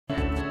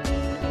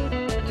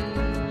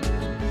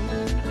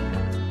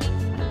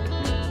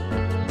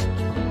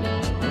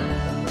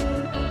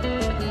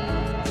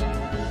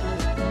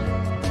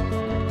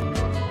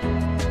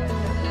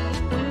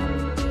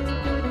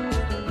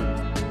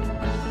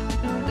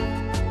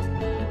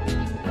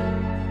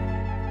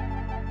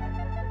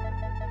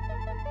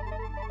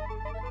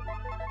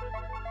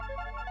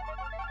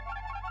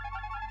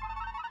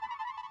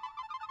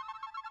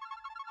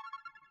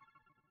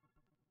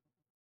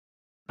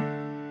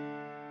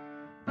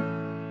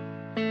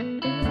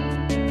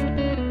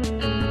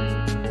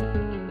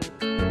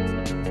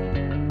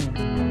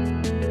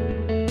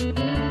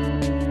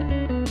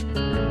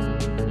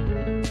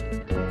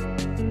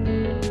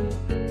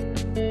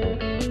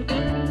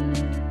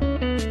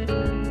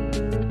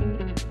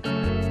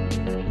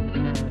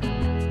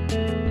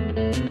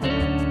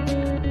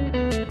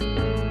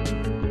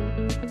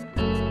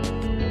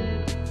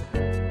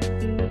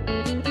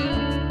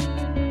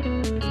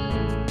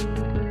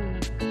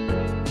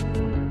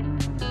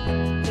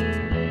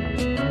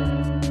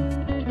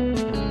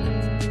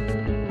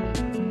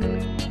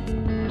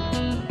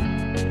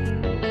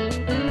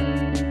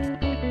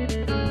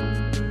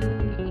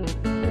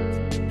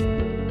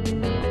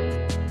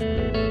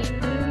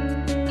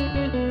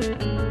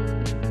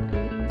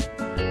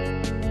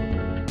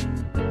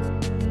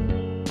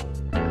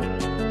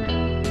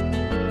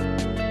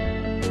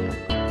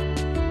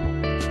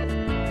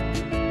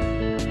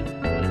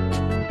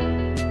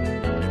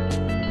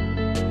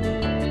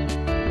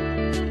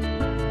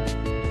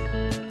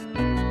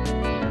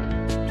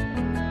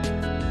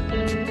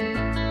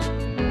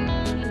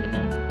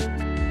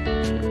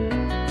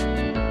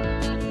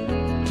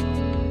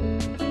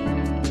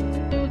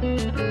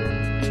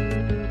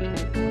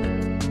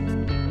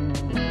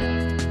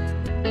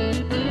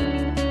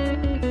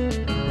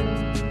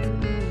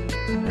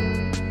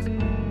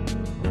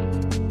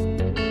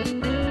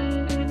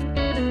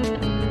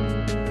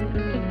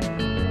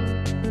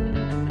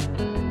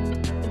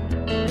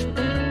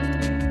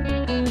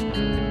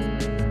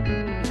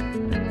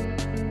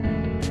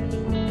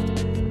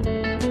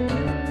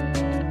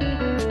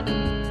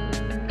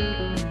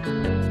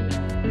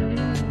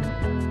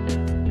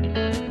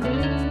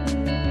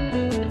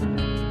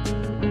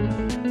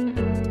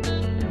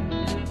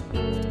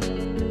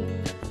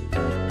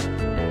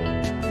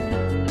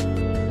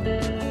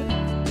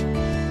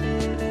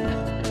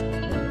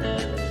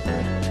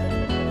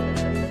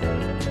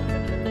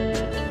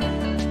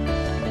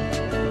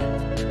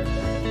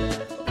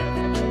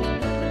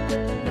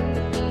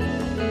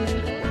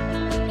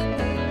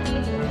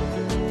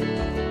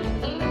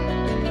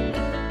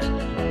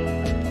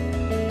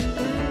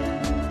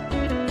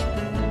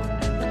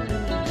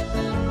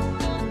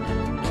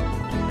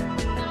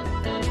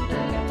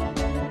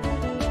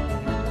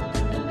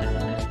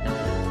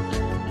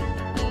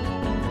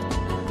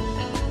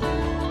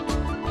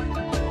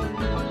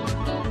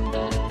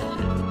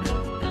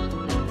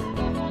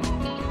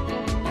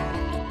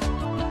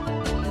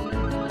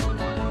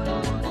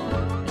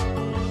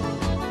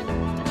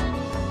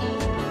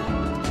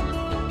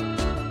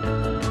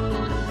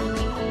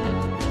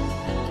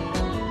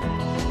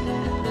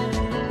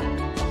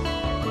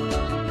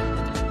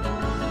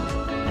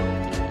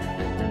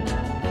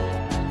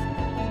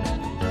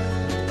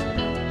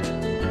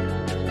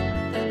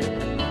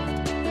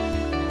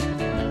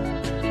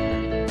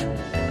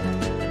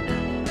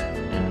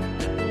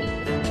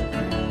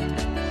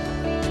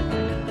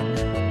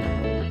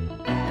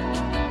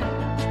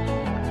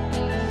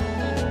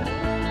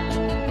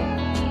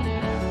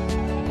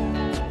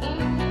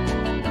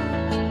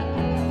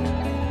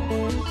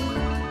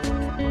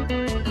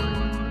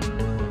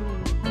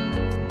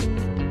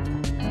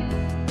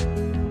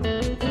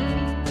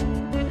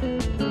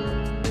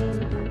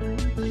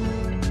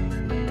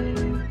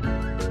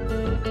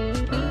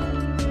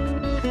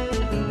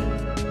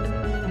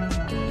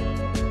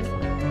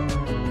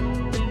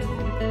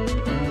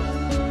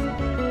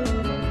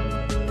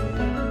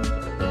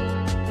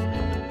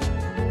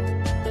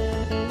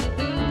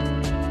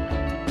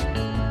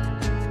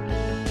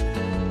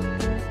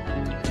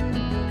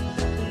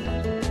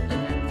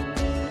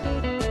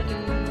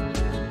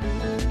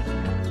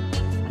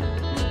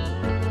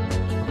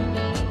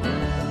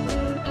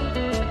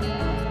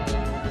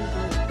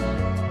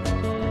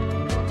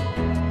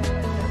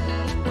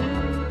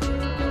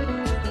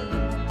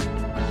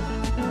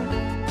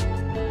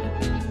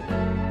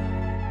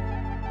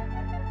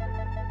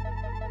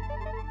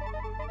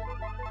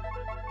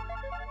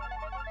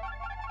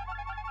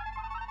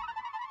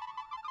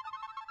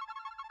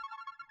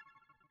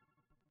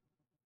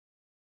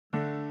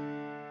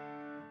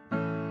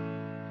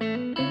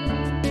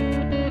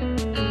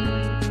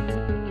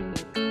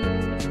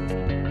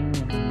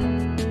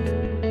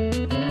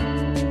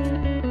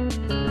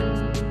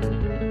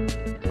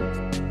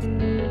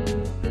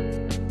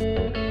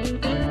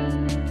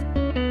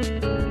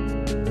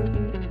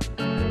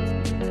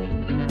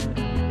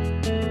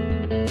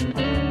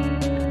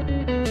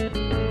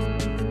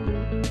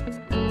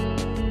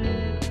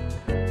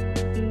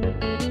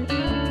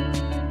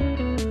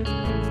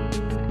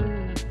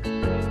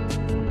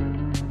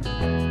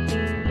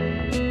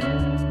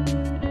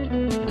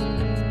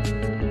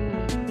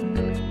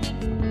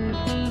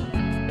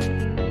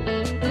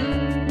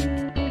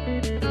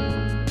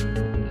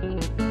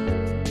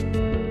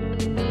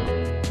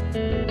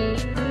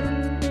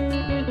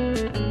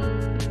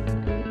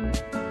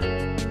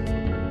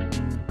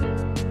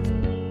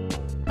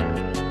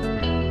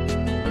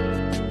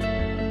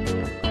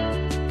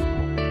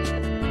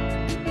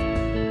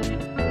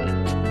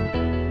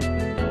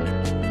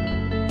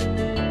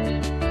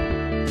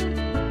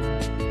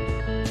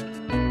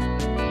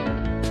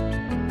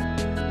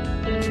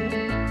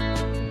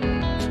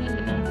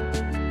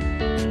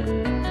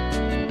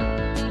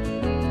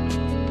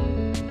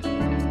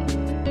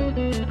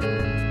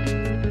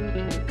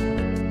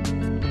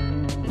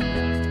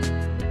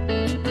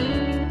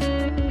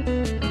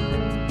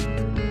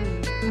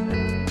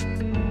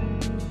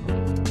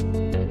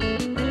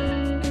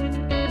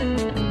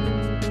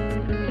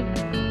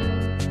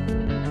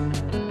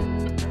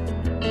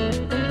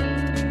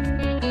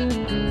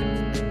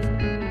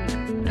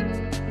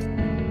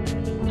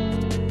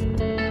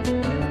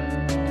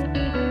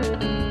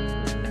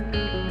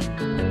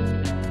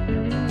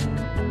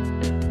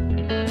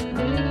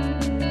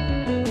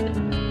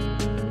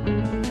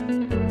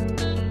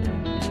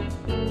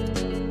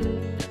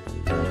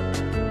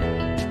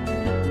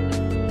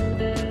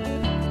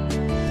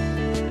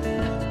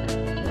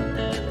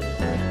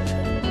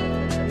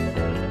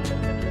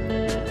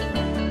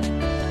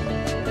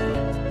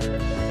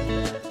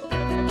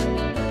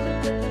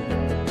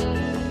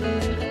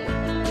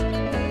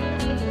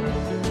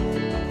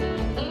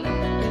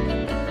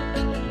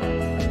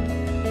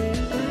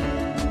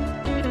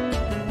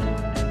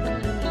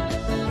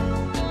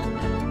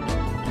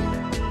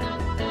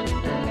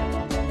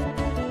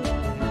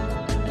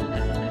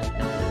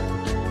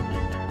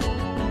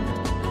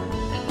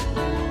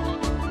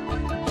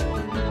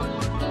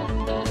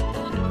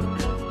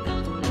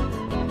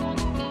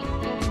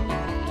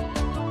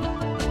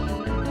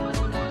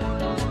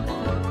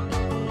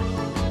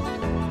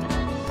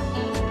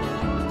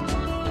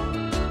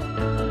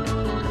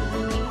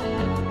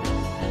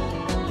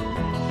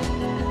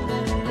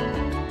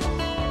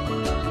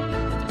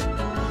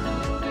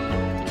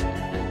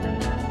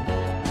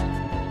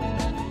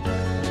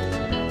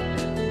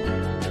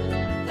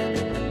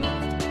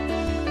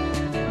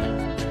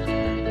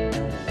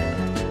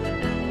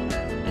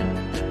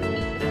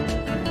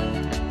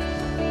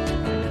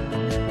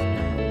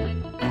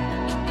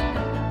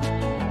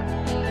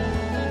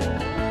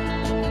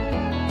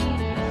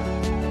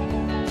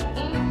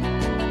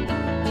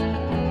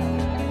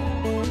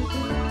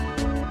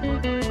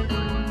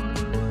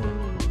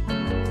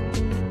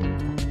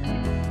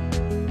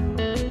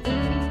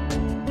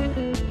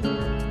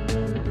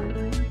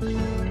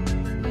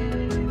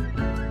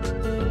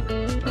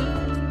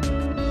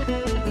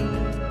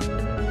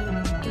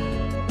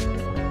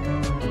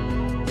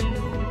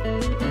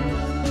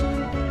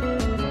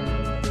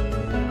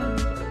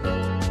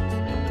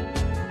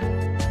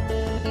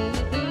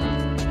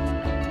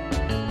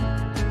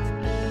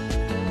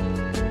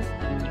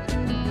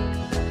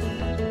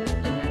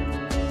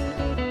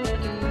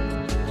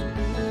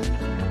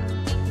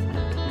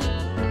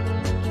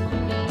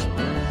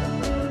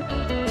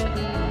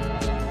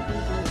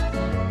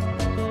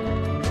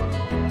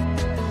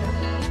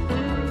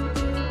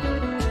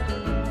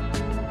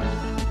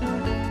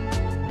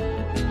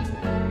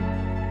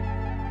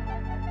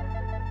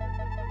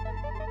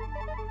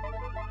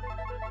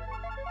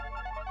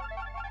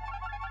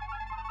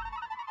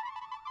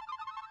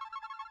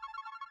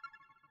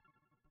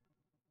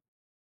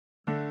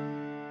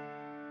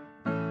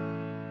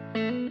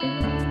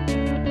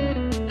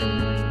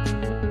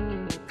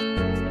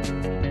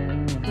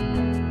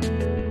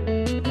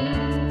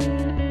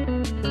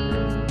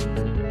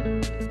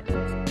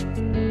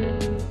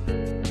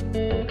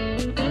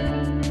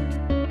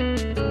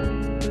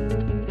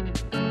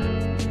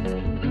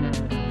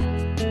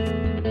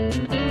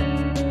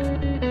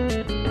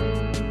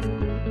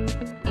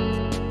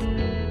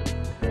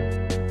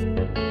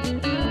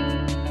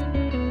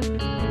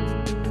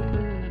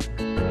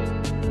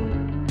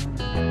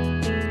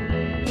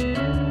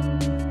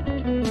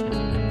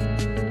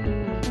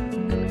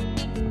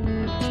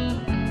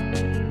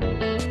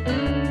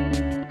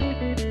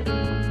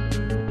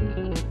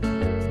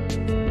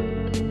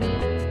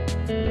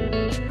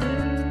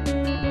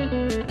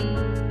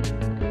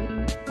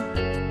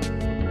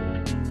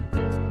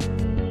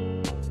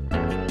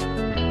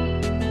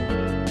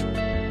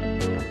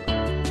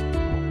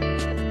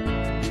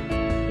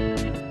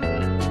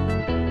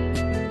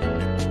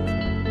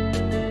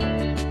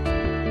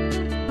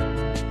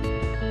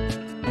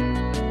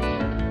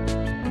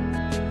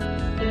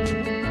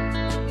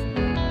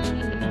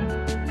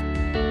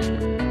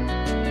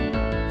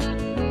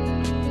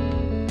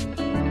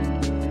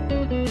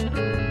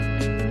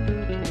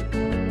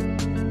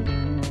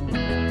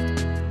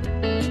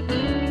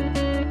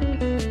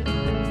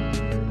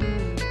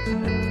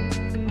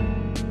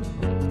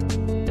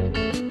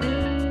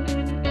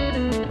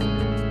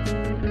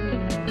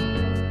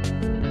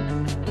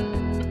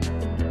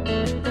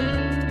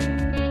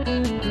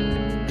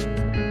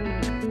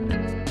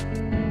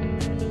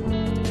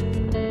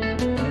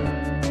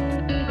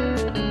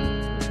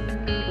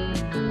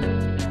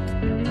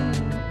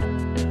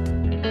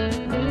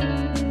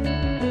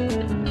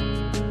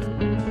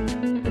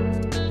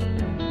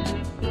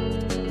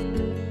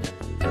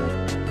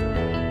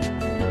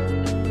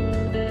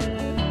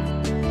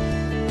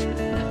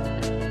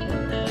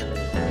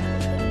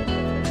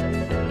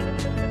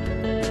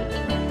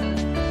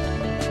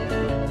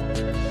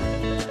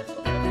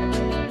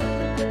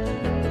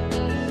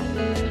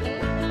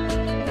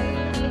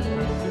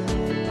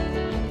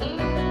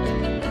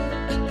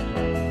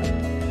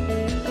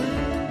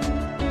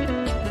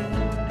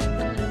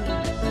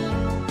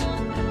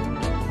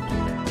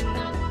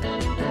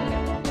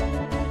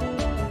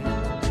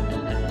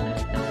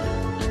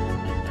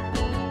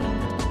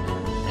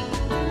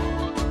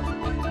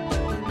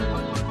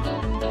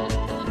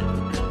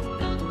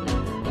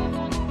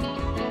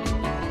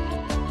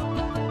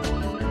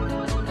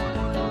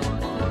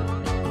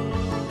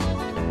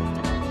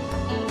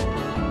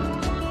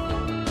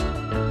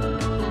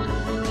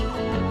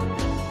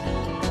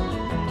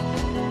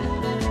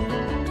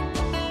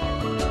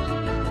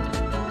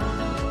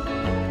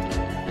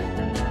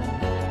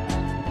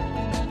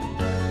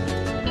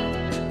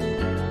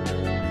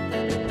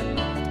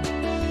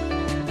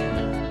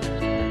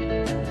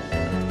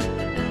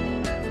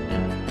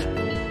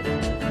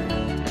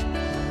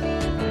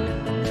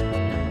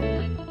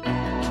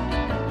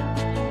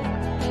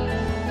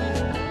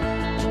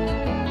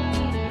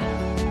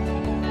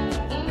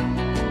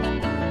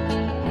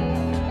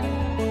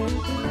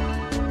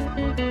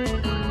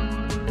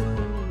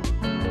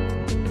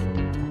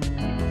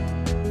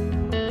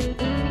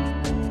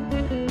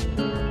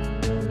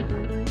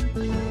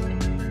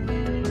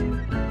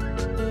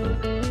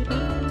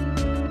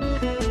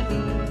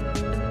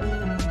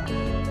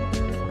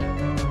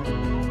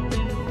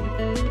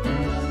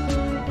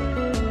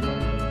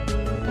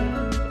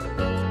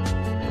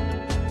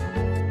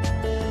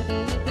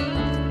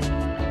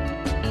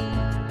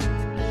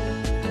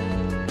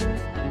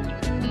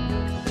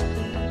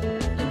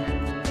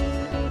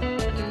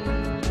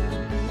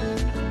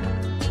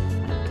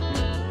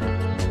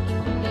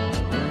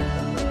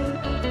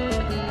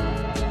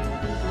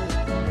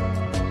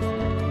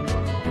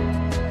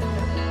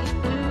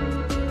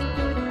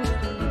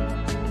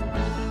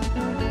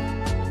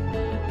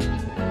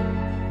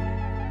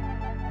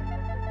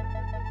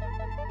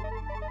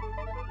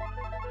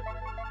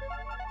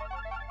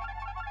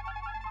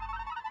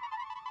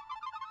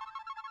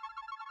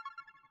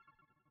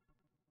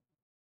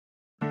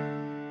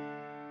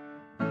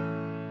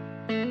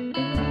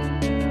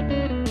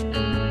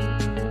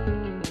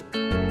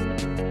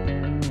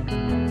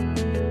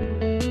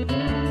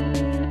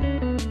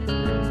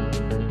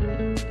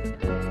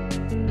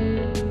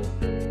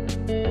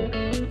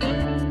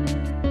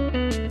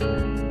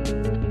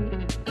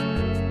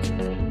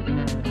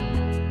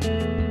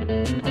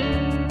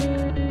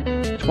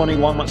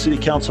2020 Longmont City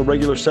Council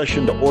regular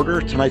session to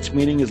order. Tonight's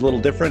meeting is a little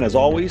different, as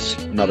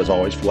always, not as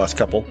always for the last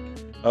couple,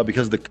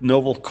 because of the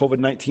novel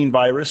COVID-19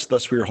 virus.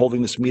 Thus, we are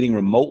holding this meeting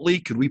remotely.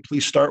 Could we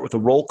please start with a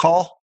roll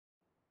call?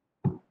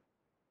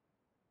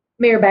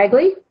 Mayor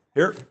Bagley?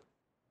 Here.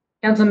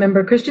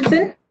 Councilmember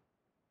Christensen?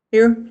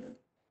 Here.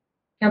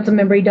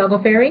 Councilmember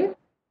Hidalgo Faring?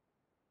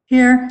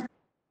 Here.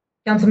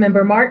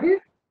 Councilmember Martin?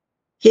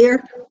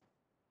 Here.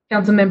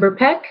 Councilmember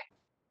Peck?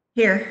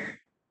 Here.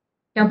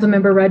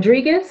 Councilmember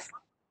Rodriguez?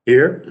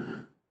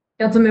 Here.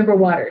 Councilmember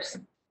Waters?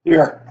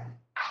 Here.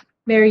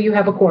 Mayor, you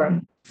have a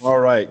quorum. All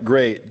right,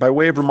 great. By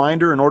way of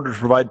reminder, in order to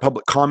provide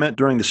public comment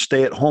during the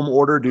stay-at-home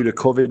order due to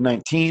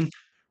COVID-19,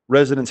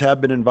 residents have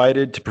been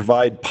invited to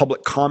provide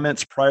public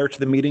comments prior to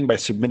the meeting by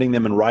submitting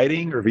them in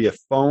writing or via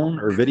phone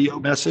or video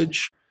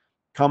message.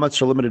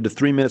 Comments are limited to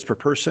 3 minutes per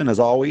person, as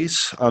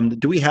always.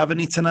 Do we have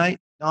any tonight,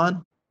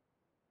 Don?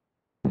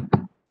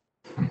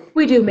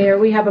 We do, Mayor.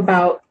 We have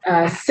about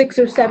 6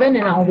 or 7,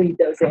 and I'll read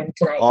those in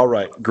tonight. All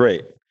right,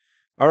 great.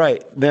 All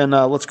right, then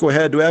let's go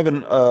ahead. Do we have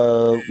an,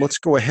 let's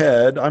go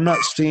ahead. I'm not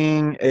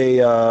seeing a,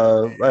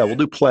 we'll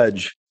do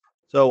pledge.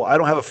 So I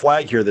don't have a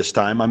flag here this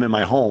time. I'm in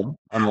my home,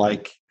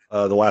 unlike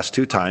the last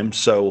 2 times.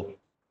 So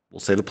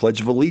we'll say the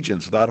Pledge of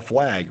Allegiance without a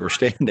flag or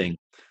standing.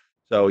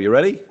 So you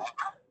ready?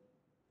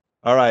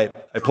 All right.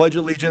 I pledge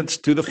allegiance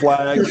to the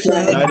flag of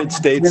the United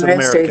States of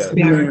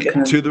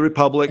America, to the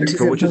republic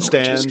for which it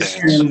stands,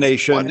 one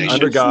nation,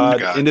 under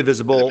God,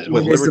 indivisible,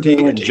 with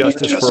liberty and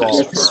justice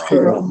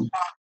for all.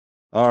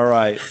 All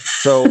right.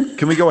 So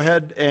can we go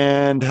ahead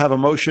and have a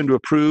motion to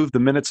approve the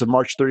minutes of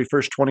March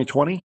 31st,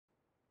 2020?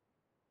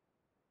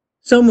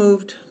 So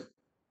moved.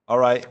 All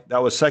right.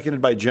 That was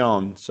seconded by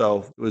Joan.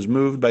 So it was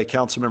moved by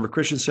Councilmember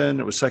Christensen.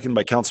 It was seconded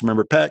by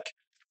Councilmember Peck.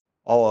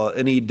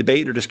 Any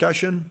debate or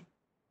discussion?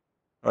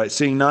 All right,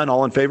 seeing none,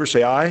 all in favor,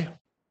 say aye.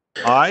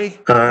 Aye.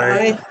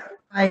 Aye.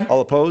 Aye.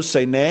 All opposed,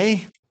 say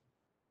nay.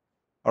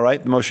 All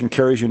right, the motion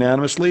carries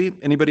unanimously.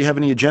 Anybody have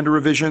any agenda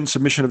revision,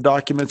 submission of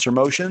documents, or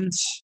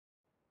motions?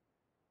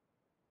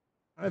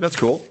 All right, that's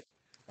cool.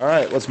 All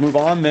right, let's move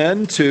on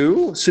then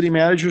to City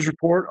Manager's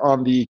report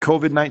on the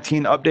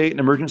COVID-19 update and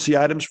emergency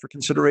items for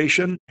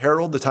consideration.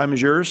 Harold, the time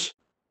is yours.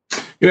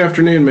 Good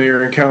afternoon,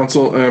 Mayor and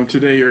Council.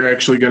 Today you're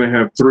actually going to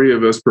have 3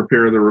 of us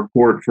prepare the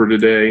report for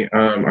today.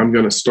 I'm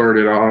going to start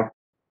it off.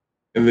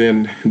 And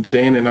then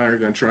Dan and I are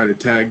going to try to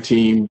tag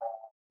team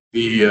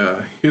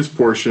his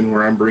portion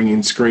where I'm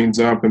bringing screens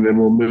up, and then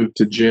we'll move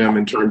to Jim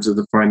in terms of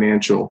the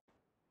financial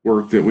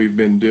work that we've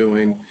been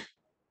doing.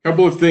 A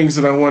couple of things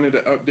that I wanted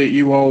to update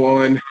you all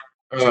on.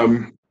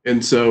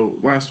 And so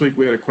last week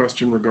we had a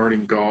question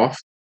regarding golf.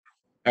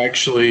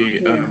 Actually,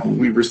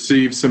 we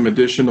received some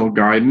additional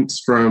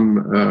guidance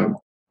from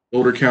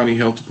Boulder County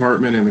Health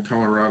Department and the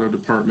Colorado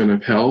Department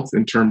of Health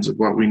in terms of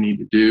what we need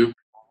to do.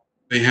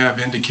 They have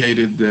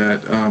indicated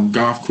that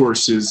golf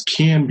courses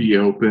can be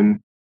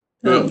open,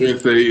 but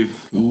with a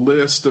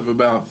list of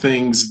about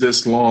things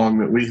this long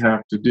that we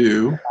have to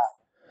do.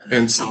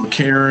 And so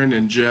Karen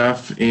and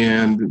Jeff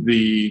and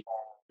the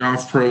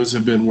golf pros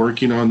have been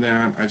working on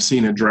that. I've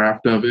seen a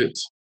draft of it,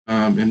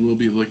 and we'll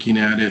be looking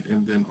at it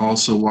and then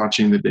also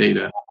watching the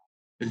data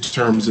in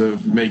terms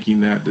of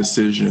making that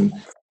decision.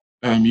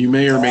 You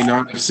may or may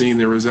not have seen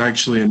there was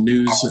actually a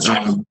news,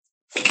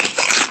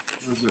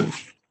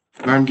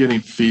 I'm getting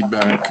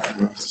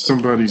feedback.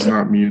 Somebody's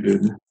not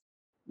muted.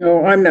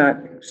 No, I'm not.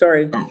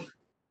 Sorry. Oh,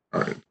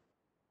 all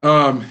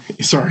right.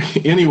 Sorry.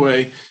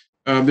 Anyway,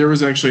 there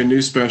was actually a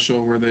news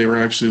special where they were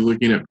actually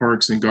looking at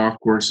parks and golf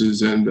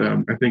courses,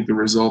 and I think the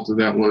result of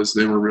that was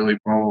they were really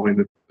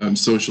following the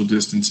social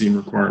distancing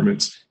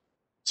requirements.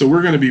 So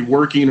we're going to be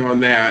working on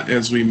that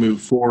as we move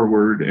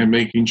forward and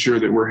making sure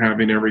that we're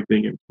having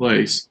everything in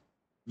place.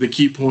 The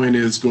key point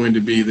is going to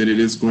be that it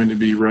is going to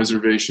be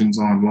reservations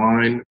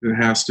online that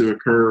has to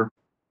occur.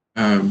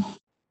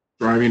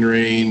 Driving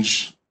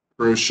range,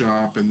 pro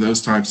shop, and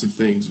those types of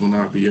things will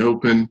not be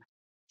open.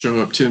 Show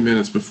up 10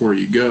 minutes before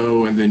you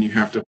go, and then you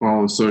have to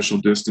follow social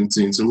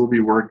distancing. So we'll be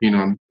working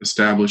on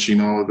establishing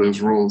all of those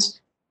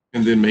rules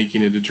and then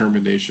making a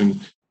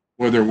determination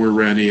whether we're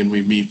ready and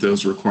we meet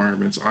those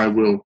requirements. I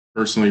will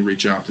personally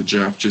reach out to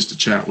Jeff just to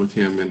chat with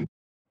him and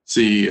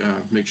see,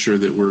 make sure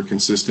that we're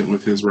consistent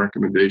with his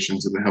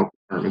recommendations and the health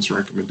department's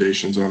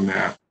recommendations on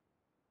that.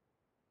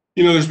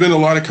 You know, there's been a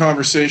lot of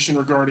conversation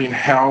regarding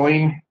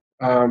howling,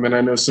 and I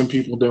know some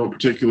people don't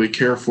particularly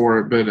care for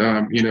it, but,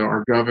 you know,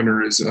 our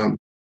governor is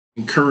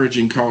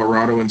encouraging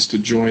Coloradoans to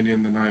join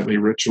in the nightly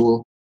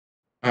ritual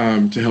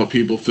to help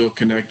people feel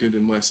connected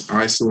and less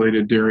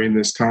isolated during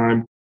this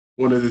time.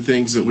 One of the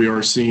things that we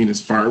are seeing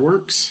is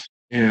fireworks,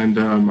 and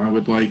I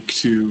would like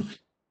to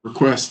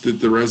request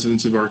that the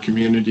residents of our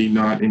community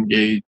not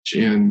engage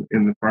in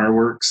the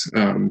fireworks,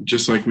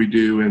 just like we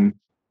do in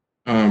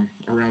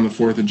around the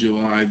 4th of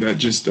July. That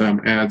just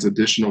adds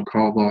additional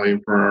call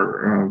volume for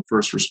our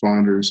first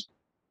responders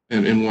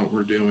and what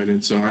we're doing.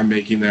 And so I'm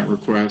making that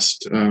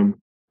request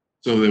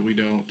so that we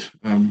don't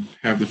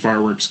have the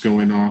fireworks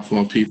going off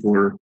while people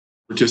are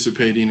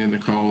participating in the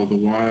Call of the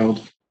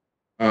Wild.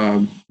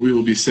 We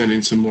will be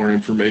sending some more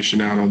information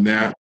out on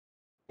that.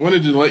 I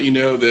wanted to let you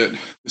know that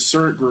the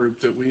CERT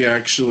group that we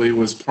actually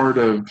was part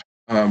of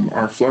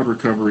our flood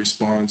recovery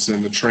response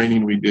and the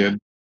training we did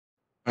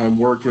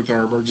worked with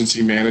our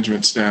emergency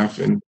management staff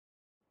and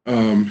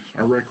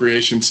our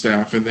recreation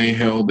staff, and they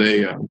held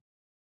a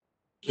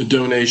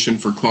donation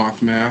for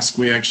cloth masks.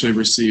 We actually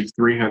received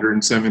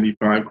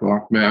 375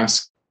 cloth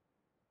masks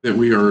that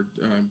we are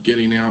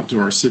getting out to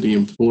our city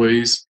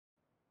employees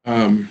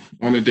on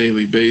a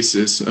daily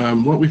basis.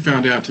 What we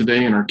found out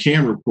today in our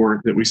CAN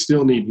report that we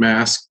still need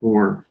masks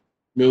for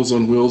Meals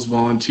on Wheels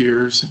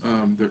volunteers,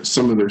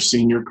 some of their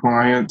senior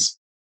clients,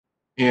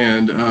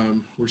 and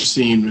we're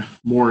seeing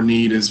more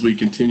need as we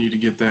continue to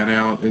get that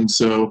out. And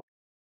so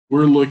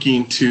we're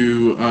looking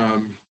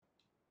to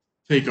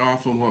take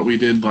off on what we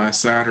did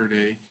last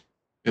Saturday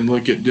and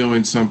look at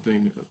doing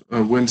something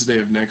Wednesday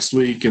of next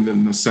week, and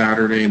then the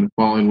Saturday and the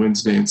following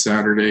Wednesday and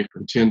Saturday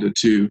from 10 to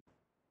 2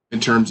 in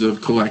terms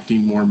of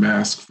collecting more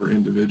masks for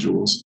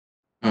individuals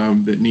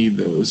that need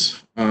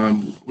those.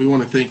 We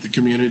want to thank the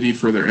community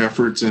for their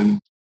efforts and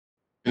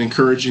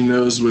encouraging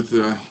those with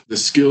the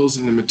skills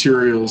and the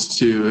materials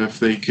to, if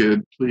they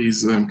could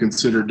please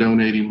consider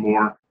donating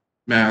more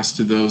masks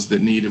to those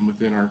that need them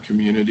within our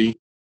community.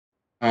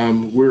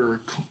 We're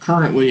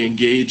currently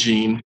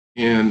engaging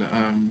in,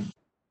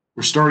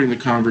 we're starting the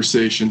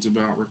conversations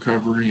about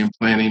recovery and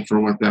planning for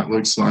what that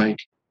looks like.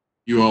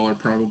 You all are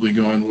probably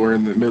going, we're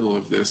in the middle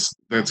of this.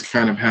 That's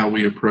kind of how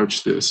we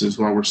approach this, is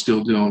while we're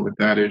still dealing with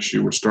that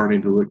issue, we're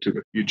starting to look to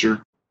the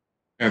future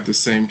at the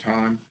same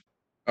time.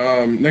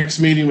 Next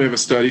meeting, we have a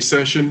study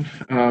session.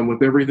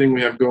 With everything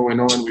we have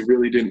going on, we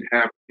really didn't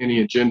have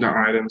any agenda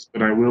items,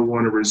 but I will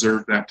want to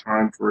reserve that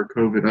time for a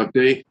COVID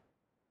update.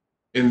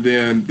 And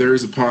then there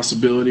is a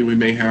possibility we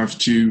may have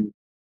to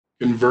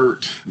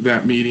convert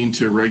that meeting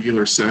to a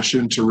regular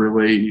session to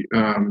relay,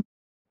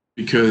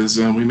 because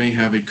we may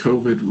have a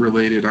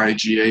COVID-related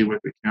IGA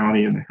with the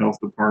county and the health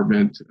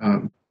department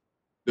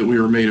that we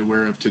were made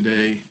aware of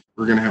today.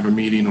 We're going to have a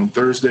meeting on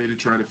Thursday to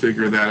try to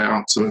figure that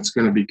out. So it's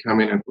going to be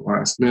coming at the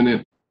last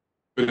minute,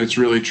 but it's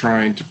really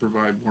trying to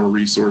provide more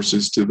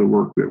resources to the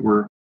work that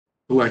we're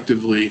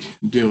collectively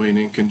doing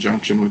in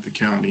conjunction with the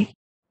county.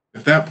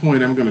 At that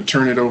point, I'm going to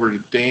turn it over to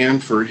Dan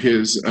for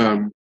his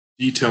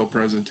detailed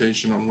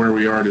presentation on where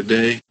we are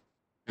today,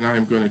 and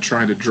I'm going to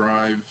try to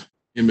drive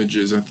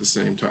images at the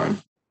same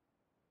time.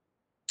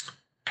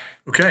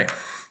 Okay,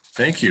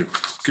 thank you.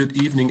 Good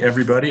evening,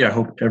 everybody. I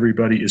hope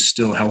everybody is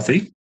still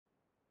healthy.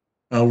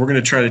 We're going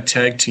to try to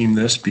tag team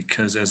this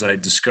because, as I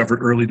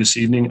discovered early this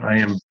evening, I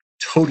am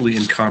totally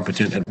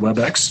incompetent at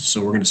WebEx,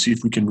 so we're going to see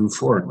if we can move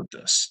forward with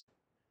this.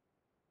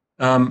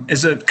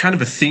 As a kind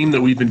of a theme that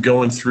we've been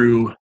going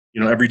through,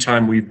 every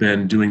time we've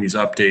been doing these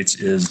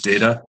updates is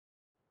data.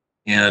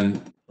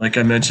 And like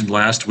I mentioned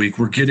last week,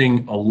 we're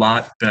getting a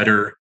lot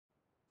better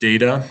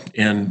data,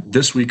 and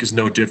this week is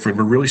no different.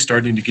 We're really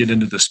starting to get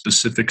into the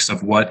specifics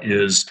of what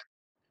is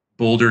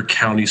Boulder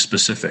County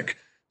specific.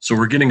 So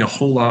we're getting a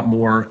whole lot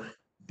more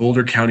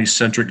Boulder County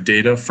centric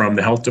data from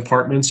the health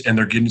departments, and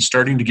they're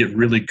starting to get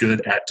really good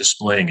at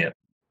displaying it.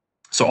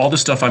 So all the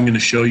stuff I'm going to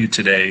show you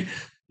today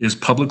is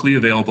publicly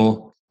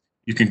available.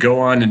 You can go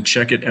on and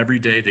check it every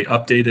day. They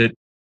update it.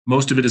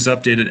 Most of it is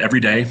updated every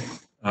day.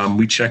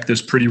 We check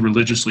this pretty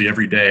religiously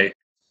every day.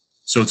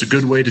 So it's a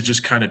good way to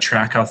just kind of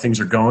track how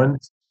things are going.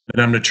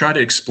 And I'm going to try to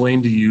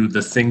explain to you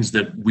the things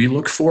that we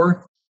look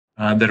for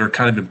that are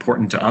kind of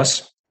important to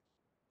us.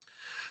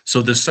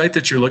 So the site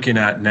that you're looking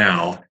at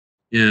now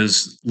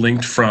is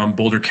linked from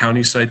Boulder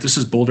County site. This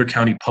is Boulder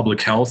County Public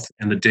Health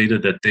and the data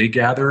that they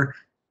gather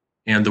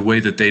and the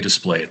way that they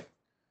display it.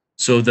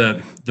 So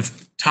the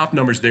top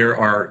numbers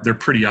there they're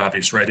pretty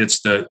obvious, right? It's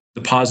the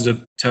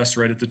positive test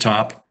right at the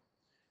top.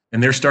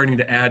 And they're starting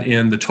to add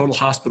in the total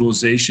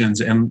hospitalizations,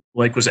 and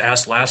like was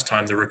asked last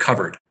time, they're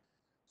recovered.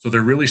 So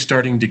they're really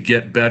starting to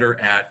get better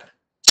at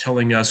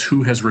telling us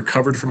who has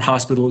recovered from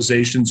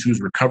hospitalizations,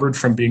 who's recovered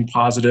from being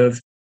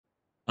positive.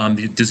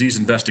 The disease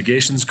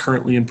investigation is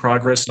currently in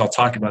progress, and I'll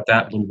talk about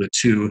that a little bit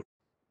too.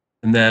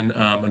 And then,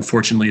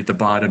 unfortunately, at the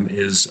bottom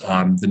is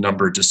the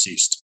number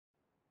deceased.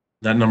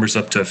 That number's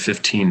up to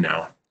 15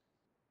 now.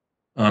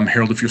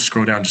 Harold, if you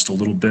scroll down just a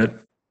little bit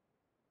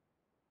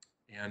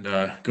and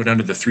go down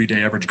to the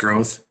 3-day average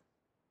growth.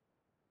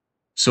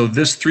 So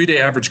this 3-day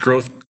average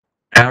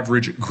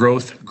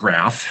growth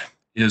graph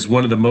is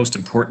one of the most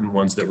important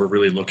ones that we're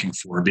really looking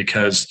for,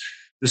 because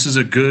this is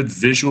a good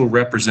visual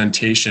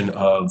representation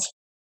of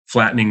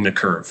flattening the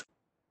curve.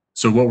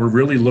 So what we're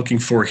really looking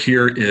for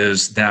here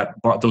is that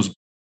those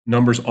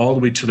numbers all the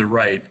way to the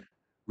right,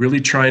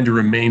 really trying to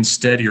remain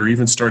steady or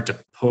even start to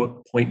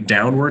point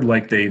downward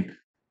like they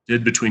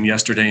did between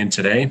yesterday and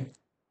today.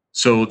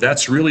 So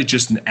that's really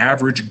just an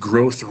average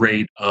growth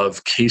rate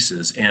of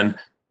cases. And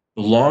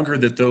the longer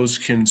that those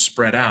can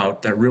spread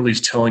out, that really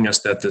is telling us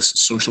that this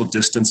social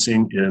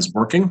distancing is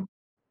working.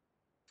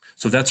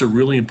 So that's a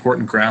really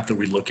important graph that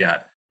we look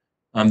at.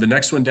 The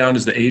next one down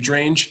is the age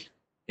range.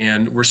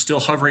 And we're still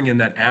hovering in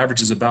that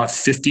average is about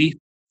 50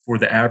 for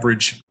the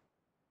average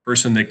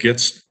person that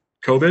gets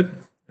COVID.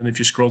 And if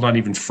you scroll down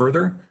even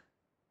further,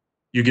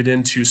 you get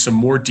into some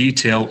more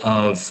detail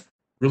of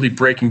really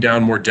breaking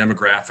down more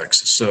demographics.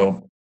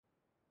 So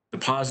the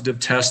positive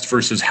test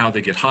versus how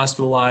they get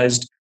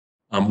hospitalized,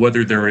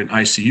 whether they're in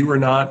ICU or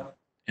not.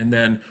 And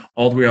then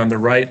all the way on the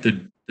right,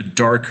 the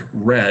dark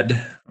red,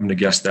 I'm going to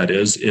guess that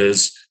is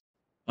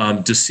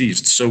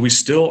deceased. So we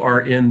still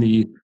are in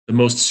the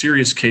most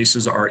serious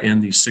cases are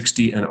in the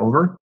 60 and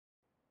over.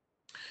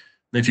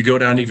 And if you go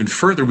down even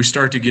further, we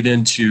start to get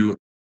into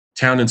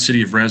town and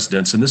city of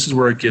residence. And this is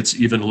where it gets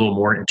even a little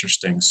more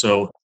interesting.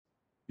 So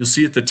you'll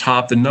see at the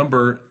top,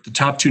 the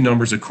top two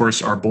numbers, of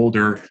course, are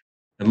Boulder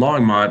and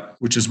Longmont,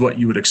 which is what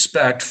you would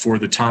expect for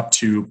the top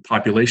two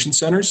population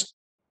centers.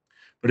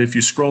 But if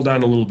you scroll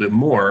down a little bit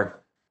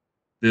more,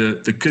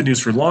 the good news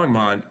for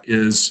Longmont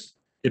is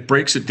it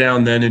breaks it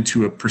down then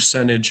into a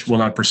percentage, well,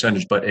 not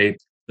percentage, but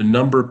the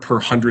number per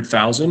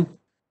 100,000.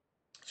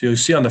 So you'll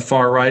see on the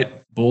far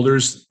right,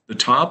 Boulder's the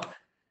top,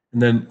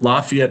 and then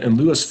Lafayette and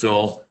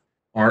Louisville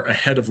are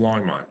ahead of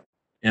Longmont.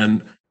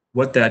 And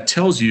what that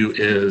tells you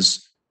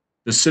is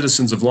the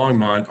citizens of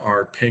Longmont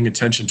are paying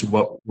attention to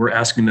what we're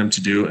asking them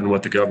to do and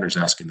what the governor's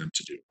asking them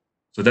to do.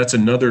 So that's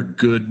another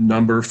good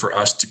number for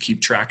us to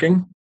keep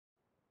tracking.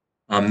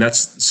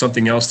 That's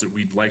something else that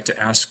we'd like to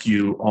ask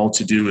you all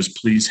to do is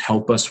please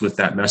help us with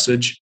that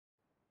message.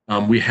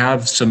 We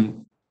have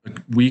some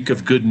week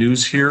of good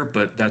news here,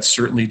 but that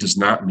certainly does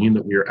not mean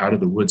that we are out of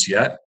the woods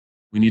yet.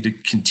 We need to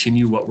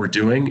continue what we're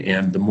doing,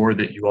 and the more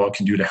that you all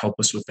can do to help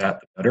us with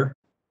that, the better.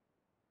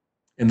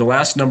 And the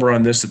last number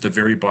on this at the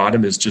very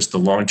bottom is just the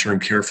long-term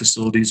care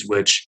facilities,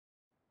 which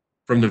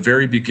from the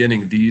very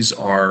beginning, these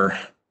are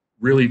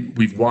really,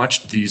 we've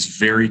watched these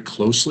very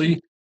closely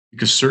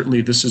because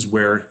certainly this is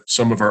where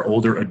some of our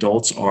older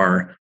adults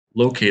are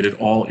located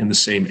all in the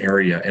same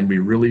area. And we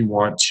really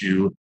want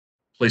to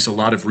place a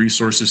lot of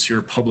resources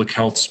here. Public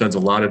health spends a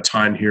lot of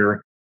time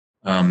here.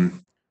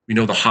 We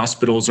know the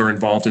hospitals are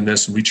involved in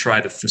this, and we try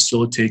to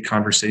facilitate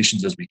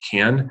conversations as we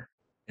can.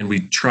 And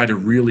we try to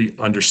really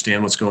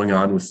understand what's going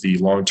on with the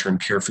long-term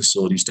care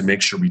facilities to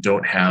make sure we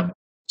don't have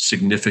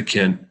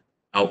significant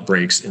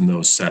outbreaks in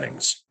those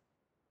settings.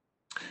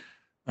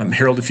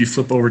 Harold, if you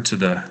flip over to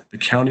the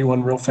county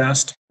one real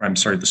fast, I'm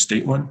sorry, the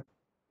state one.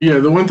 Yeah,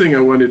 the one thing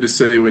I wanted to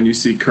say when you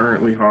see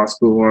currently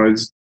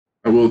hospitalized,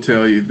 I will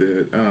tell you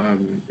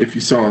that if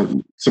you saw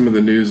some of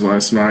the news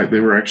last night, they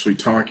were actually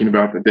talking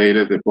about the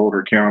data that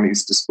Boulder County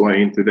is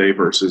displaying today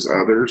versus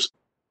others,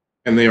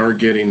 and they are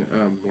getting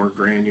more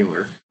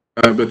granular.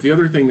 But the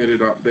other thing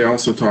that they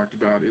also talked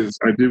about is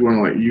I do want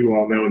to let you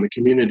all know and the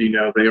community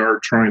know they are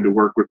trying to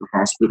work with the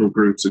hospital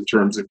groups in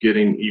terms of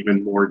getting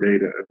even more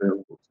data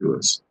available to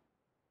us.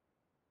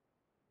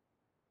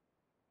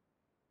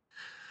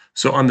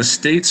 So on the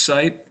state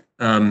site,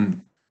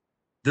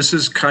 this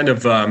is kind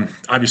of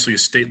obviously a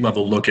state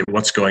level look at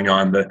what's going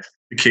on, the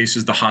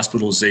cases, the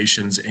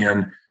hospitalizations,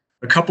 and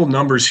a couple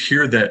numbers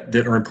here that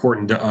are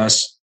important to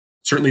us.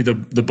 Certainly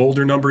the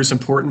Boulder number is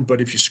important, but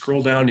if you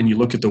scroll down and you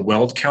look at the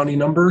Weld County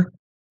number,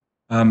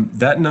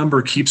 that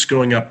number keeps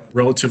going up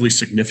relatively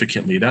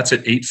significantly. That's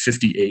at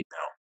 858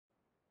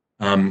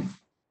 now.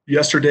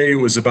 Yesterday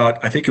was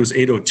about, I think it was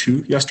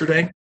 802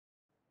 yesterday.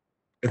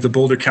 The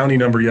Boulder County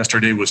number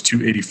yesterday was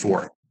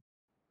 284.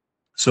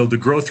 So the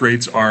growth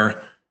rates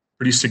are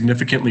pretty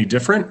significantly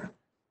different.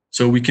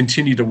 So we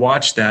continue to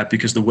watch that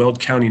because the Weld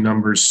County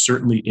numbers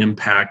certainly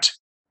impact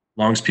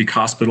Longs Peak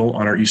Hospital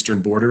on our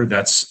eastern border.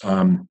 That's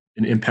an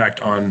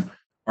impact on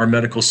our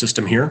medical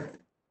system here.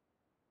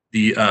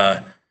 The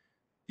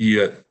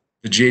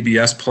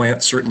JBS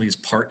plant certainly is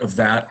part of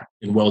that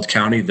in Weld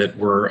County that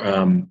we're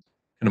kind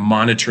of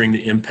monitoring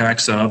the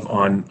impacts of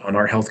on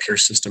our healthcare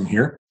system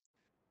here.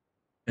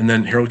 And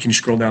then Harold, can you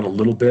scroll down a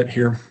little bit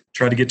here?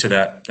 Try to get to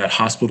that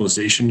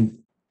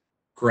hospitalization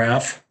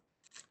graph.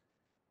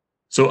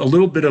 So a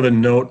little bit of a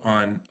note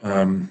on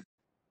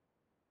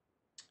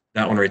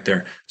that one right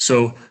there.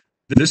 So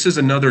this is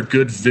another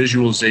good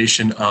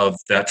visualization of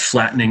that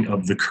flattening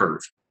of the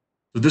curve.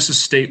 So this is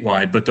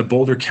statewide, but the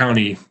Boulder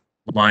County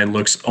line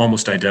looks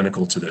almost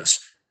identical to this.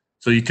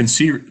 So you can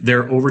see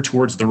there over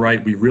towards the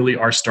right, we really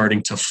are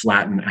starting to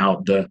flatten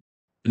out. The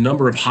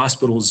number of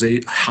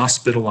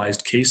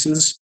hospitalized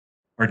cases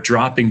are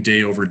dropping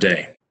day over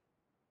day.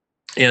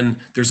 And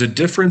there's a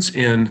difference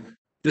in,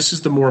 this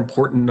is the more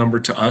important number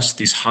to us,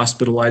 these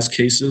hospitalized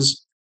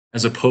cases,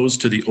 as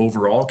opposed to the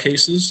overall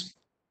cases.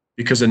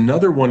 Because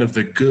another one of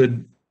the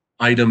good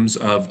items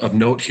of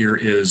note here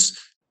is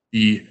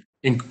the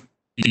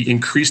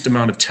increased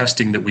amount of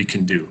testing that we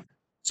can do.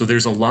 So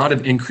there's a lot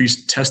of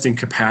increased testing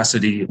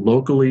capacity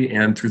locally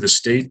and through the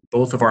state.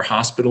 Both of our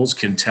hospitals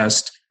can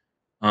test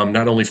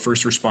not only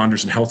first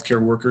responders and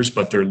healthcare workers,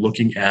 but they're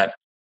looking at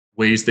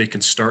ways they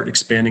can start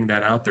expanding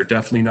that out. They're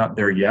definitely not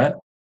there yet.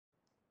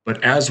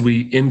 But as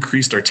we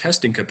increased our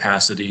testing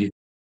capacity,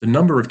 the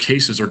number of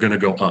cases are going to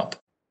go up.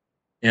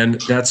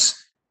 And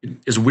that's,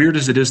 as weird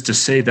as it is to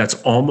say, that's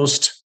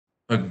almost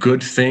a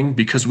good thing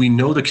because we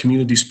know the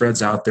community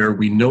spreads out there.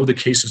 We know the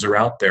cases are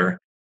out there.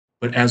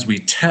 But as we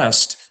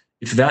test,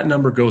 if that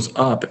number goes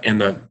up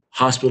and the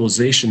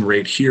hospitalization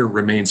rate here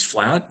remains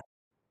flat,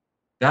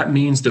 that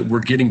means that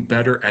we're getting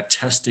better at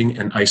testing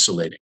and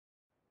isolating,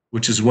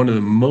 which is one of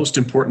the most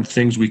important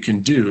things we can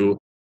do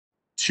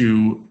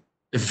to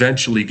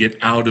eventually get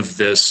out of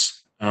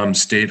this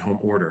stay-at-home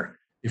order.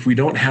 If we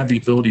don't have the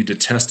ability to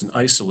test and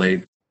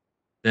isolate,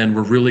 then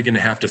we're really going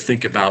to have to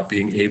think about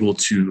being able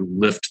to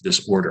lift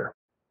this order.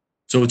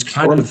 So it's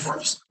kind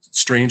of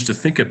strange to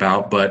think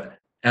about, but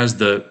as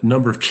the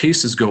number of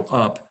cases go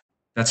up,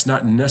 that's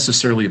not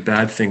necessarily a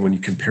bad thing when you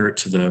compare it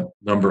to the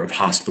number of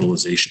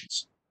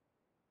hospitalizations.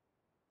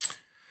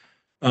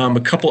 A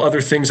couple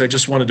other things I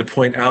just wanted to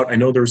point out. I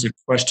know there was a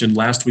question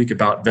last week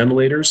about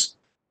ventilators.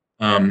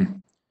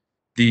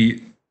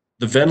 The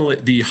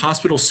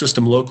hospital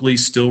system locally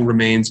still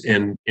remains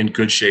in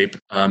good shape.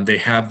 They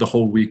have the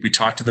whole week. We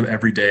talk to them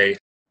every day.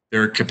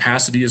 Their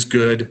capacity is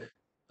good.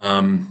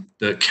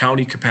 The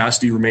county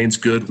capacity remains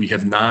good. We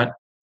have not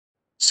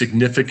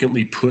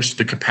significantly pushed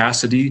the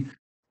capacity.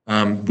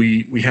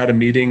 We had a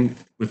meeting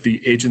with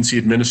the agency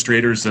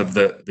administrators of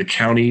the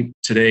county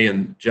today,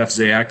 and Jeff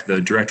Zayak,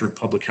 the director of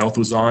public health,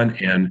 was on,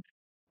 and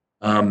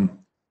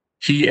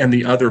he and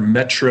the other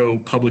metro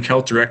public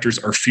health directors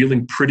are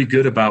feeling pretty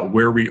good about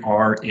where we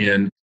are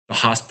in the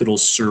hospital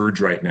surge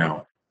right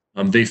now.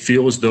 They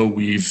feel as though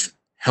we've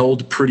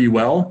held pretty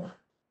well,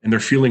 and they're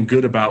feeling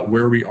good about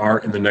where we are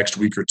in the next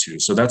week or two.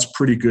 So that's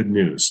pretty good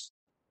news.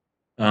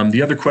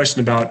 The other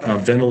question about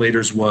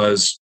ventilators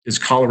was, is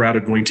Colorado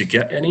going to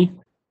get any?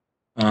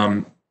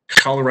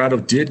 Colorado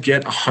did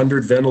get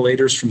 100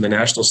 ventilators from the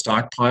national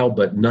stockpile,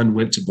 but none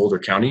went to Boulder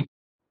County,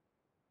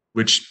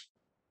 which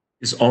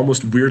is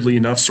almost weirdly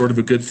enough sort of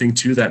a good thing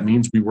too. That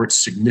means we weren't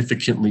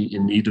significantly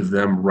in need of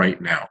them right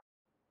now,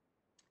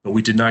 but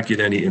we did not get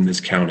any in this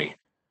county.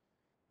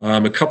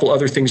 A couple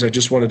other things I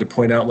just wanted to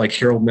point out, like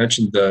Harold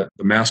mentioned, the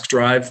mask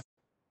drive.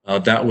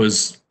 It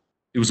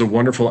was a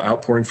wonderful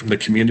outpouring from the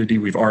community.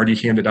 We've already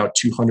handed out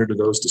 200 of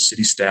those to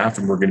city staff,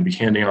 and we're going to be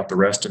handing out the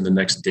rest in the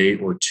next day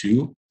or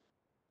two.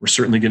 We're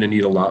certainly going to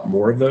need a lot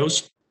more of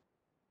those.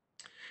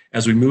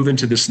 As we move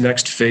into this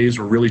next phase,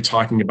 we're really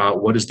talking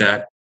about what does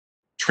that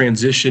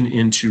transition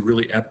into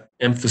really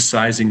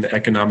emphasizing the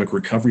economic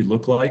recovery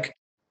look like?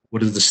 What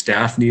do the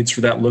staff needs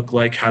for that look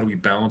like? How do we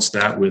balance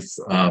that with,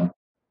 I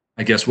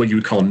guess, what you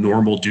would call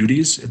normal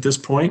duties at this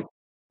point?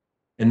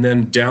 And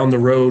then down the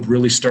road,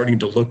 really starting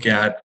to look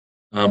at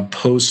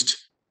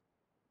post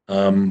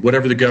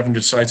whatever the governor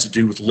decides to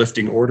do with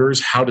lifting orders.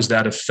 How does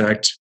that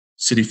affect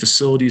city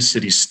facilities,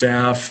 city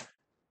staff,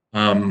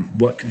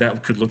 what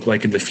that could look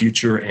like in the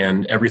future,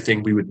 and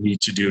everything we would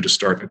need to do to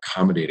start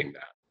accommodating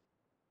that.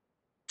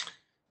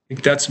 I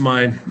think that's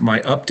my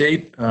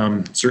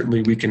update.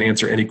 Certainly we can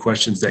answer any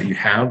questions that you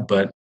have,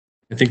 but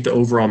I think the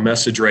overall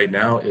message right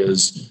now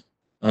is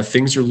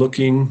things are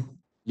looking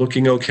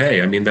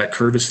okay. I mean, that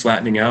curve is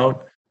flattening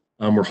out.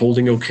 We're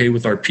holding okay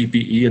with our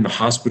PPE, and the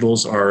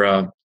hospitals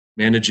are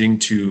managing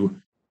to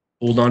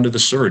hold on to the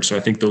surge. So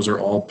I think those are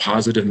all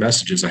positive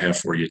messages I have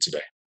for you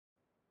today.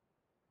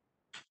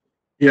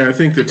 Yeah, I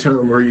think the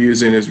term we're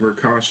using is we're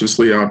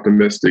cautiously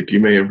optimistic. You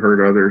may have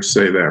heard others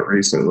say that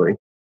recently.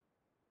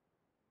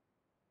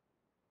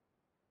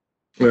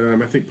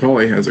 I think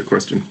Paulie has a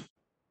question.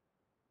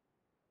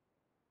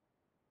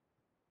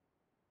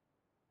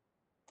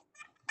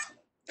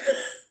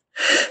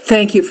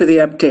 Thank you for the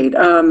update.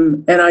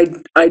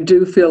 And I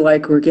do feel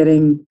like we're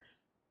getting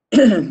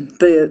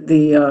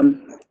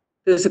the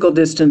physical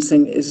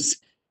distancing is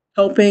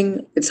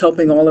helping. It's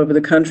helping all over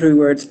the country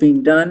where it's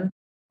being done.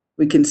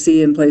 We can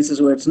see in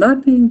places where it's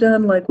not being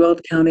done, like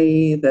Weld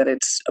County, that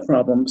it's a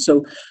problem.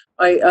 So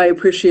I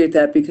appreciate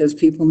that, because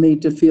people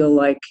need to feel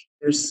like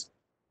there's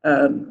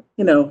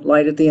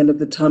light at the end of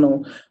the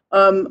tunnel.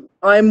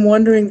 I'm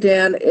wondering,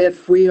 Dan,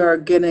 if we are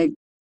going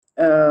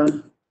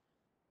to,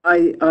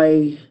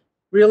 I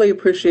really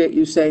appreciate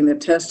you saying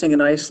that testing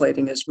and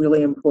isolating is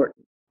really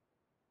important.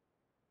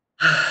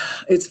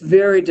 It's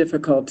very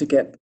difficult to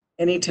get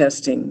any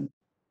testing.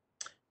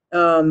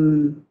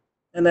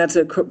 And that's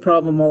a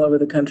problem all over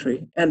the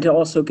country, and to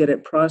also get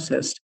it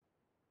processed.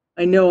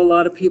 I know a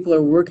lot of people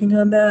are working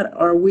on that.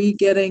 Are we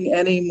getting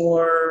any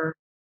more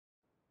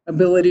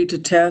ability to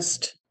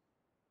test?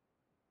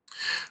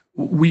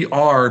 We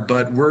are,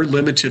 but we're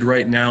limited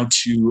right now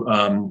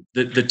to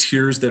the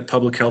tiers that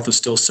public health is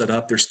still set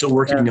up. They're still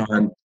working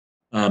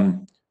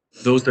on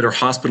those that are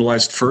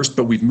hospitalized first,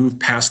 but we've moved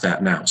past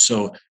that now.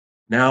 So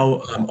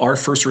now our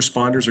first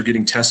responders are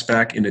getting tests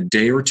back in a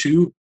day or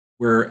two,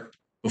 where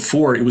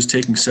before it was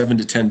taking 7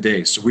 to 10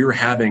 days. So we were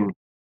having,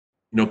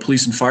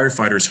 police and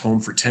firefighters home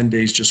for 10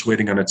 days just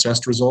waiting on a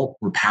test result.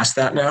 We're past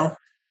that now.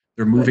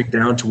 They're moving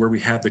down to where we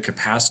have the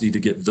capacity to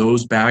get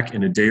those back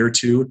in a day or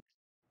two.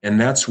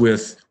 And that's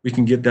we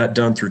can get that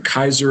done through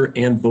Kaiser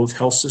and both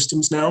health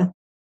systems now.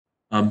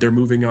 They're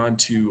moving on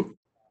to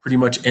pretty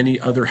much any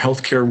other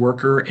healthcare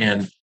worker.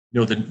 And,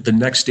 the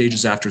next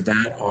stages after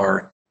that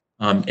are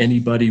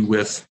anybody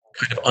with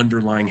kind of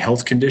underlying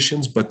health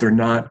conditions, but they're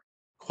not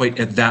quite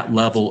at that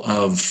level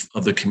of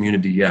the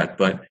community yet.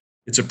 But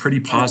it's a pretty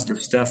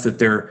positive step that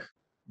they're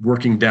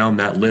working down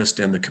that list,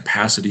 and the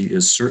capacity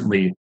is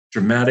certainly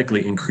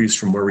dramatically increased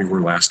from where we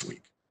were last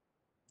week.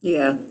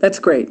 Yeah, that's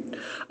great.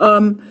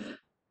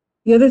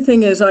 The other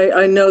thing is,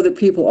 I know that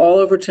people all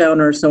over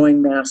town are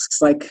sewing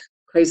masks like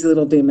crazy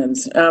little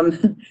demons.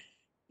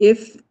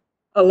 If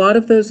a lot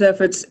of those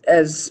efforts,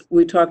 as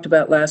we talked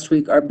about last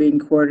week, are being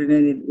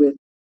coordinated with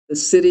the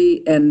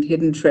city and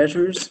Hidden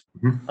Treasures,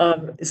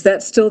 is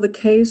that still the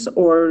case,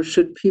 or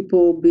should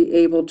people be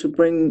able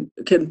to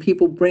can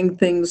people bring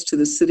things to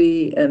the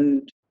city,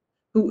 and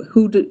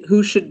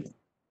who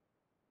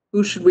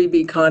should we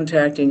be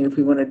contacting if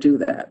we want to do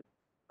that?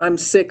 I'm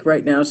sick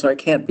right now, so I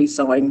can't be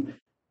sewing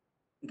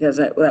because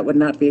that would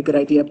not be a good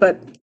idea, but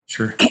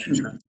Sure.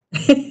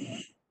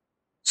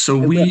 So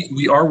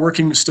we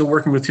are still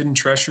working with Hidden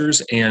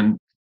Treasures, and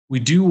we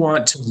do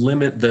want to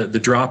limit the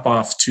drop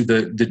off to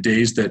the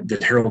days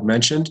that Harold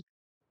mentioned,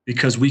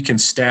 because we can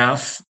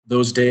staff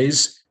those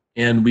days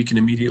and we can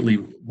immediately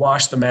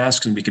wash the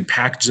masks and we can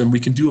package them. We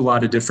can do a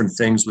lot of different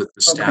things with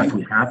the staff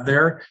we have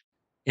there,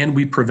 and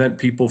we prevent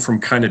people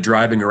from kind of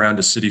driving around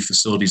to city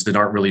facilities that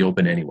aren't really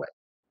open anyway.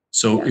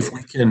 So if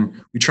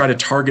we try to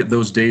target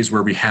those days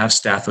where we have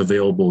staff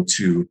available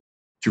to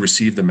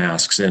receive the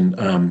masks. And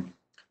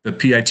the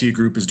PIT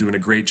group is doing a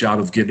great job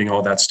of getting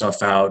all that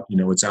stuff out.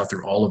 It's out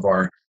there, all of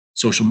our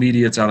social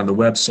media, it's out on the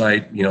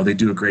website. They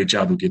do a great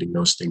job of getting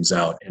those things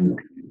out. And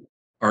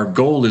our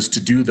goal is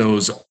to do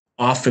those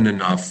often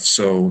enough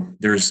so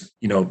there's,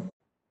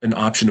 an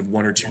option of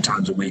 1 or 2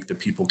 times a week that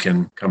people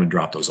can come and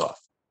drop those off.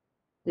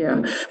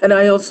 Yeah, and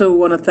I also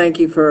want to thank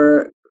you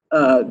for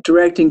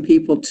directing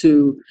people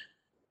to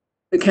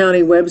the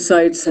county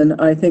websites, and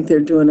I think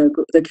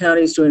the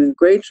county's doing a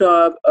great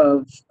job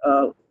of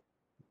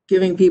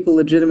giving people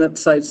legitimate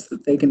sites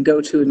that they can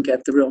go to and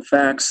get the real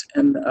facts,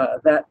 and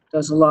that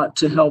does a lot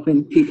to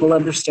helping people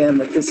understand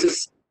that this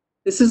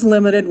is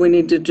limited. We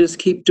need to just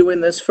keep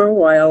doing this for a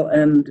while,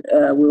 and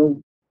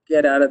we'll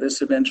get out of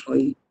this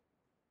eventually,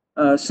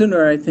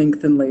 sooner, I think,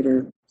 than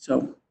later.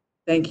 So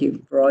thank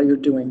you for all you're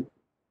doing.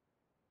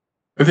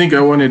 I think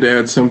I wanted to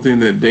add something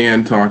that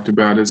Dan talked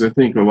about. Is I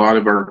think a lot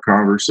of our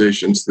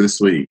conversations this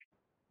week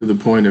to the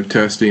point of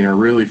testing are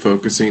really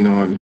focusing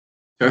on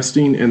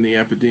testing and the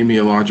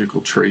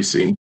epidemiological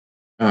tracing.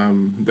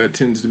 That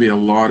tends to be a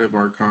lot of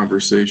our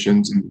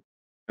conversations, and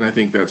I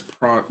think that's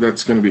going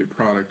to be a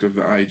product of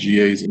the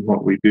IGAs and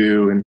what we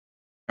do, and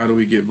how do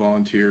we get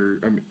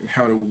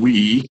how do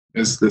we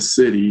as the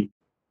city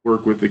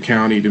work with the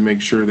county to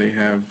make sure they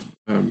have,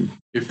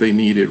 if they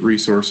need it,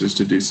 resources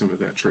to do some of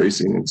that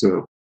tracing. And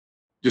so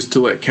just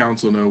to let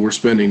council know, we're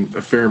spending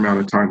a fair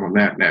amount of time on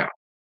that now.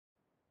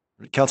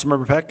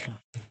 Councilmember Peck?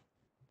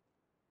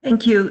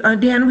 Thank you.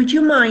 Dan, would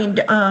you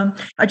mind,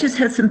 I just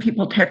had some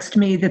people text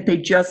me that they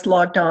just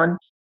logged on.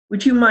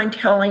 Would you mind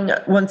telling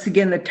once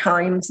again the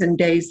times and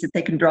days that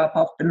they can drop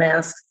off the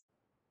masks?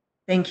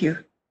 Thank you.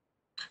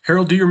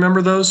 Harold, do you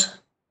remember those?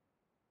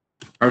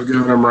 I've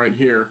got them right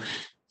here.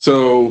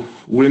 So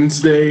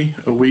Wednesday,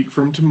 a week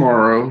from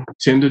tomorrow,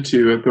 10 to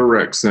 2 at the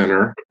rec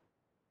center.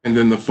 And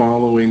then the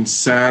following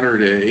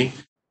Saturday,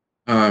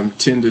 10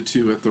 to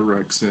 2 at the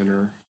rec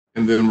center.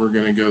 And then we're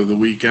going to go the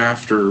week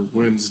after,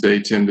 Wednesday,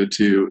 10 to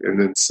 2, and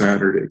then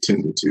Saturday,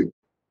 10 to 2.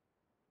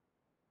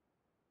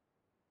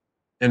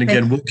 And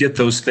again, we'll get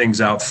those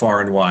things out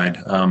far and wide.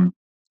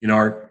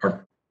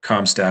 Our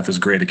comm staff is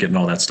great at getting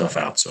all that stuff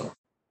out. So,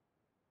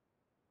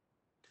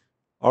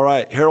 all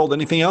right, Harold,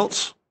 anything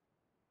else?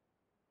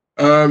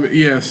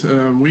 Yes,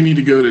 we need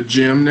to go to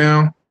Jim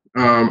now.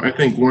 I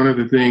think one of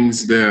the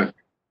things that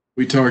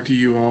we talked to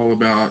you all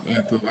about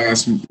at the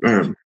last,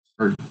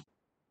 or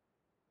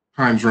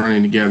times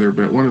running together,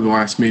 but one of the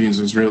last meetings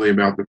was really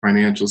about the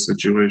financial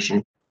situation.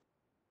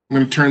 I'm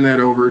going to turn that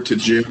over to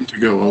Jim to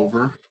go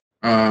over.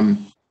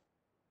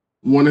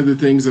 One of the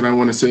things that I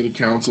want to say to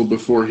council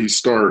before he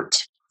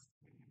starts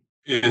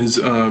is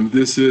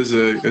this is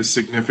a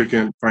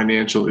significant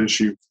financial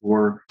issue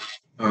for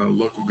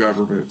local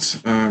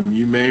governments.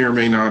 You may or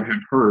may not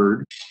have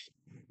heard,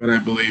 but I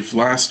believe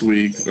last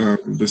week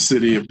the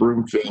city of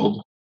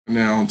Broomfield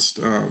announced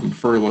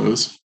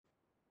furloughs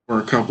for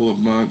a couple of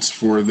months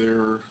for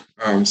their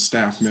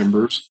staff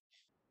members,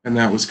 and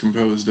that was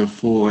composed of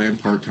full and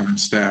part-time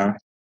staff.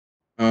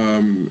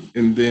 And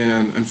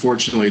then,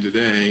 unfortunately,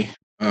 today,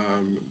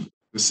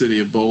 the city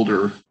of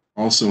Boulder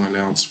also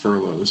announced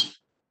furloughs.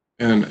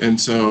 And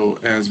so,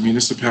 as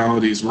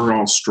municipalities, we're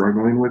all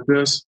struggling with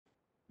this.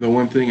 The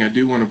one thing I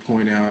do want to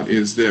point out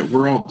is that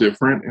we're all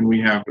different, and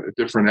we have a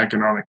different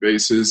economic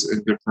basis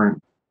and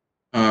different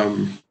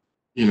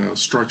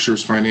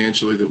structures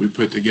financially that we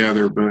put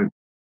together, but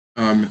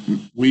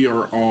we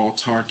are all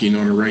talking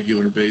on a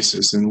regular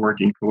basis and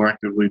working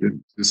collectively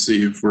to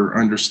see if we're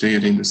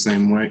understanding the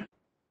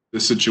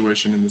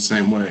situation in the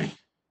same way.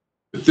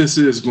 But this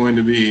is going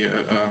to be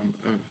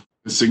a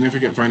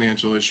significant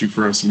financial issue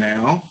for us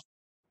now,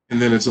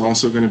 and then it's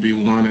also going to be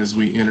one as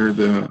we enter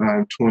the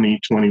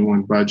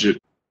 2021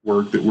 budget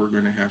work that we're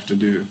going to have to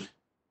do.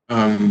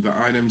 The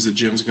items that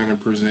Jim's going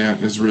to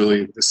present is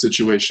really the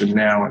situation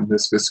now in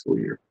this fiscal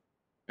year.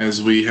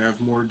 As we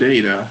have more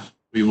data,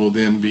 we will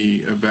then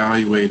be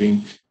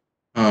evaluating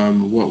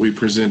what we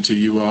present to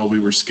you all. We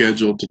were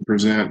scheduled to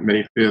present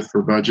May 5th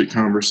for budget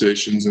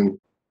conversations and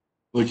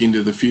looking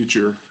to the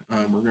future.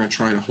 We're going to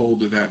try to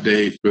hold to that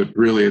date, but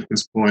really at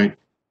this point,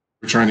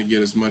 we're trying to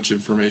get as much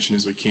information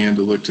as we can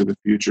to look to the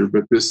future,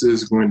 but this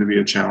is going to be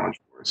a challenge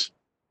for us.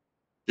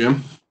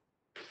 Jim?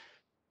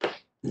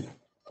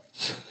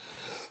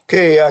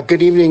 Okay,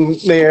 good evening,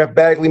 Mayor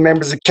Bagley,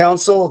 members of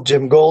council,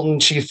 Jim Golden,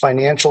 Chief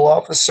Financial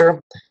Officer.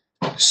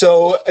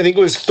 So I think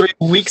it was 3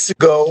 weeks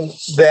ago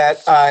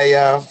that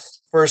I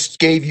first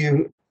gave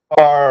you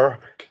our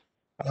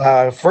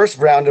first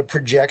round of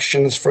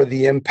projections for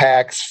the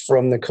impacts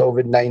from the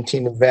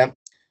COVID-19 event.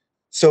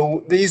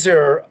 So these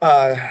are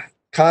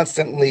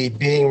constantly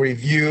being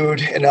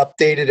reviewed and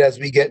updated as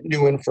we get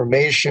new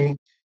information.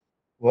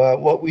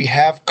 What we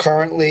have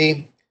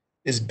currently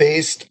is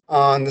based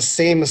on the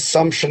same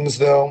assumptions,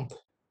 though,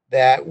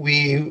 that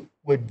we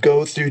would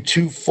go through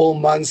 2 full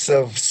months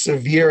of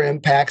severe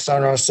impacts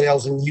on our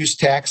sales and use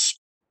tax,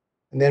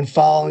 and then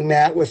following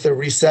that with a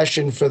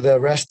recession for the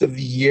rest of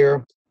the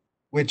year,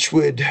 which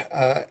would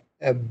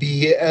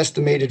be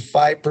estimated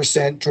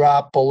 5%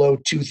 drop below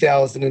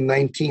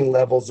 2019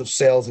 levels of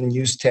sales and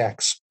use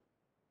tax.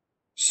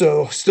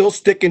 So still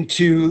sticking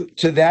to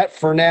that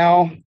for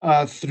now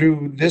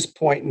through this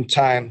point in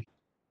time.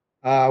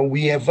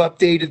 We have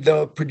updated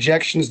the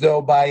projections,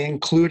 though, by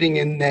including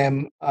in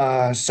them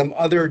some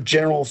other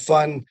general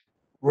fund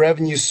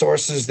revenue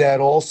sources that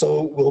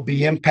also will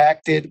be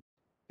impacted.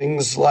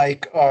 Things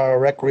like our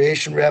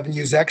recreation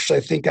revenues. Actually,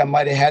 I think I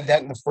might have had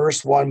that in the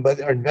first one,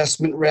 but our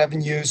investment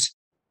revenues,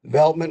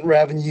 development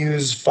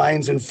revenues,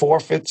 fines and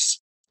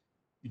forfeits,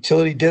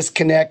 utility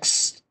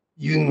disconnects,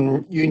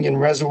 union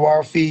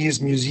reservoir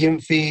fees, museum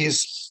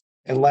fees,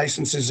 and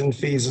licenses and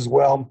fees as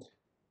well.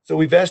 So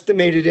we've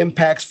estimated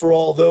impacts for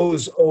all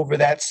those over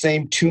that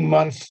same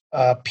 2-month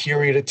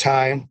period of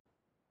time.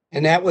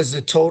 And that was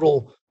a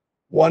total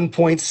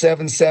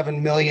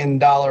 $1.77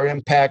 million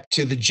impact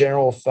to the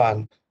general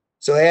fund.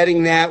 So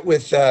adding that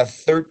with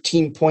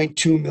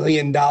 $13.2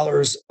 million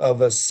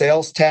of a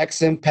sales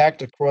tax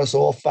impact across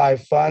all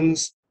 5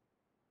 funds,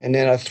 and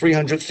then a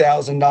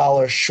 $300,000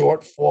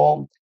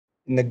 shortfall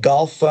in the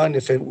golf fund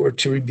if it were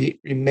to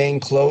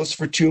remain closed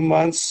for 2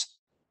 months,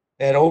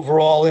 that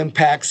overall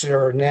impacts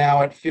are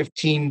now at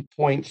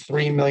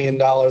 $15.3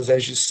 million,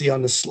 as you see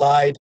on the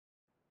slide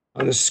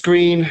on the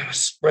screen,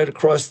 spread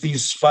across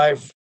these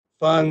 5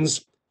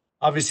 funds.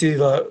 Obviously,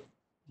 the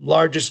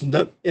largest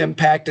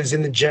impact is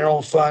in the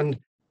general fund,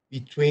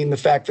 between the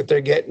fact that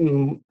they're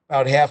getting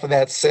about half of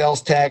that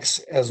sales tax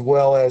as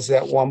well as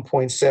that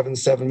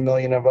 $1.77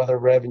 million of other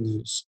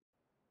revenues.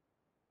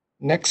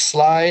 Next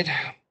slide.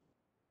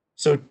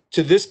 So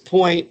to this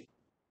point,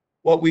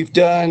 what we've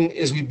done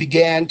is we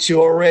began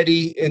to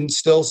already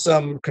instill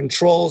some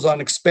controls on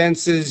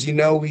expenses. You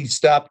know, we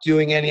stopped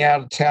doing any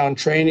out-of-town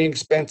training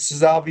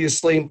expenses,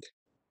 obviously.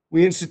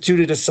 We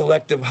instituted a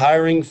selective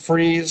hiring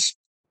freeze.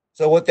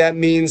 So what that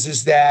means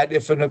is that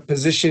if in a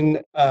position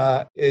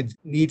it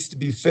needs to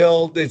be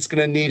filled, it's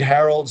going to need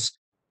Harold's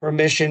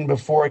permission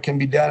before it can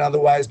be done.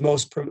 Otherwise,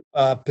 most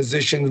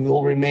positions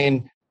will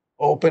remain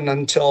open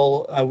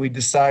until we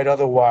decide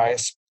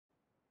otherwise.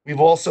 We've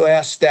also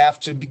asked staff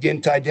to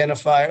begin to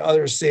identify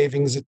other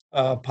savings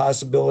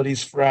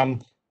possibilities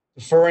from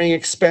deferring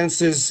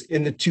expenses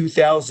in the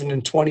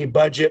 2020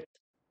 budget,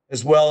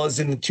 as well as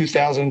in the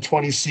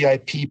 2020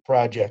 CIP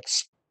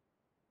projects.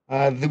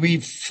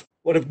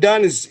 What we've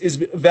done is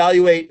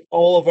evaluate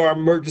all of our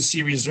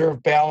emergency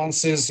reserve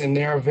balances and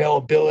their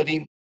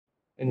availability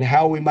and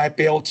how we might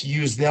be able to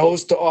use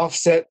those to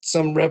offset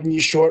some revenue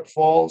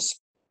shortfalls.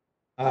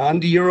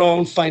 Under your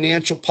own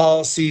financial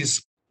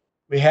policies,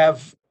 we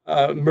have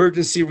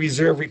emergency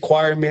reserve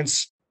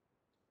requirements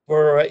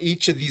for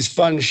each of these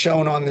funds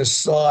shown on this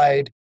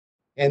slide.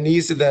 And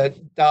these are the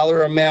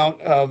dollar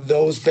amount of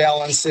those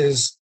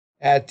balances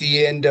at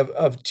the end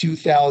of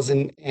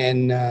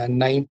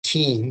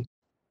 2019.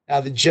 Now,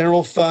 the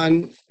general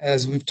fund,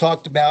 as we've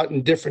talked about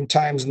in different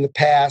times in the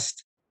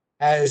past,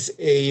 has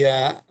a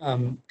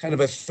kind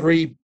of a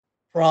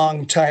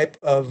 3-pronged type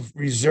of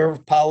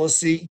reserve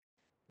policy.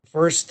 The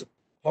first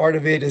part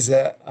of it is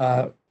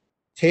a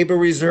table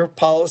reserve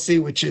policy,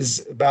 which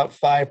is about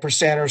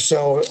 5% or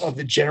so of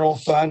the general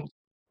fund.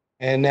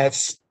 And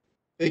that's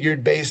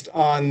figured based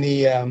on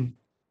the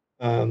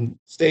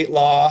state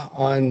law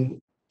on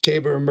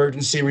table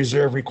emergency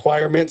reserve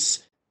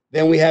requirements.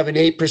 Then we have an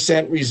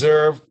 8%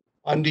 reserve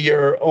under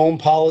your own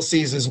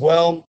policies as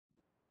well.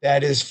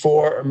 That is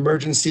for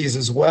emergencies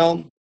as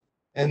well.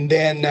 And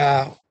then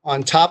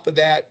on top of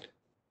that,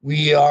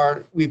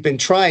 we've been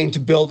trying to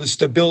build a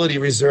stability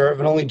reserve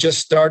and only just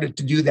started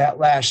to do that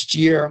last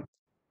year.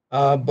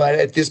 But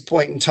at this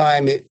point in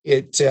time,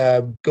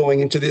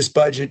 going into this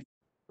budget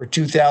for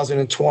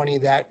 2020,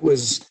 that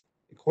was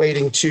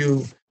equating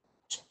to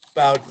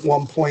about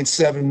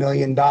 $1.7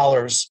 million.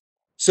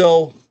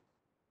 So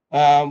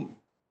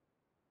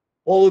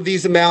all of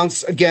these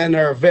amounts, again,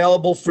 are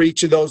available for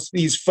each of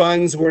these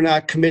funds. We're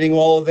not committing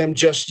all of them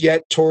just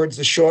yet towards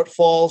the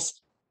shortfalls.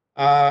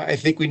 I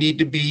think we need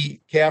to be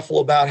careful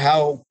about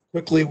how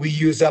quickly we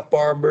use up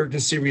our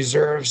emergency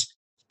reserves,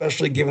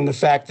 especially given the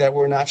fact that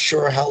we're not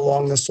sure how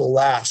long this will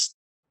last.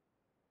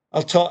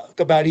 I'll talk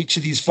about each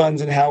of these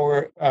funds and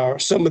how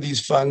some of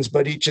these funds,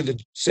 but each of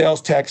the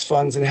sales tax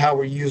funds and how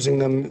we're using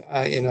them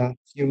in a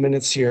few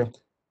minutes here.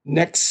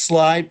 Next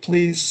slide,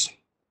 please.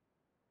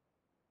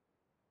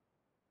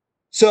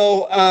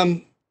 So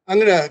I'm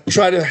going to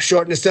try to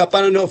shorten this up.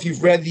 I don't know if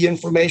you've read the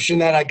information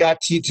that I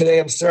got to you today.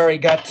 I'm sorry I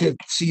got to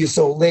see you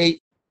so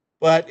late.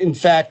 But in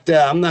fact,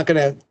 I'm not going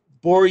to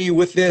bore you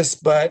with this,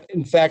 but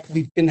in fact,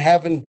 we've been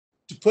having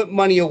to put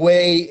money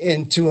away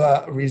into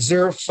a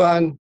reserve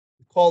fund.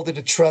 We called it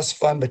a trust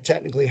fund, but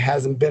technically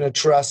hasn't been a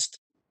trust.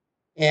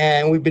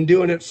 And we've been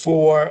doing it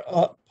for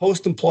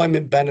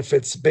post-employment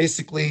benefits,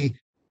 basically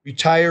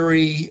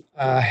retiree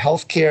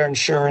healthcare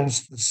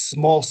insurance, the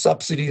small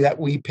subsidy that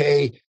we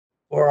pay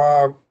for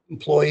our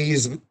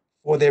employees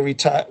when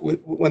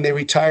they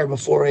retire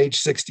before age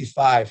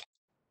 65.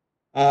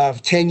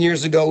 10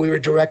 years ago, we were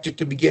directed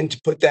to begin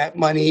to put that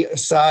money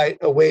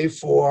away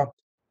for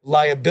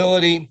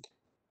liability.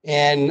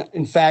 And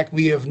in fact,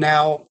 we have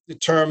now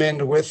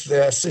determined with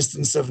the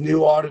assistance of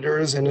new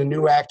auditors and a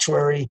new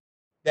actuary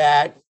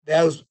that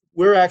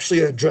we're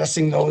actually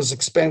addressing those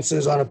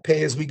expenses on a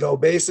pay-as-we-go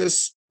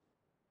basis.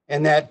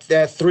 And that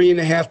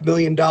 $3.5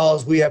 million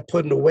we have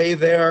put away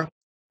there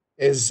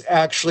is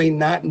actually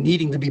not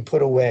needing to be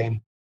put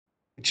away,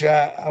 which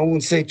I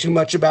won't say too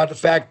much about the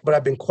fact, but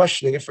I've been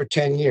questioning it for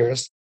 10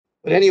 years.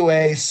 But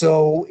anyway,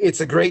 so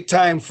it's a great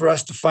time for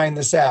us to find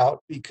this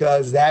out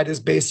because that is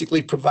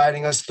basically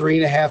providing us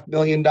 $3.5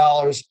 million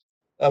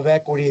of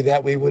equity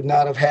that we would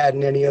not have had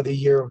in any other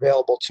year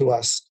available to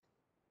us.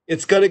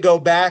 It's going to go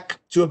back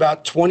to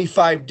about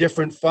 25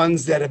 different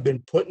funds that have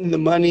been putting the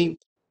money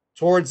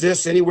towards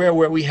this. Anywhere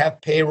where we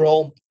have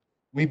payroll,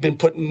 we've been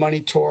putting money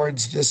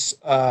towards this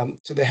to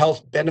the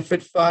health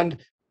benefit fund.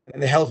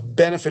 And the health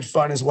benefit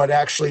fund is what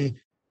actually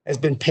has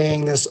been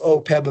paying this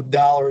OPEB of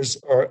dollars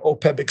or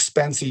OPEB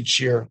expense each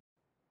year.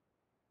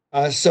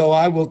 So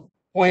I will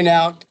point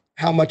out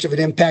how much of an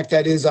impact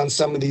that is on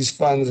some of these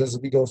funds as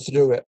we go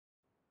through it.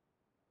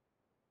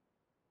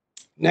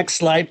 Next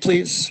slide,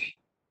 please.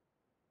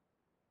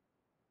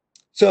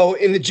 So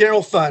in the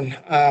general fund,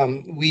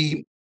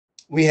 we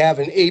have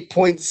an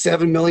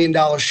 $8.7 million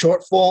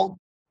shortfall.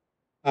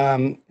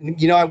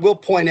 I will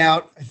point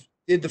out, I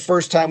did the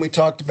first time we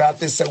talked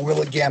about this, I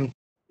will again.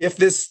 If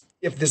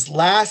this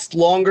lasts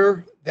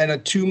longer than a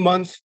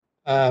 2-month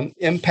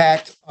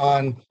impact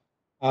on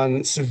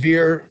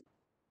severe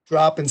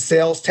drop in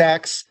sales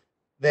tax,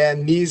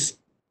 then these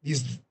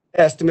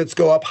estimates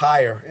go up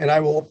higher. And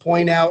I will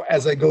point out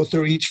as I go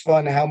through each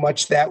fund how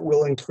much that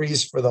will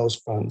increase for those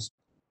funds.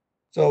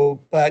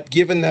 So, but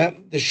given the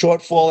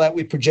shortfall that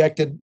we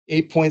projected,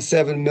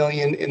 8.7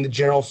 million in the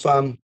general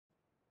fund,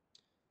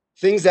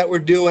 things that we're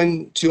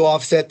doing to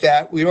offset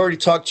that, we already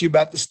talked to you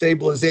about the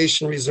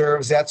stabilization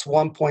reserves. That's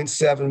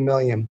 1.7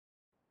 million.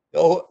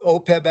 The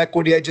OPEB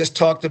equity I just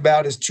talked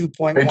about is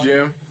 2.1. Hey,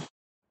 Jim.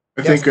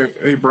 Yes.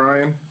 Hey,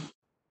 Brian,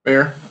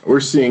 Mayor,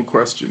 we're seeing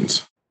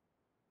questions.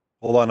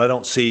 Hold on, I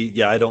don't see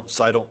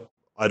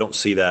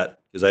that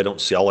because I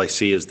don't see, all I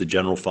see is the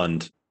general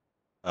fund.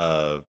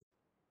 I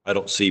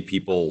don't see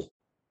people.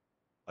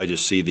 I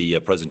just see the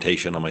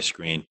presentation on my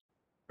screen.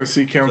 I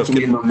see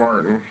Councilmember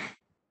Martin.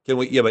 Can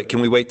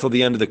we wait till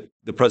the end of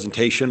the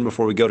presentation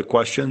before we go to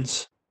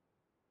questions?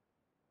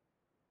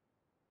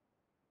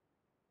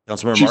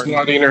 Councilmember She's Martin?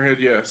 nodding her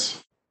head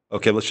yes.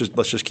 Okay, let's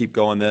just keep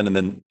going then, and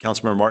then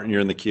Councilmember Martin,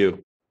 you're in the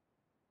queue.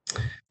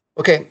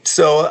 Okay,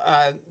 so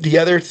the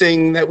other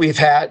thing that we've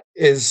had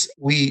is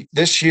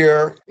this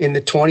year in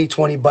the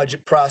 2020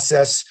 budget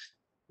process,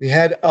 we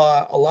had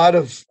a lot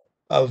of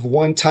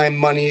one-time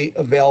money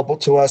available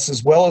to us,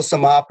 as well as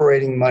some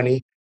operating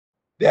money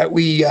that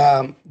we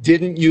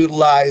didn't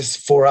utilize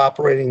for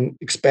operating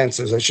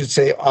expenses. I should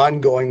say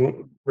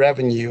ongoing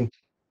revenue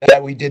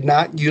that we did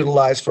not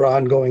utilize for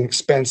ongoing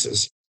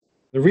expenses.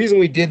 The reason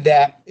we did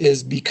that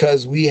is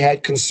because we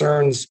had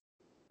concerns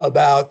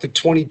about the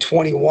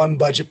 2021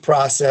 budget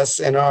process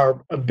and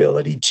our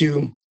ability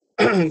to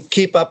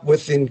keep up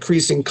with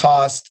increasing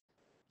costs,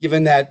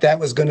 given that that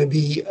was going to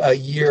be a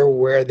year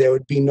where there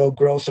would be no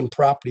growth in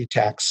property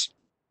tax.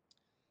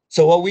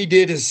 So what we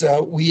did is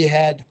we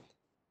had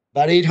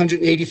about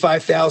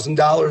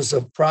 $885,000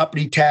 of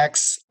property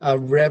tax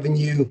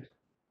revenue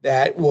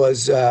that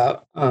was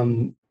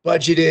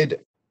budgeted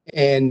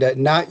and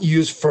not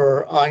used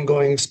for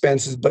ongoing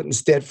expenses, but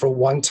instead for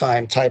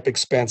one-time type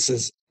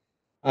expenses.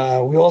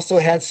 We also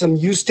had some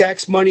use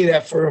tax money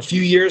that for a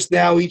few years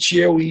now, each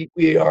year,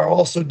 we are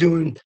also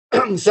doing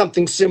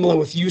something similar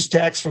with use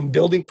tax from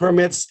building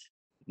permits,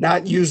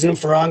 not using them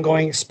for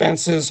ongoing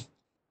expenses.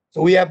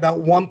 So we have about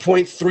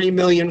 1.3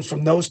 million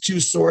from those two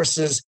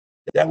sources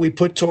that we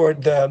put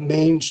toward the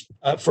main,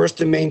 first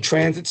and main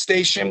transit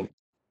station.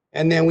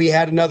 And then we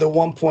had another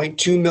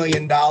 $1.2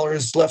 million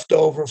left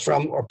over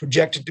from, or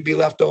projected to be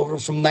left over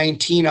from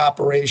 19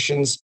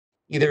 operations,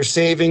 either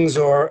savings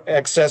or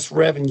excess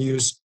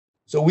revenues.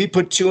 So we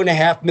put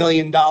 $2.5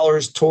 million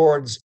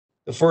towards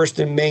the first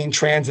and main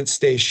transit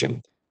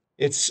station.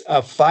 It's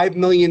a $5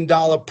 million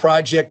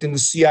project in the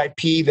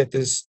CIP that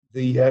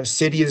the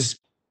city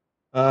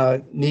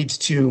needs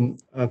to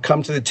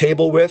come to the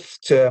table with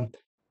to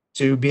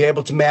be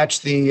able to match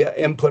the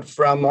input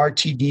from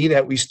RTD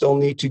that we still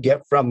need to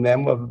get from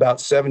them of about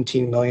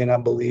 17 million, I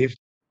believe.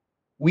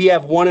 We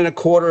have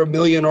 $1.25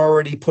 million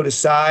already put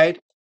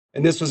aside,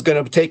 and this was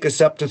going to take us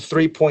up to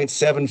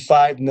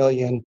 3.75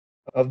 million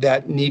of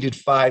that needed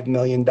 $5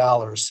 million.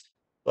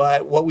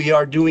 But what we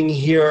are doing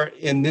here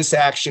in this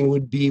action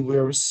would be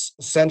we're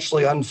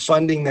essentially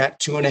unfunding that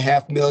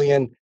 $2.5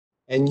 million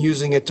and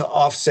using it to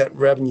offset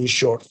revenue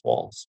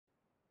shortfalls.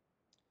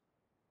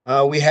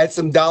 We had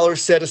some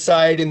dollars set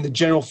aside in the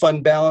general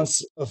fund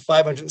balance of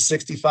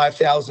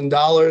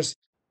 $565,000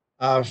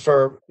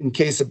 for in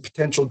case a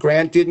potential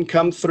grant didn't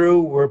come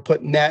through. We're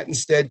putting that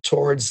instead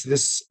towards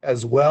this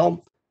as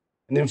well.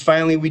 And then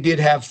finally, we did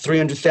have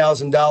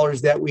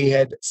 $300,000 that we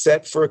had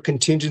set for a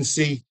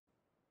contingency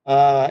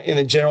in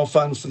the general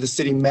fund for the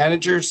city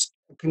manager's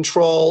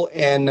control.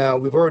 And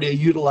we've already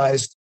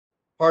utilized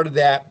part of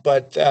that,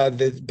 but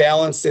the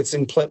balance that's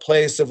in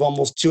place of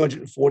almost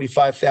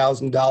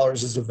 $245,000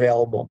 is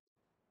available.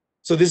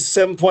 So this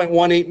is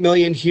 7.18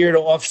 million here to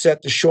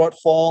offset the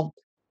shortfall.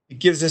 It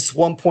gives us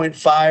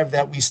 1.5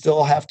 that we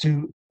still have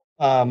to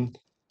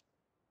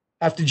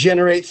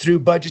generate through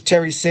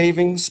budgetary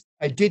savings.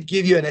 I did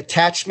give you an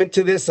attachment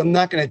to this. I'm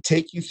not going to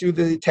take you through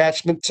the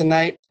attachment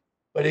tonight,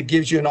 but it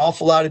gives you an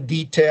awful lot of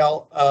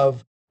detail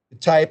of the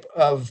type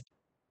of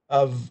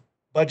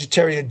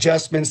budgetary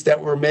adjustments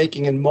that we're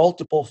making in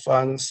multiple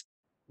funds,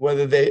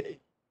 whether they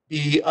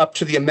be up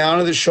to the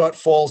amount of the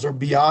shortfalls or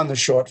beyond the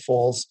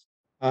shortfalls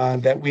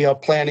that we are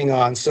planning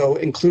on. So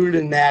included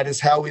in that is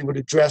how we would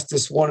address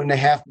this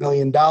 $1.5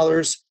 million,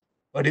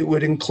 but it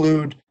would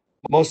include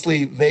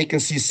mostly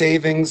vacancy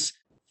savings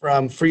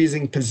from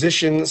freezing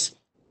positions,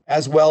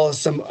 as well as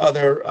some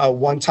other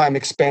one-time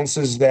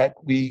expenses that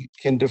we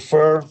can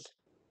defer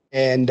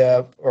and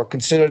or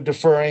consider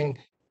deferring,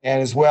 and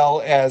as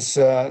well as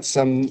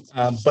some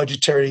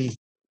budgetary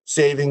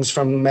savings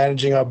from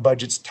managing our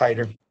budgets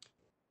tighter.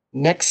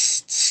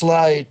 Next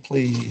slide,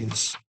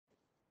 please.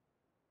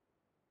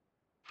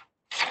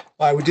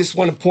 I would just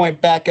want to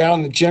point back out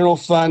on the general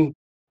fund.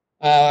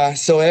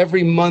 So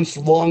every month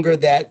longer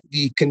that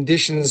the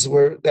conditions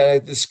that I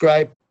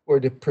described were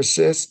to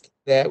persist,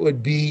 that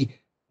would be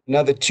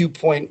another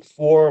 2.4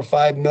 or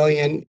 5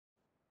 million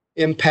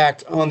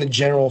impact on the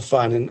general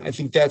fund. And I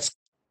think that's,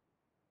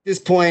 at this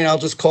point, I'll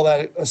just call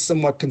that a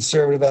somewhat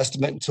conservative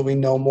estimate until we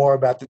know more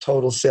about the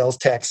total sales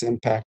tax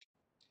impact.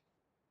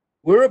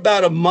 We're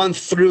about a month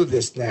through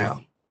this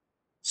now.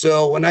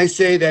 So when I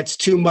say that's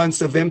 2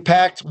 months of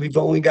impact, we've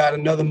only got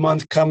another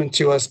month coming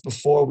to us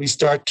before we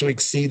start to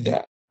exceed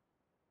that.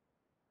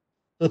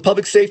 The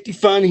public safety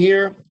fund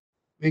here,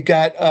 we've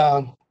got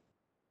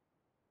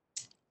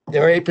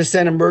their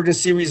 8%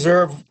 emergency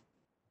reserve.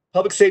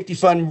 Public safety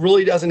fund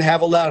really doesn't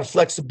have a lot of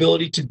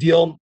flexibility to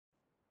deal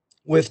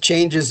with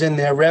changes in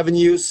their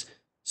revenues.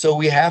 So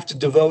we have to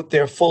devote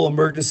their full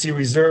emergency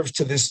reserves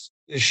to this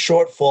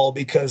shortfall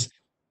because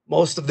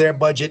most of their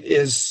budget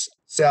is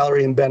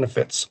salary and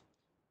benefits.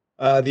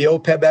 The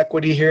OPEB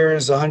equity here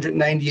is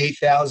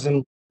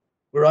 $198,000.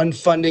 We're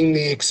unfunding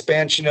the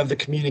expansion of the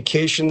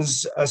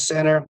communications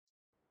center.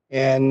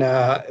 And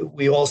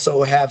we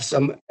also have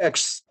some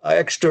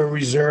extra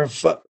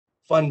reserve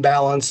fund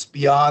balance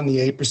beyond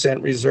the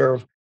 8%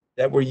 reserve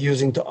that we're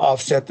using to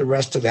offset the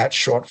rest of that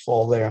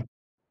shortfall there.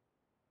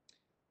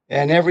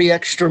 And every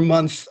extra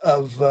month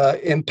of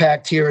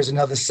impact here is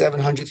another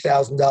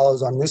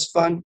 $700,000 on this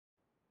fund.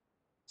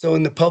 So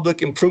in the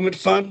public improvement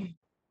fund,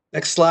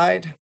 next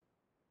slide.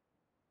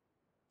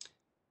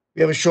 We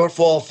have a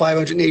shortfall of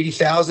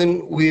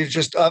 $580,000. We're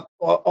just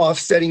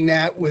offsetting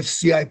that with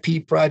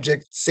CIP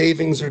project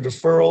savings or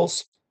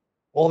deferrals.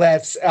 All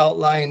that's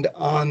outlined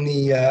on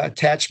the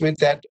attachment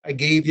that I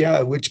gave you,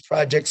 which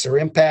projects are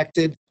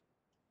impacted.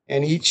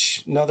 And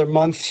another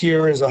month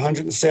here is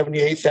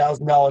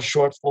 $178,000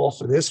 shortfall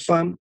for this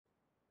fund.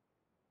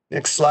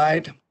 Next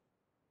slide.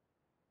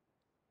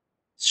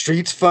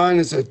 Streets fund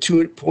is a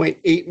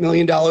 $2.8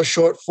 million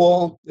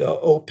shortfall. The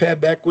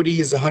OPEB equity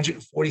is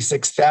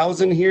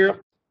 $146,000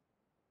 here.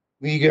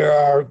 We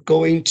are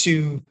going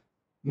to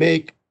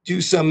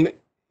do some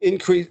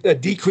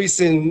decrease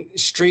in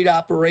street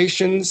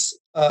operations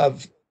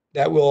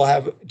that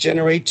will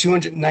generate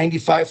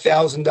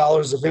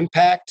 $295,000 of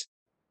impact.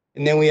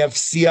 And then we have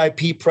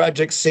CIP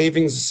project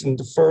savings and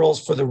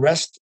deferrals for the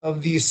rest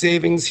of these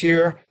savings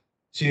here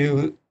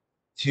to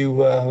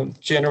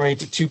generate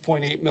the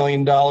 $2.8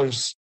 million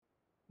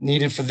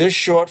needed for this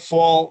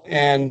shortfall.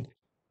 And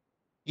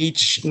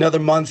another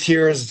month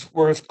here is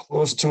worth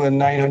close to a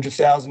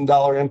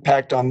 $900,000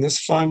 impact on this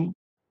fund.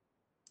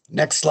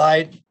 Next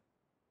slide.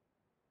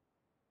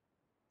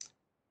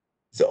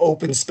 The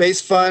open space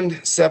fund,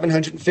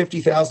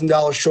 $750,000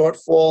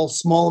 shortfall,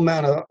 small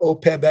amount of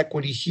OPEB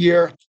equity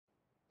here.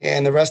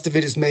 And the rest of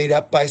it is made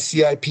up by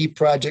CIP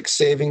project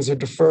savings or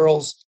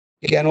deferrals.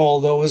 Again,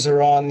 all those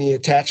are on the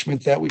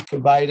attachment that we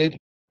provided.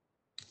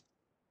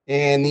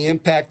 And the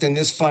impact in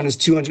this fund is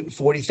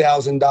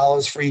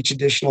 $240,000 for each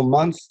additional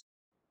month.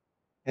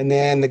 And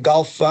then the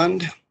golf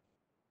fund,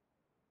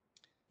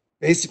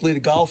 basically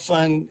the golf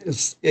fund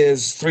is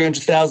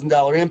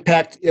 $300,000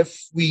 impact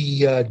if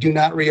we do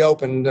not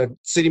reopen. The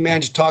city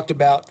manager talked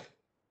about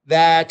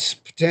that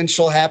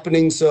potential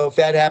happening. So if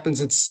that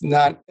happens, it's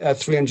not a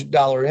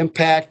 $300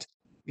 impact.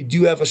 We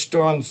do have a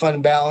strong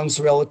fund balance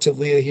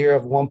relatively here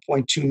of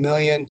 1.2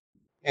 million.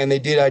 And they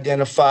did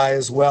identify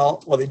as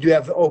well. Well, they do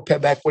have the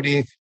OPEB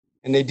equity,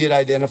 and they did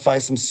identify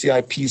some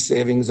CIP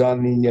savings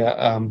on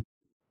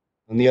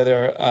the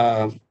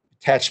other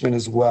attachment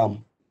as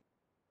well.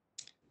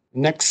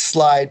 Next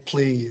slide,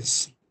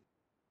 please.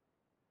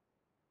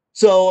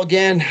 So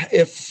again,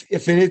 if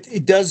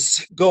it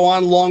does go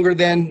on longer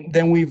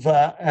than we've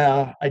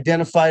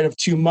identified of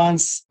 2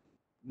 months,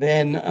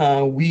 then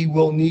we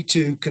will need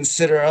to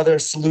consider other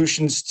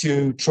solutions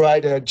to try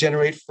to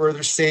generate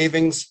further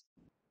savings.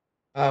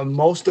 A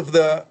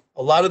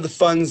lot of the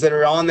funds that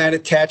are on that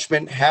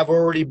attachment have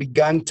already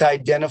begun to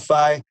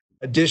identify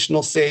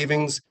additional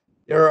savings.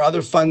 There are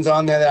other funds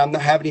on there that I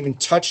haven't even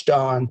touched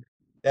on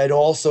that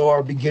also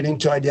are beginning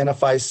to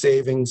identify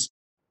savings.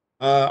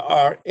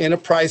 Our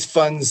enterprise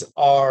funds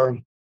are,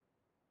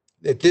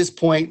 at this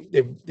point,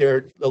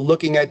 they're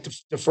looking at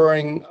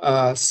deferring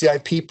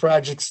CIP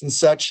projects and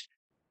such.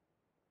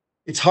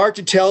 It's hard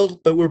to tell,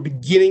 but we're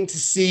beginning to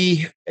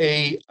see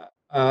a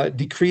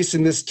decrease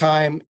in this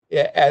time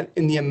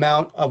in the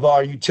amount of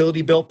our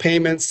utility bill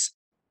payments.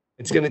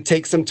 It's going to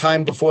take some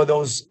time before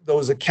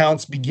those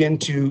accounts begin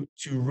to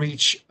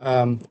reach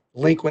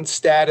delinquent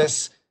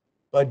status.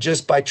 But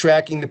just by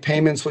tracking the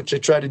payments, which I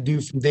try to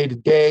do from day to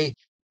day,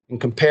 and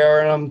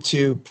comparing them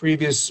to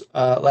previous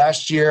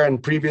last year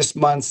and previous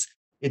months,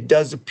 it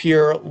does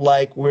appear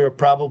like we're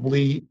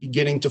probably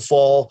beginning to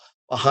fall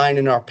behind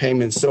in our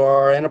payments. So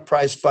our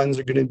enterprise funds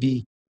are going to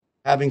be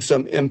having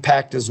some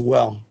impact as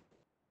well.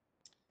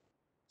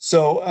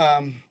 So,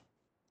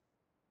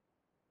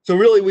 so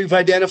really, we've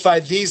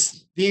identified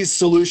these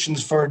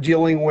solutions for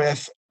dealing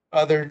with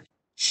other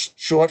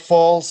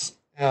shortfalls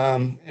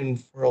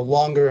and for a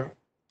longer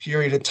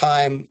period of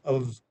time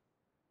of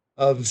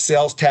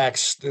sales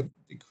tax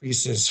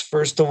decreases.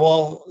 First of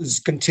all, is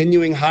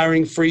continuing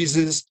hiring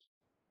freezes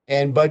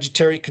and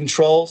budgetary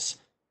controls.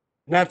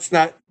 And that's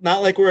not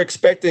like we're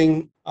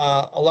expecting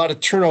a lot of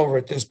turnover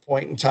at this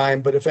point in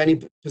time, but if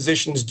any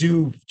positions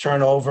do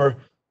turn over,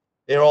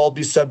 they'll all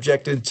be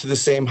subjected to the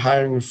same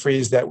hiring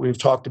freeze that we've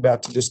talked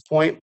about to this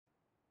point.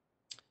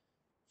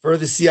 For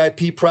the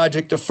CIP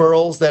project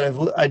deferrals that I've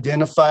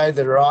identified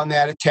that are on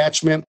that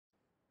attachment.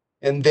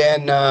 And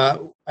then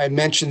I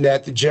mentioned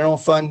that the general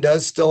fund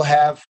does still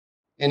have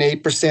an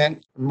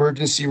 8%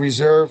 emergency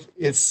reserve.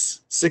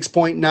 It's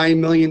 $6.9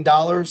 million.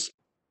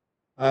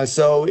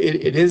 So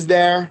it is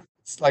there.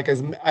 It's like,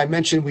 as I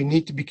mentioned, we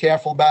need to be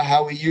careful about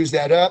how we use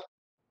that up.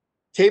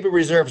 Table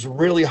reserve is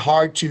really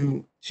hard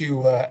to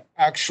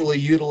actually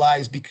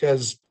utilize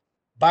because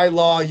by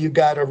law you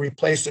got to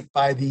replace it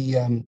by the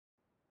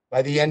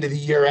end of the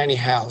year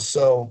anyhow.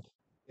 So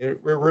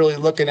we're really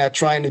looking at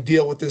trying to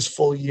deal with this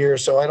full year.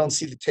 So I don't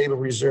see the table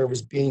reserve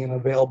as being an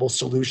available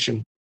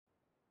solution.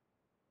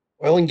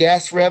 Oil and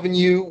gas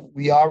revenue,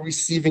 we are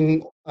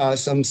receiving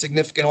some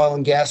significant oil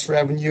and gas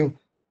revenue.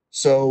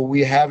 So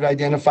we have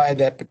identified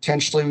that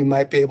potentially we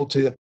might be able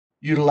to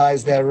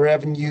utilize that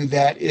revenue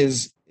that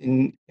is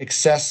in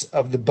excess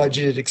of the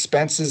budgeted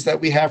expenses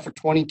that we have for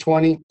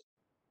 2020.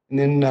 And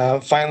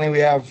then finally, we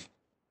have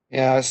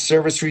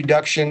service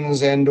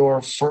reductions and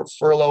or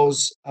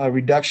furloughs,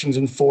 reductions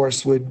in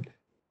force would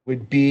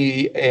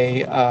be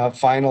a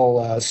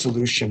final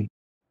solution.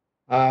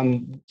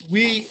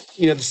 The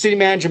city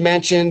manager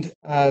mentioned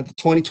the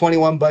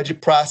 2021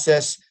 budget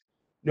process.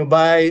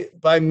 By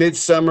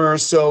midsummer or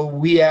so,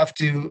 we have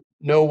to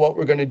know what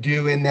we're going to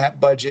do in that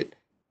budget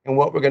and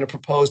what we're going to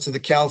propose to the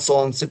council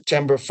on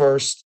September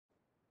 1st.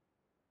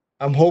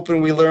 I'm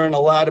hoping we learn a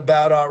lot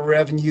about our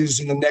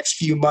revenues in the next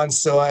few months,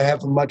 so I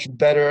have a much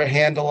better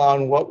handle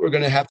on what we're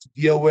going to have to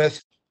deal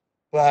with.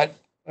 But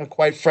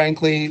quite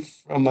frankly,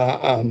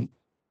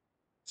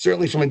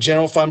 certainly from a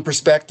general fund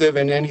perspective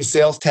and any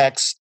sales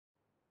tax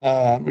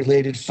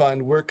related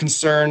fund, we're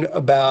concerned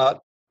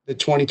about the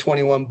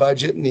 2021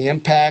 budget and the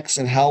impacts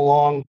and how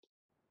long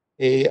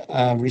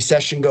a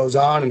recession goes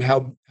on and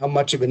how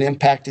much of an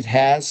impact it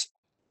has.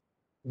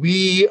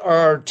 We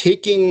are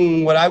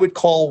taking what I would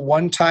call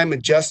one-time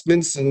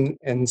adjustments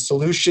and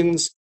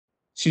solutions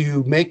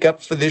to make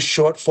up for this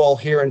shortfall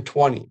here in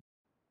 20.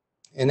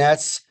 And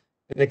that's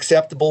an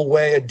acceptable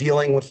way of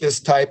dealing with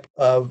this type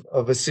of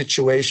a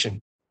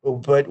situation.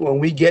 But when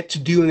we get to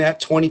doing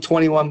that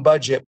 2021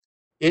 budget,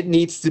 it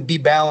needs to be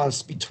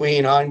balanced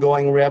between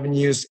ongoing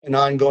revenues and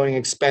ongoing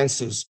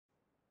expenses.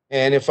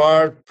 And if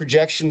our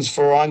projections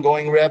for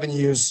ongoing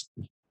revenues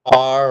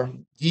are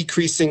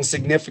decreasing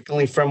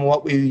significantly from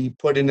what we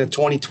put in the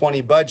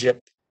 2020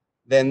 budget,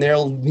 then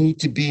there'll need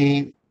to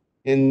be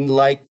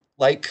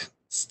like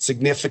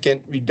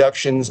significant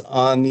reductions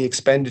on the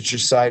expenditure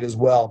side as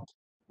well,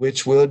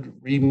 which would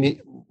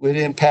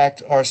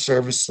impact our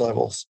service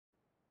levels.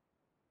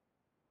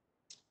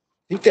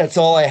 think that's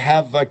all I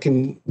have. I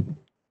can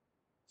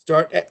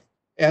start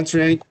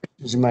answering any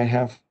questions you might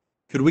have.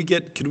 Could we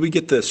get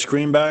the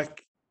screen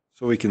back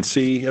so we can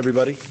see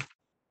everybody?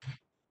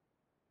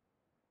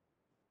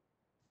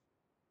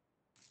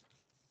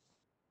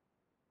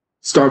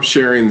 Stop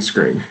sharing the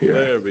screen. Yeah.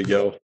 There we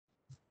go.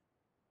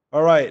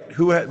 All right.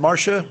 Who had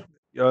Marcia?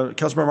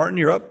 Councilmember Martin,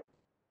 you're up.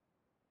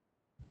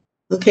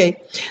 Okay.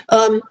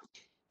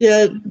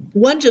 Yeah,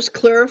 one just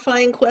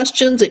clarifying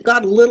questions. It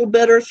got a little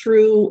better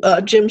through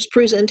Jim's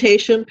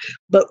presentation,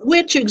 but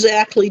which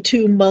exactly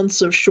 2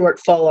 months of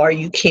shortfall are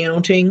you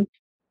counting?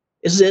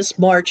 Is this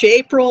March,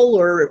 April,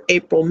 or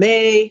April,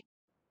 May?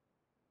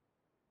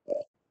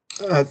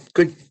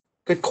 Good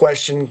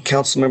question,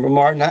 Councilmember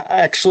Martin.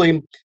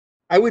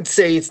 I would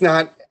say it's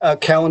not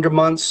calendar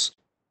months.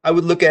 I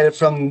would look at it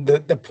from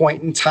the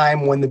point in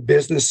time when the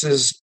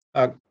businesses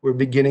were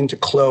beginning to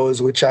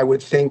close, which I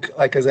would think,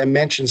 like as I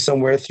mentioned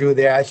somewhere through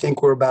there, I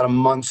think we're about a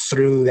month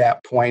through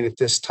that point at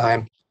this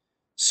time.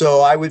 So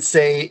I would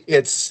say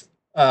it's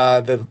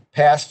the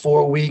past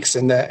 4 weeks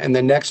and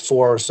the next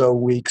 4 or so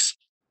weeks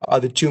are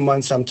the 2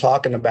 months I'm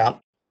talking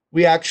about.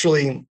 We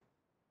actually,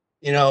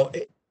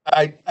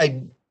 I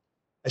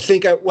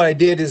think what I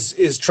did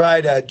is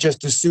try to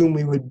just assume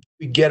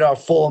we'd get our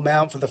full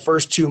amount for the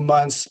first 2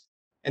 months.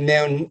 And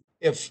then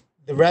if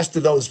the rest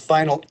of those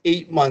final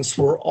 8 months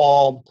were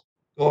all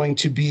going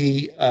to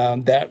be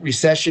that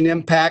recession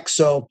impact.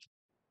 So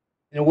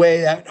in a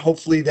way that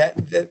hopefully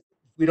that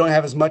we don't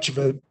have as much of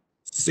a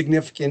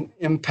significant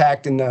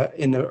impact in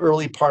the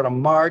early part of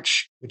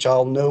March, which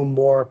I'll know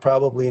more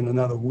probably in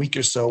another week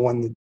or so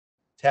when the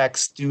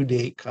tax due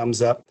date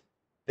comes up.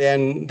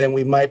 Then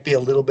we might be a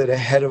little bit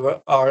ahead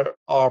of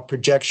our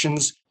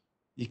projections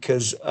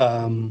because,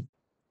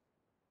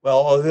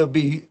 they'll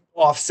be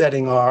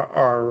offsetting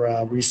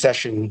our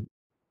recession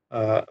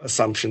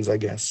assumptions, I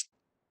guess.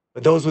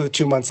 But those were the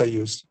 2 months I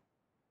used.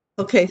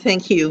 Okay,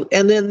 thank you.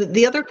 And then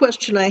the other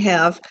question I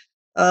have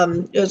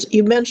is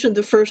you mentioned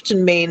the First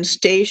and Main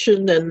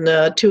station and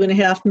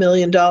 $2.5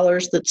 million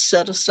that's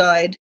set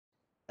aside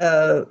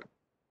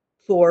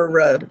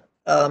for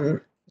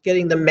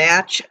getting the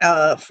match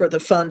for the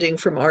funding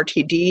from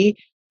RTD.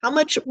 How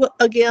much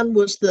again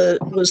was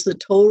the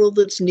total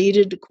that's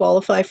needed to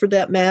qualify for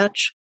that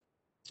match?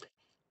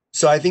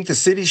 So I think the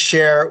city's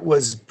share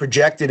was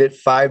projected at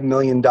 $5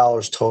 million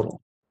total.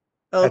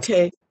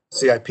 Okay. That's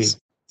CIP.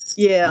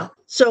 Yeah.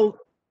 So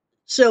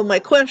my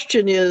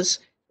question is,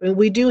 I mean,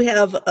 we do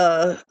have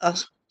a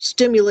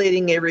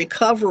stimulating a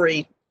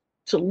recovery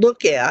to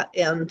look at,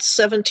 and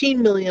 $17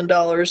 million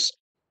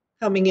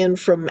coming in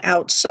from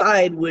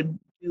outside would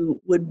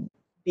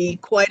be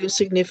quite a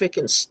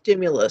significant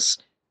stimulus.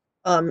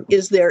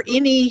 Is there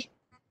any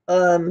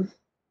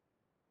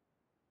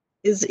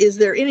is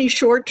there any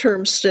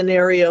short-term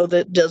scenario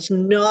that does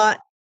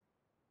not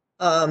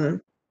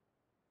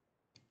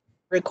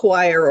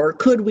require, or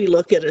could we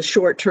look at a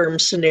short-term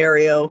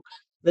scenario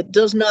that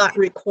does not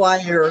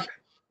require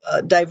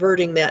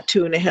diverting that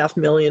 $2.5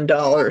 million,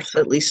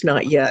 at least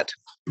not yet?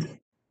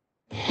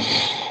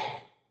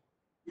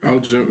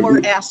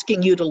 Or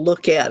asking you to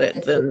look at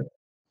it than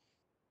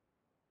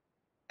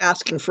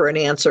asking for an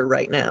answer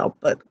right now,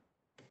 but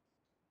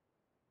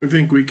I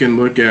think we can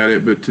look at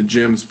it, but to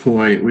Jim's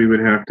point, we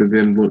would have to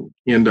then look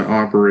into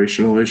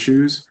operational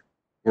issues,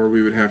 or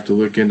we would have to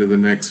look into the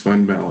next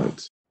fund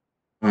balance.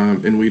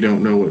 And we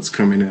don't know what's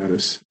coming at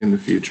us in the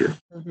future.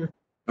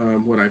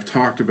 Mm-hmm. What I've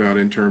talked about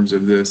in terms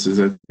of this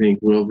is I think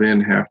we'll then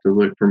have to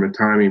look from a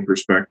timing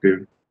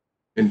perspective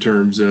in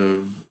terms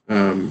of,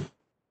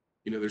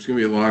 there's going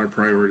to be a lot of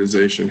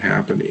prioritization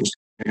happening,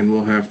 and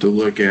we'll have to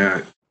look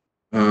at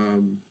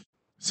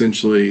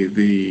essentially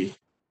the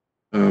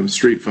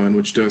street fund,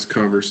 which does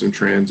cover some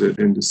transit,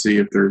 and to see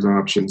if there's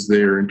options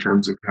there in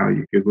terms of how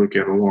you could look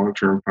at a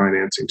long-term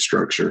financing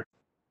structure.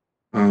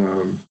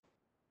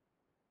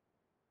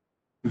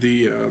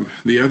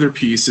 The other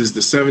piece is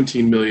the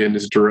 17 million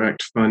is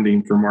direct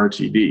funding from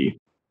RTD.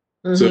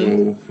 Mm-hmm.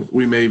 So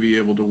we may be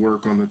able to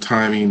work on the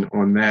timing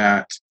on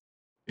that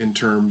in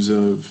terms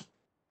of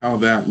how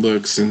that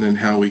looks, and then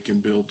how we can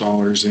build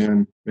dollars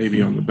in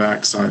maybe on the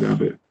backside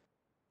of it.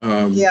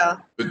 Yeah.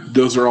 But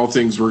those are all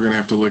things we're going to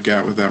have to look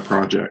at with that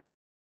project.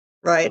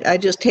 Right. I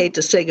just hate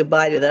to say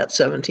goodbye to that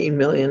 17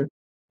 million.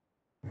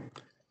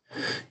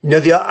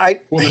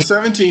 The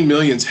 17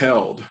 million's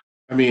held.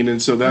 I mean,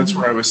 and so that's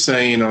where I was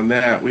saying on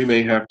that, we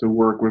may have to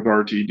work with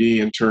RTD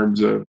in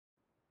terms of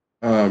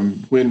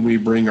when we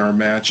bring our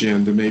match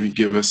in to maybe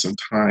give us some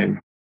time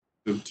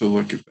to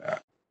look at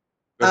that.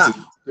 That's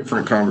a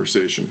different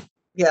conversation.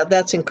 Yeah,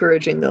 that's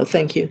encouraging though.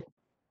 Thank you.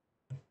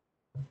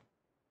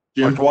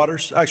 Jim? Dr.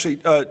 Waters,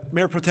 actually,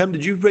 Mayor Pro Tem,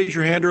 did you raise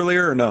your hand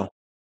earlier or no?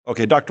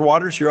 Okay, Dr.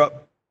 Waters, you're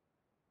up.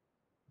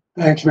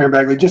 Thanks, Mayor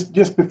Bagley.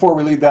 Just before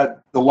we leave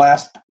the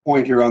last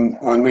point here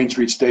on Main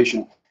Street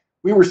Station,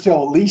 we were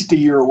still at least a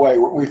year away,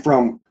 weren't we,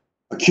 from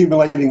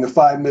accumulating the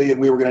 $5 million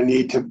we were going to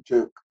need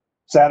to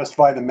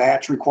satisfy the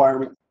match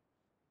requirement?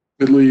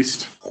 At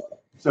least.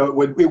 So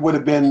it would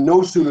have been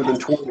no sooner than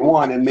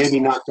 21, and maybe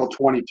not till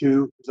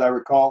 22, as I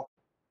recall.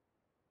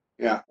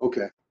 Yeah.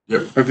 Okay.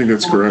 Yep, I think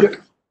that's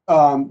correct.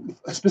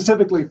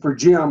 Specifically for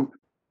Jim,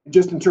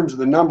 just in terms of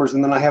the numbers,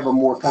 and then I have a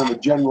more kind of a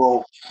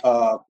general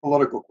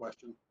political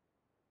question.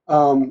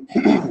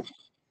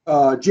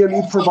 Jim,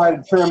 you provided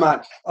a fair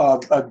amount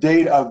of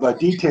data, of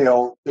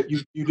detail that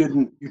you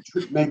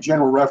made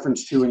general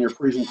reference to in your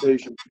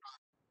presentation.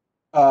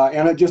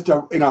 And it just,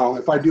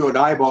 if I do an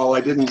eyeball,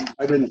 I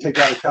didn't take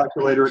out a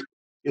calculator.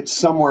 It's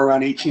somewhere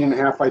around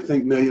 18.5, I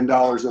think, $million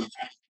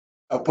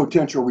of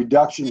potential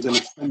reductions in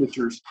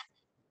expenditures.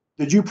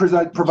 Did you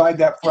provide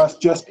that for us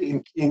just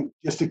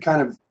just to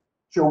kind of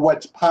show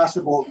what's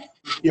possible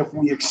if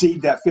we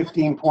exceed that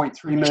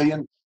 15.3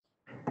 million?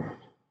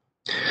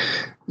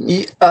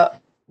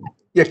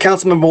 Yeah,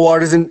 Councilmember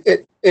Waters, in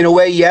a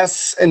way,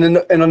 yes. And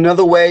in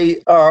another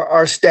way,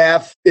 our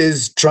staff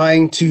is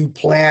trying to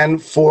plan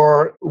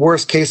for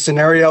worst case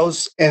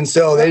scenarios. And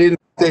so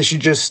they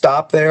should just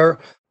stop there.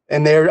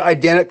 And they're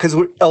because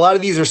a lot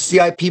of these are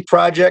CIP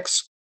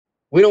projects.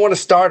 We don't want to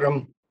start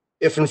them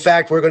if, in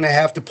fact, we're going to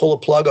have to pull a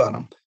plug on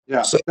them.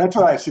 Yeah, so that's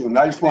what I assumed.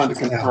 I just wanted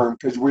to confirm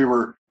because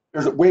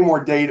there's way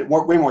more data,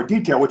 way more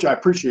detail, which I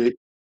appreciate.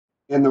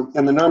 And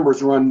the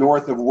numbers run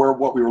north of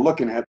what we were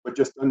looking at, but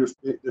just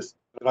understand this,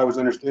 that I was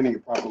understanding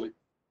it properly.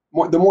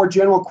 The more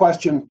general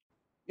question,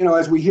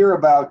 as we hear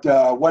about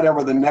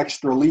whatever the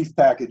next relief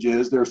package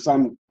is,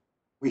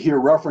 we hear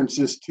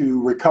references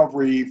to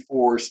recovery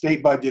for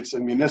state budgets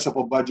and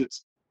municipal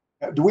budgets.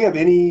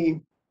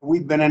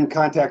 We've been in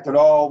contact at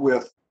all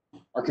with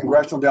our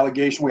congressional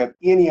delegation? We have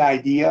any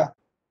idea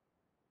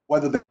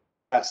whether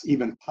that's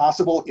even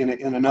possible in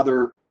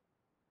another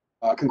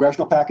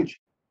congressional package?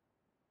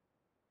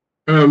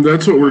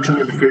 That's what we're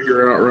trying to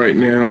figure out right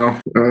now.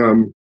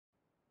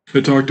 I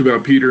talked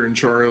about Peter and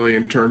Charlie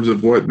in terms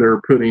of what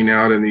they're putting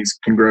out in these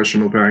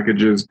congressional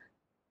packages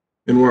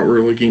and what we're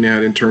looking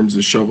at in terms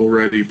of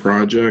shovel-ready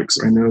projects.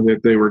 I know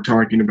that they were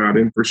talking about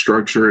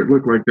infrastructure. It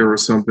looked like there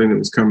was something that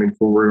was coming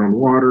forward on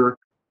water,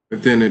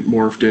 but then it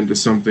morphed into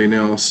something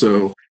else.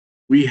 So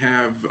we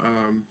have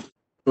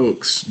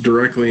folks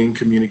directly in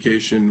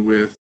communication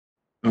with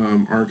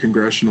our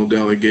congressional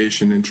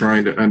delegation and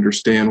trying to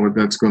understand what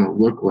that's going to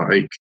look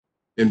like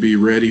and be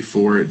ready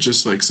for it,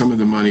 just like some of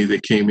the money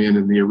that came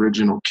in the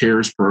original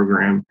CARES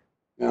program.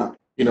 Yeah.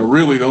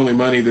 Really the only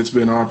money that's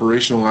been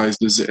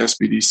operationalized is the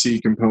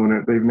SBDC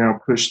component. They've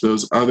now pushed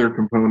those other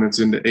components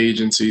into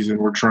agencies, and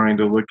we're trying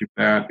to look at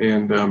that.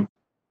 And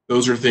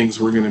those are things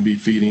we're going to be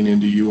feeding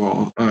into you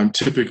all.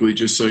 Typically,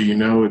 just so you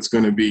know, it's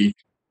going to be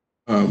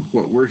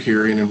what we're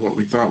hearing and what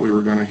we thought we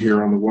were going to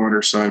hear on the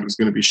water side was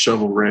going to be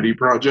shovel-ready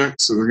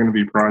projects. So they're going to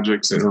be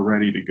projects that are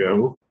ready to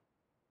go.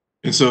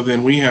 And so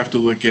then we have to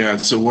look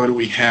at, so what do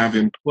we have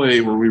in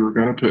play where we were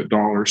going to put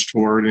dollars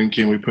toward, and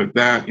can we put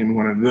that in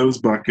one of those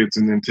buckets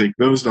and then take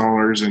those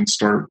dollars and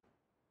start,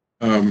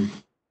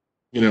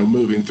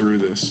 moving through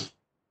this.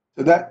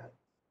 So that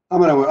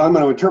I'm going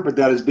to interpret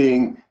that as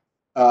being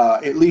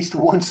at least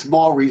one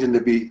small reason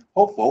to be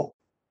hopeful.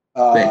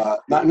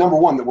 Number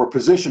one, that we're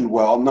positioned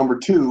well. Number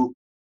two,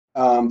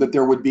 that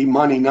there would be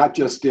money not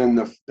just in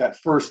that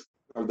first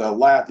or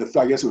I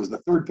guess it was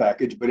the third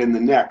package, but in the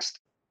next.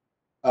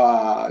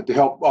 To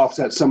help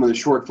offset some of the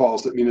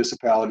shortfalls that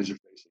municipalities are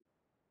facing.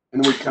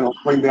 And then we kind of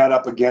bring that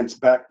up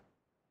back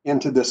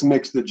into this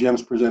mix that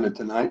Jim's presented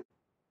tonight.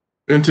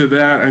 And to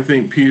that, I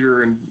think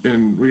Peter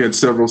and we had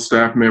several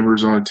staff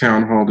members on a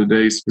town hall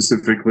today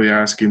specifically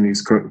asking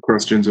these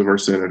questions of our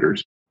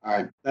senators. All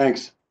right,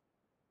 thanks.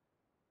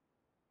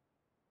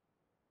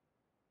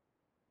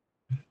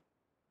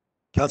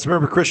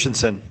 Councilmember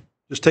Christensen,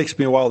 just takes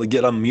me a while to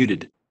get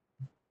unmuted.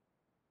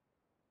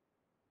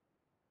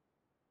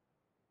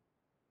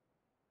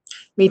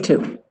 Me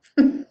too.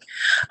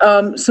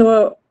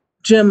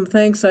 Jim,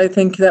 thanks. I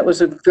think that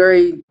was a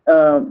very,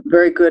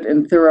 very good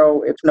and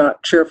thorough, if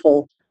not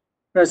cheerful,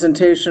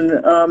 presentation.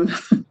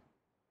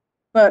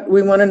 But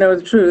we want to know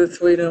the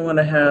truth. We don't want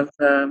to have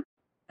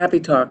happy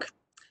talk.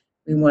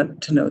 We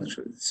want to know the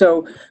truth.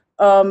 So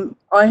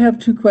I have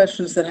two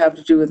questions that have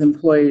to do with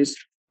employees.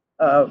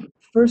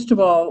 First of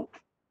all,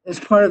 as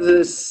part of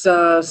this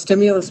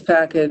stimulus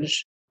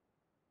package,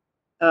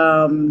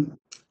 to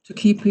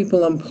keep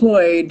people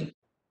employed,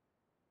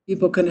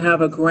 people can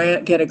have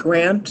get a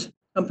grant.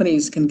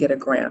 Companies can get a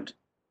grant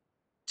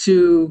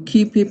to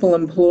keep people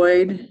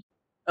employed.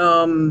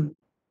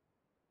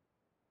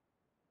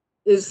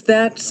 Is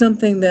that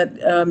something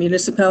that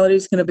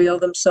municipalities can avail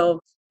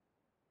themselves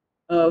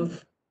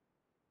of?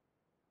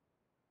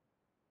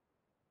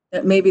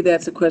 Maybe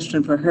that's a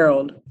question for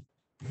Harold.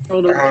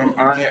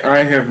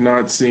 I have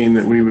not seen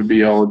that we would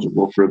be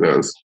eligible for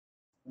those.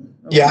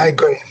 Okay. Yeah, I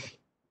agree.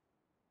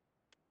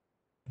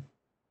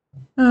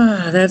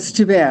 That's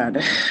too bad,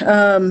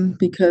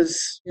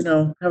 because,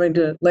 having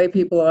to lay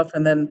people off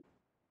and then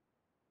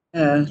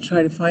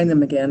try to find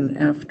them again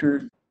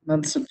after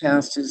months have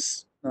passed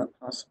is not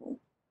possible.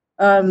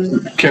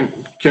 Can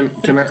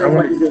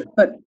I?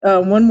 But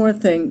one more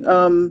thing,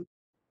 the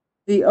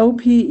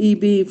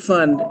OPEB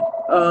fund,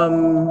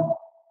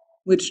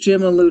 which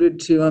Jim alluded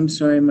to, I'm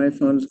sorry, my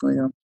phone is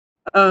going off.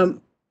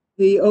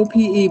 The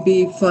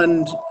OPEB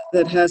fund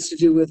that has to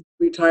do with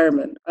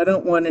retirement. I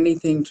don't want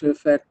anything to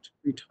affect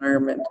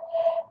retirement.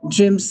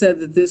 Jim said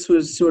that this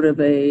was sort of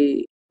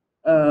it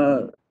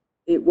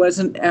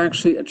wasn't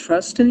actually a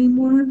trust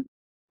anymore.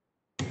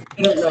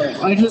 I don't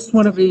know. I just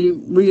want to be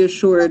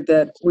reassured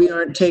that we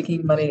aren't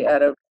taking money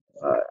out of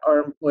our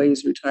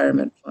employees'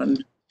 retirement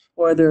fund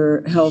or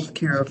their health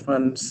care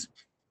funds.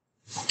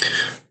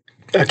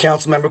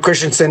 Councilmember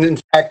Christensen, in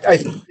fact, I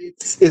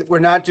think we're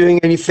not doing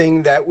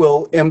anything that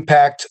will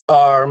impact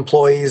our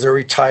employees or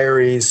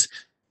retirees.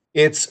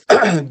 It's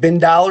been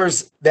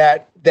dollars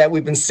that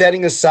we've been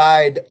setting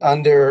aside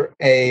under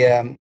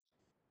a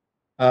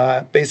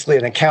basically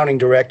an accounting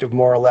directive,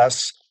 more or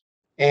less,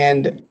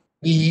 and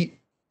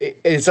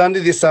it's under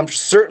the assumption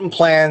certain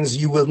plans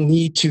you will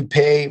need to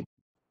pay,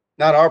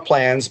 not our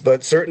plans,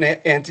 but certain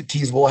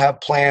entities will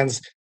have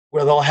plans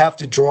where they'll have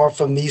to draw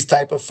from these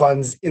type of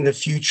funds in the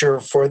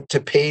future to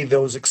pay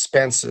those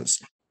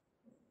expenses.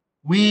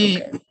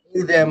 We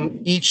pay them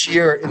each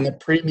year in the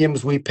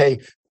premiums we pay.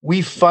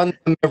 We fund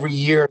them every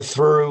year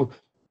through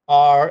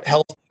our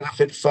health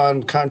benefit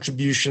fund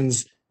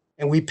contributions,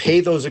 and we pay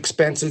those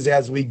expenses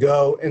as we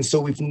go. And so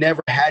we've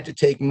never had to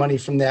take money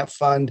from that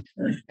fund.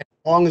 As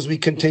long as we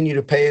continue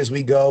to pay as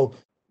we go,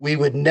 we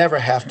would never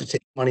have to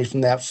take money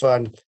from that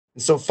fund.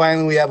 And so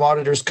finally, we have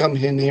auditors come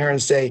in here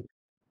and say,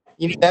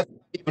 you know, that's not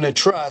even a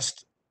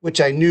trust,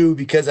 which I knew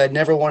because I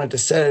never wanted to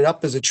set it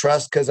up as a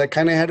trust because I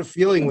kind of had a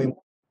feeling we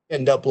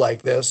end up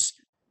like this.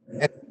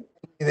 And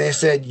they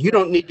said, you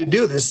don't need to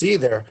do this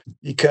either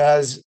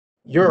because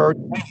you're.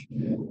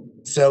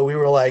 So we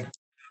were like,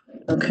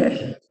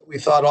 okay, we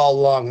thought all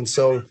along. And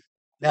so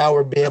now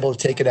we're be able to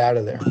take it out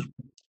of there.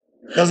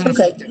 Doesn't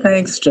affect it.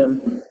 Thanks,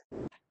 Jim.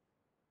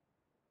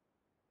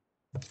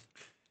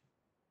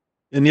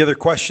 Any other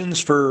questions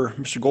for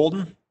Mr.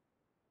 Golden?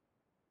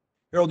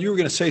 Harold, you were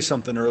going to say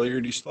something earlier.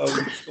 Do you still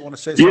want to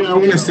say something? Yeah, I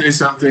want to say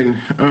something.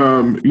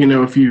 You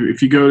know, if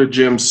you go to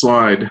Jim's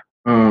slide,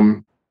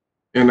 and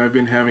I've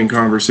been having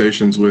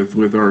conversations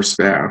with our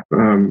staff.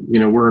 You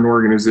know, we're an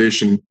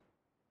organization.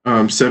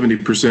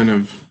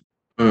 70%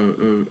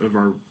 of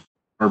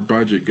our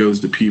budget goes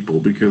to people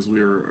because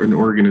we are an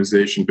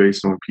organization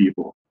based on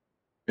people.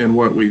 And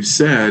what we've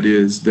said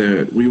is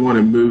that we want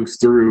to move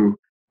through.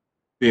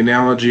 The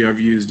analogy I've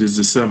used is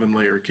a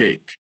 7-layer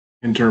cake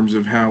in terms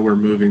of how we're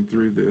moving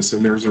through this.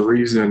 And there's a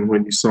reason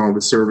when you saw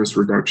the service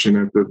reduction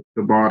at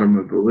the bottom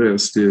of the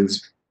list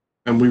is,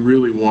 and we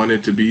really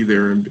wanted to be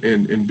there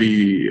and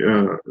be,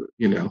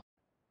 you know,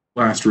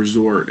 last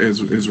resort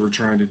as we're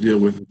trying to deal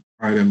with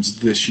items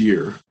this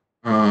year.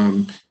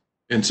 And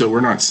so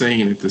we're not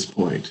saying at this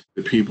point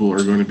that people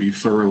are going to be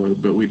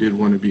furloughed, but we did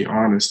want to be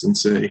honest and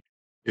say,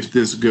 if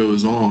this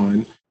goes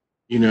on,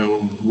 you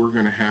know, we're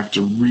going to have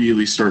to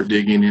really start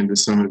digging into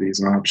some of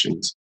these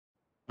options.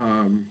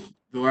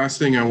 The last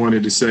thing I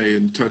wanted to say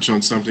and touch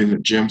on something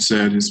that Jim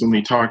said is when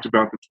we talked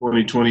about the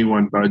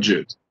 2021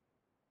 budget,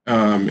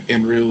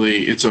 and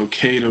really it's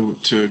okay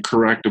to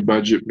correct a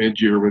budget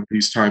mid-year with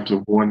these types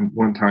of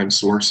one-time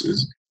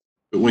sources.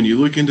 But when you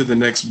look into the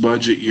next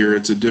budget year,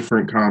 it's a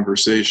different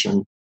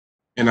conversation.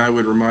 And I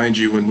would remind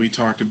you when we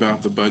talked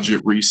about the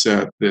budget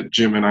reset that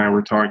Jim and I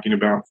were talking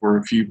about for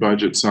a few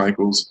budget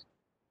cycles,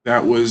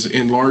 that was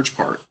in large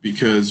part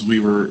because we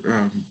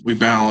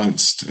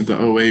balanced the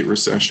 08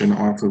 recession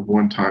off of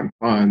one-time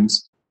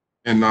funds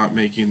and not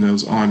making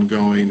those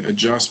ongoing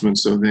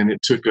adjustments. So then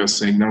it took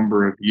us a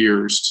number of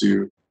years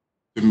to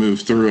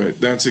move through it.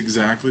 That's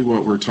exactly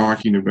what we're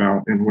talking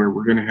about and where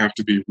we're going to have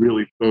to be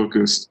really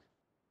focused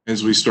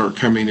as we start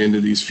coming into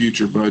these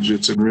future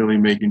budgets and really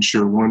making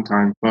sure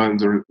one-time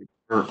funds or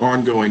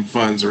ongoing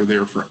funds are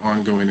there for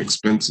ongoing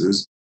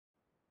expenses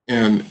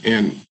and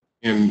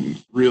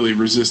really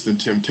resist the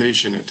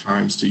temptation at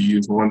times to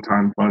use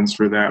one-time funds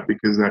for that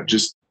because that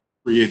just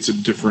creates a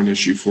different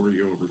issue for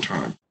you over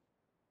time.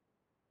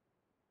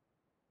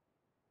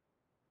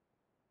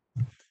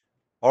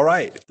 All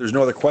right. If there's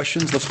no other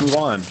questions, let's move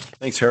on.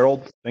 Thanks,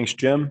 Harold. Thanks,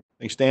 Jim.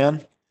 Thanks,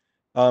 Dan.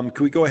 Can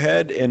we go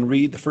ahead and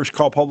read the first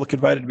call public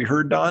invited to be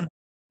heard, Don?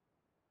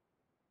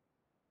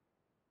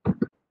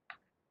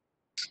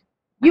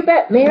 You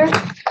bet, Mayor.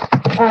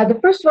 The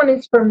first one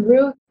is from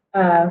Ruth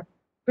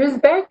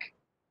Brisbeck,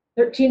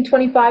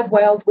 1325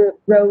 Wild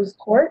Rose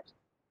Court.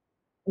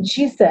 And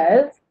she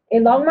says, a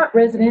Longmont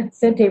resident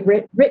sent a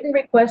written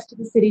request to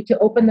the city to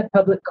open the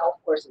public golf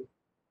courses.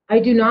 I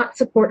do not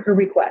support her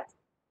request.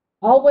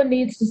 All one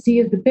needs to see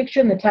is the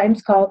picture in the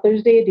Times Call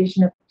Thursday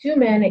edition of 2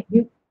 men at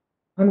Youth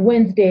on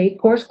Wednesday,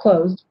 course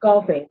closed,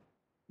 golfing.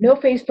 No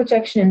face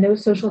protection and no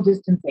social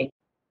distancing.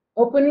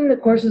 Opening the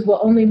courses will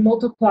only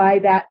multiply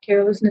that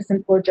carelessness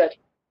and poor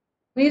judgment.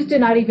 Please do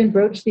not even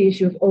broach the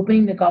issue of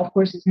opening the golf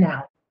courses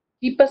now.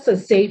 Keep us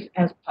as safe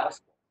as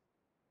possible.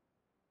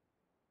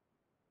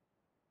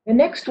 The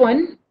next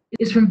one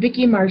is from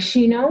Vicky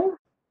Marchino,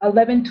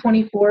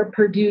 1124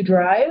 Purdue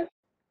Drive.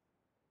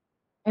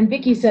 And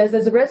Vicky says,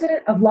 as a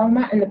resident of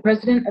Longmont and the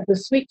president of the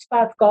Sweet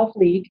Spots Golf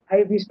League, I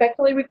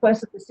respectfully request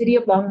that the city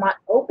of Longmont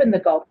open the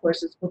golf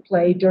courses for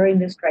play during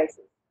this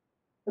crisis.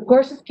 The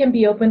courses can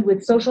be opened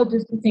with social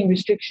distancing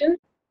restrictions.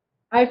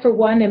 I, for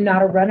one, am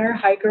not a runner,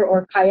 hiker,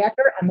 or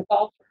kayaker. I'm a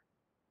golfer.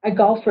 I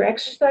golf for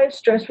exercise,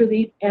 stress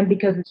relief, and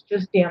because it's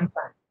just damn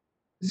fun.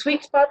 The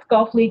Sweet Spots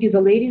Golf League is a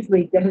ladies'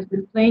 league that has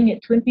been playing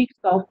at Twin Peaks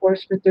Golf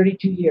Course for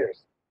 32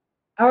 years.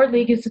 Our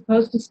league is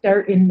supposed to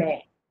start in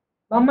May.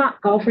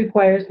 Longmont Golf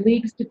requires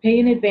leagues to pay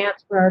in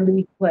advance for our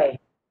league play.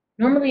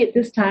 Normally at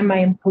this time, I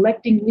am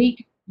collecting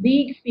league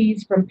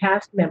fees from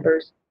past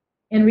members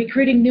and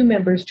recruiting new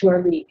members to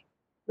our league.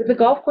 With the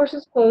golf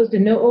courses closed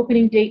and no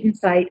opening date in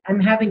sight, I'm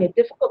having a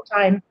difficult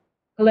time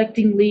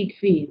collecting league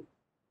fees.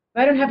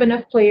 If I don't have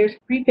enough players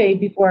prepaid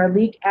before our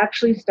league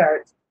actually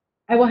starts,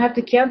 I will have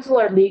to cancel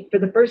our league for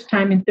the first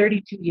time in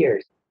 32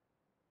 years.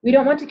 We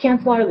don't want to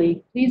cancel our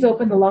league. Please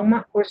open the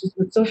Longmont courses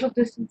with social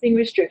distancing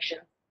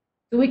restrictions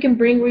so we can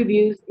bring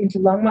reviews into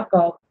Longmont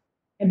Golf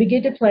and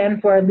begin to plan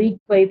for our league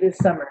play this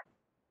summer.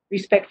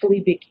 Respectfully,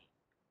 Vicki.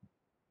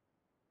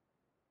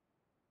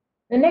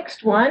 The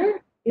next one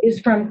is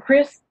from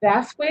Chris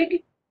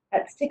Vaswig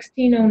at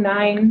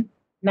 1609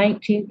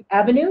 19th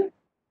Avenue.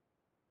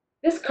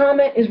 This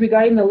comment is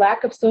regarding the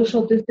lack of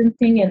social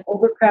distancing and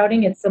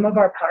overcrowding in some of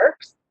our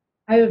parks.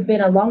 I have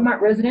been a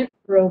Longmont resident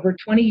for over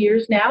 20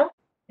 years now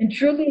and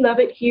truly love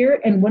it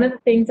here, and one of the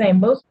things I am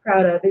most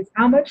proud of is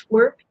how much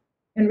work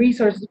and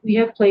resources we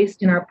have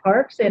placed in our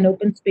parks and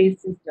open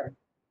space systems.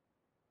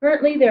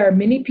 Currently, there are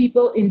many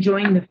people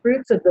enjoying the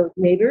fruits of those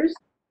labors.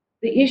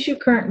 The issue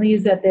currently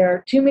is that there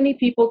are too many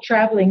people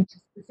traveling to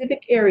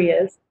specific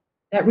areas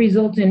that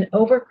result in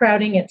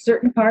overcrowding at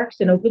certain parks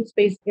and open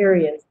space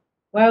areas,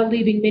 while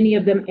leaving many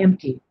of them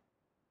empty.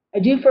 I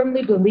do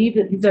firmly believe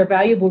that these are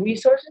valuable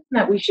resources and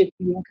that we should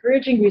be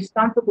encouraging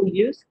responsible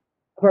use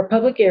of our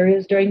public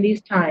areas during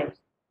these times,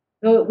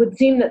 though it would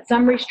seem that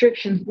some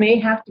restrictions may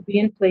have to be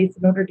in place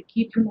in order to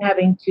keep from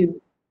having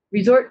to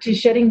resort to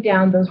shutting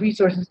down those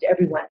resources to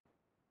everyone.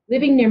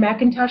 Living near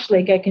McIntosh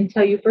Lake, I can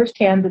tell you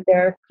firsthand that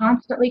there are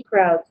constantly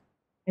crowds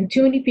and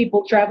too many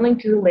people traveling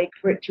to the lake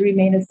for it to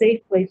remain a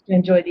safe place to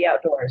enjoy the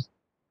outdoors.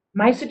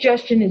 My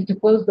suggestion is to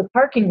close the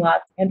parking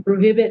lots and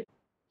prohibit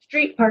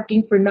street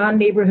parking for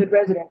non-neighborhood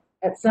residents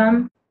at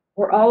some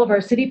or all of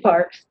our city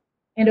parks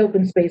and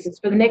open spaces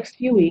for the next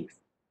few weeks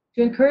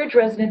to encourage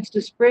residents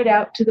to spread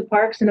out to the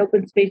parks and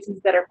open spaces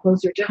that are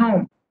closer to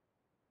home.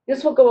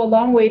 This will go a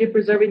long way to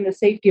preserving the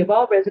safety of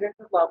all residents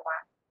of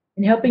Longmont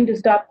and helping to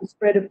stop the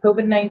spread of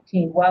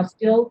COVID-19 while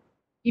still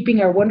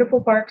keeping our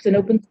wonderful parks and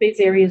open space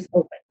areas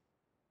open.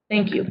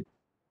 Thank you.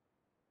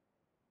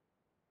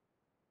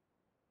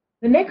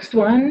 The next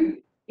one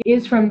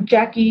is from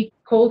Jackie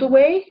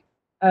Coldaway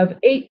of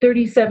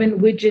 837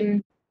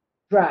 Widgeon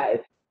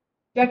Drive.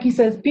 Jackie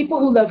says, people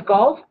who love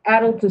golf,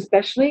 adults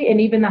especially, and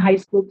even the high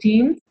school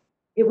teams,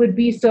 it would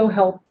be so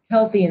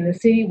healthy and the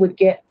city would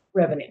get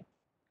revenue.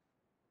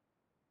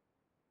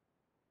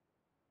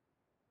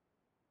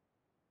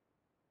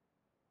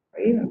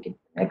 All right, let's get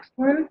the next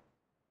one.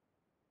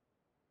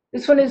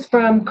 This one is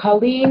from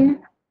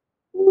Colleen.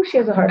 Ooh, she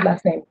has a hard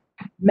last name.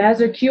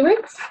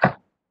 Mazurkiewicz.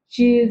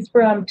 She is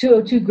from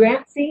 202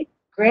 Grant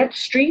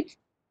Street.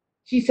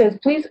 She says,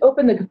 please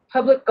open the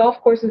public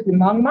golf courses in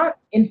Longmont,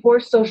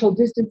 enforce social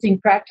distancing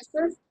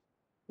practices,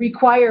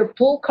 require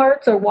pull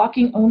carts or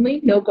walking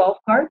only, no golf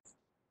carts,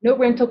 no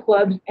rental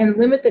clubs, and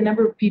limit the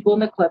number of people in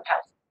the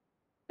clubhouse.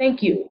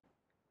 Thank you.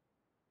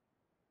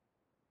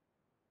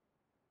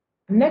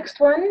 The next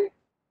one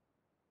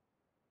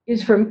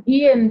is from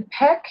Ian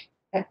Peck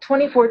at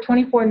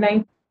 2424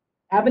 9th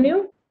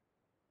Avenue.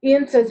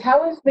 Ian says,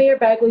 how is Mayor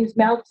Bagley's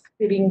mouth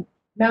spitting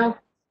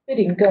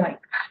going?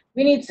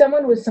 We need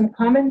someone with some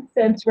common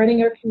sense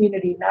running our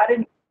community, not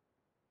an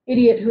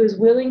idiot who is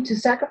willing to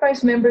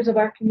sacrifice members of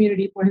our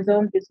community for his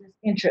own business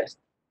interests.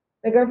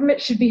 The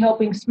government should be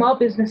helping small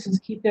businesses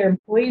keep their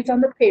employees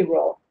on the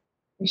payroll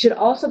and should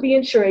also be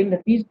ensuring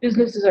that these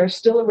businesses are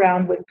still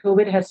around when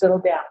COVID has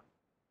settled down.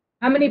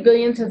 How many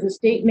billions has the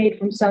state made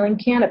from selling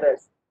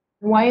cannabis?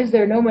 And why is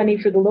there no money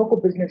for the local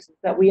businesses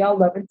that we all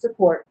love and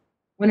support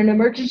when an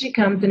emergency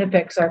comes and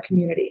affects our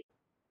community?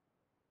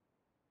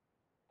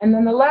 And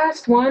then the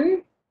last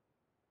one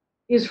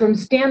is from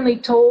Stanley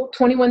Toll,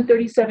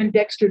 2137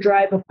 Dexter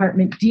Drive,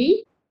 Apartment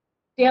D.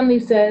 Stanley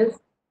says,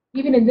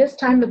 even in this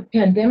time of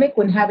pandemic,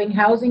 when having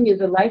housing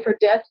is a life or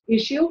death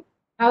issue,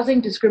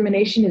 housing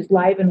discrimination is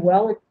live and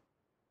well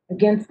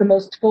against the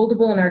most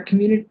foldable in our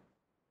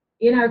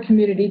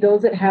community,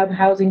 those that have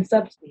housing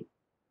subsidies.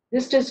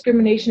 This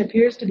discrimination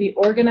appears to be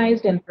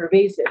organized and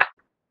pervasive.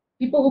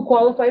 People who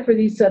qualify for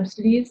these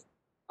subsidies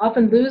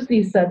often lose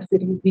these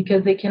subsidies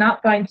because they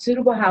cannot find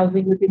suitable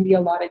housing within the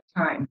allotted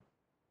time.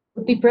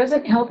 With the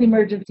present health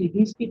emergency,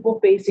 these people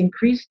face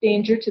increased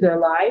danger to their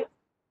lives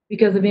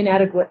because of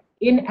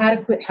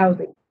inadequate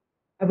housing.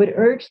 I would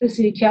urge the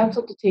City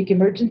Council to take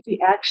emergency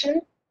action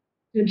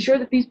to ensure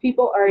that these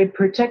people are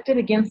protected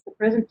against the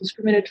present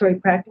discriminatory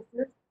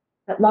practices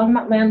that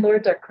Longmont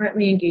landlords are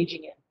currently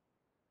engaging in.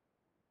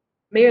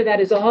 Mayor,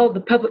 that is all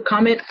the public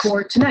comment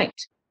for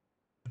tonight.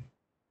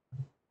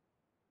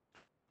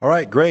 All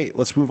right, great.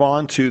 Let's move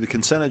on to the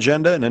consent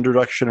agenda and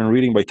introduction and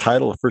reading by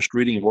title of first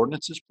reading of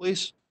ordinances,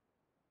 please.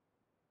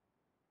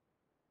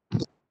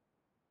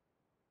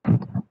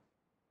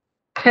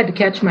 Had to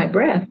catch my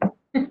breath.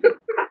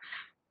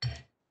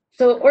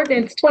 So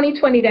ordinance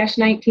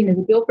 2020-19 is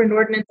a bill for an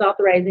ordinance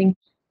authorizing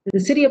the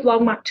city of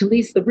Longmont to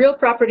lease the real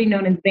property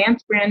known as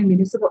Vance Brand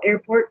Municipal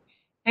Airport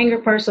hangar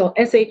parcel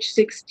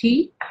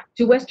SH6T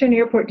to Western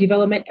Airport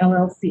Development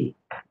LLC.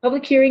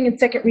 Public hearing and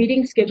second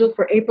reading scheduled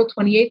for April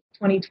 28,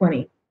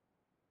 2020.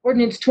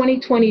 Ordinance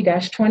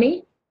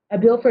 2020-20, a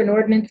bill for an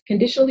ordinance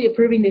conditionally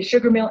approving the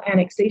Sugar Mill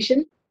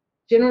annexation,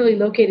 generally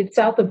located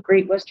south of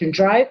Great Western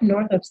Drive,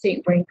 north of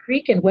St. Vrain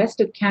Creek, and west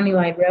of County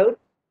Line Road,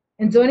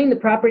 and zoning the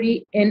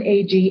property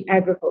NAG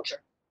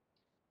Agriculture.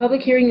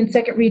 Public hearing and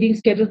second reading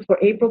scheduled for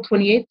April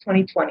 28,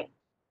 2020.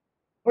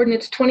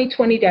 Ordinance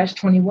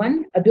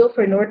 2020-21, a bill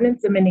for an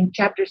ordinance amending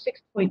Chapter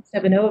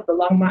 6.70 of the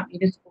Longmont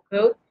Municipal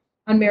Code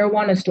on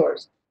marijuana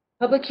stores.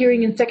 Public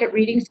hearing and second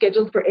reading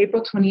scheduled for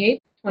April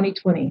 28,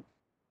 2020.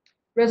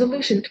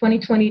 Resolution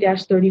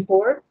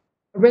 2020-34,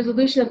 a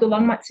resolution of the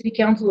Longmont City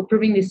Council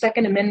approving the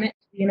Second Amendment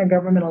to the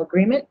Intergovernmental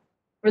Agreement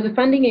for the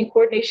funding and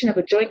coordination of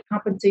a joint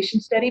compensation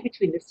study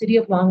between the City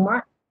of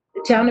Longmont,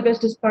 the Town of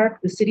Estes Park,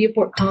 the City of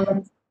Fort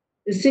Collins,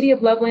 the City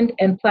of Loveland,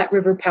 and Platte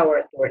River Power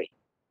Authority.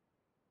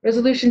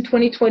 Resolution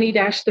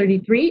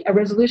 2020-33, a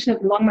resolution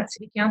of the Longmont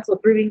City Council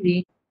approving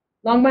the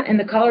Longmont and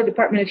the Colorado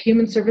Department of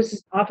Human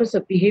Services Office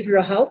of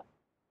Behavioral Health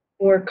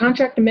for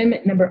Contract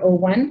Amendment Number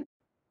 01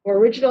 for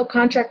original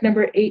contract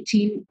number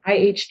 18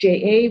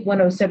 IHJA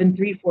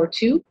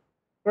 107342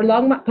 for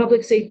Longmont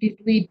Public Safety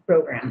LEAD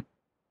Program.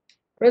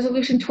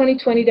 Resolution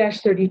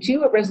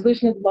 2020-32, a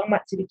resolution of the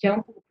Longmont City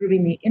Council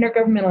approving the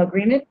intergovernmental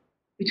agreement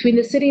between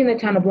the city and the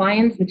town of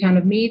Lyons, the town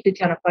of Meade, the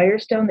town of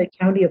Firestone, the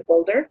county of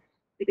Boulder,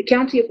 the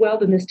county of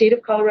Weld, and the state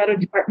of Colorado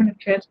Department of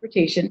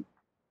Transportation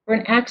for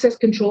an access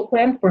control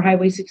plan for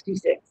Highway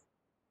 66.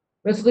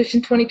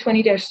 Resolution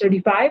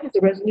 2020-35 is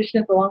a resolution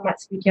of the Longmont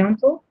City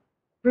Council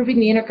approving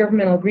the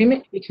intergovernmental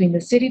agreement between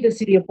the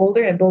city of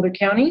Boulder, and Boulder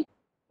County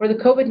for the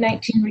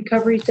COVID-19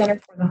 Recovery Center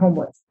for the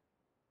Homeless.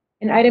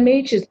 And item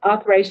H is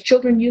authorize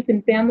children, youth,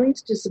 and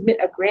families to submit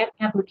a grant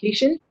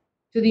application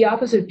to the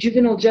Office of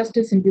Juvenile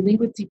Justice and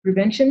Delinquency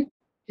Prevention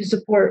to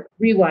support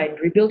Rewind,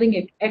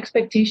 Rebuilding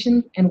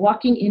Expectations and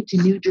Walking into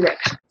New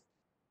Directions.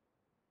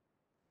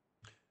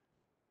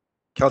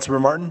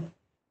 Councilmember Martin?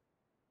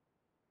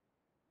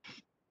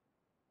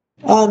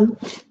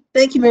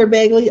 Thank you, Mayor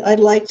Bagley.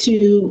 I'd like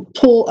to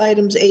pull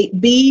items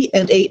 8B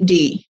and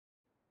 8D.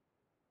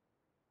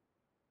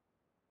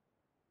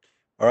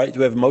 All right, do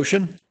we have a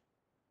motion?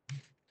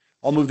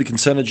 I'll move the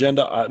consent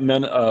agenda. I'll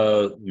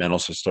move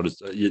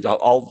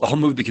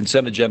the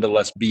consent agenda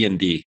less B and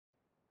D.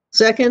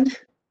 Second?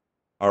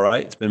 All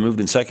right, it's been moved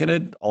and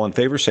seconded. All in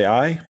favor, say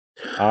aye.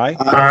 Aye.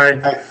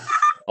 Aye.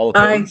 All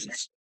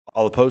opposed?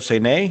 All opposed, say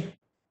nay.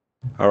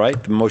 All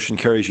right, the motion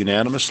carries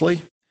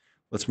unanimously.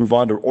 Let's move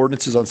on to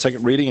ordinances on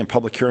second reading and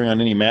public hearing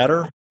on any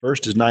matter.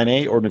 First is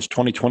 9A, ordinance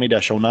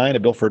 2020-09, a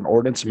bill for an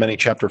ordinance amending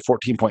chapter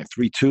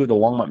 14.32 of the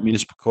Longmont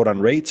Municipal Code on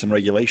rates and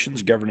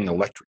regulations governing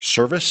electric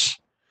service.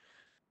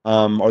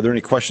 Are there any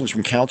questions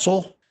from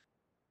council?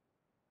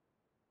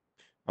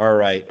 All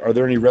right. Are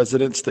there any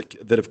residents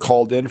that have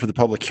called in for the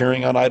public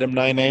hearing on item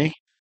 9A?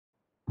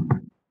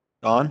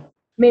 Don?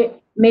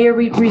 Mayor,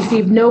 we've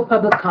received no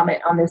public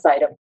comment on this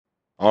item.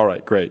 All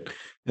right, great.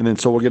 And then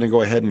so we're going to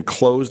go ahead and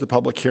close the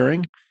public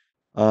hearing.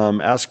 I'm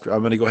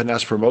going to go ahead and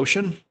ask for a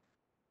motion.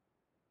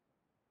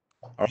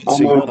 All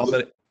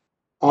right,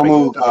 I'll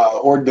move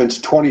ordinance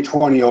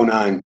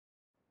 2020-09.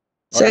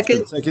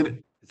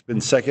 Second.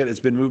 It's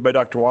been moved by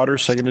Dr.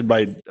 Waters, seconded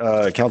by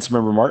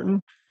Councilmember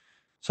Martin.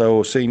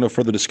 So seeing no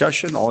further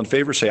discussion, all in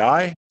favor say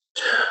aye.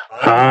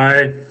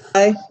 Aye.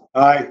 Aye.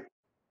 Aye.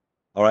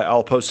 All right,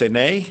 all opposed say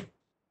nay.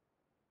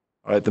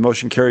 All right, the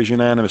motion carries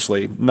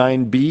unanimously.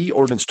 9B,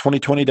 ordinance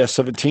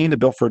 2020-17, a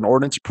bill for an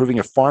ordinance approving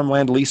a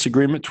farmland lease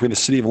agreement between the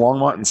city of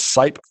Longmont and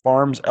Sipe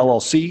Farms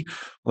LLC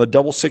on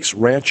the 66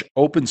 Ranch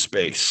open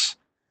space.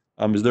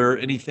 Is there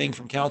anything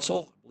from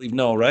council? I believe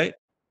no, right?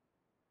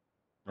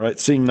 All right,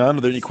 seeing none,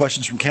 are there any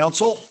questions from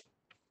council?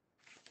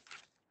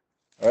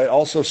 All right,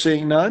 also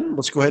seeing none,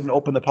 let's go ahead and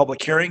open the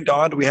public hearing.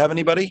 Don, do we have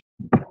anybody?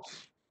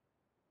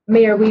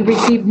 Mayor, we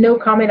received no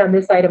comment on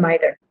this item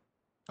either.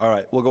 All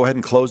right, we'll go ahead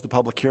and close the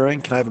public hearing.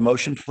 Can I have a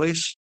motion,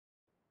 please?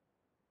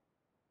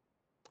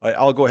 All right,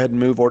 I'll go ahead and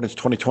move ordinance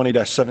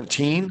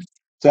 2020-17.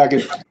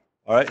 Second.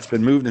 All right, it's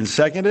been moved and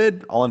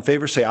seconded. All in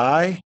favor, say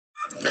aye.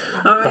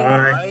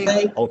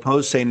 Aye. All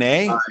opposed, say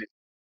nay. Aye.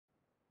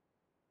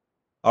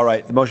 All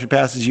right, the motion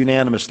passes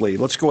unanimously.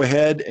 Let's go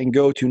ahead and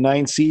go to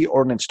 9C,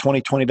 ordinance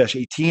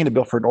 2020-18, a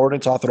bill for an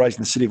ordinance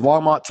authorizing the city of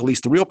Longmont to lease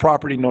the real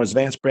property known as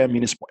Vance Brand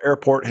Municipal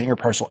Airport hangar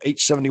parcel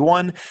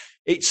H71,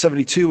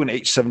 H72, and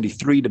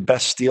H73 to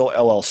Best Steel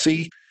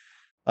LLC.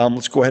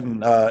 Let's go ahead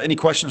and any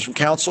questions from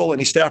council?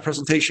 Any staff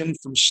presentation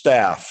from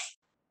staff?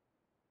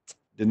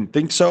 Didn't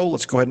think so.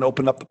 Let's go ahead and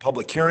open up the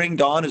public hearing.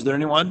 Dawn, is there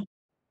anyone?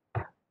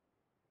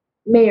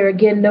 Mayor,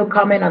 again, no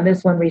comment on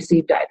this one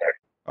received either.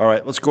 All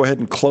right, let's go ahead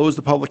and close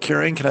the public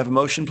hearing. Can I have a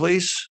motion,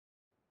 please?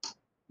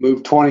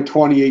 Move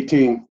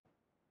 2020-18.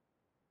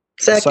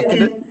 Second.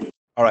 Seconded.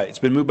 All right, it's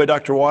been moved by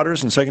Dr.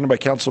 Waters and seconded by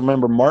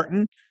Councilmember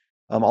Martin.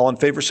 All in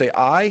favor say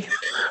aye.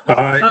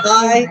 Aye.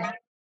 Aye.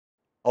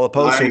 All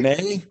opposed say Aye.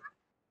 nay.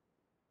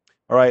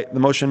 All right, the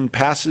motion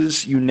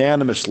passes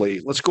unanimously.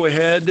 Let's go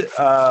ahead.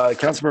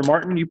 Councilmember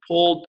Martin, you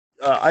pulled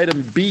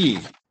item B.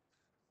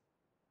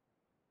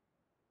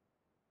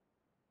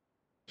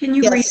 Can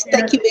you read Yes,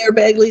 thank that? you, Mayor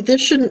Bagley.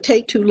 This shouldn't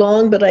take too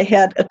long, but I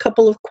had a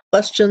couple of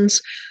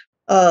questions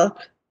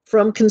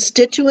from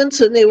constituents,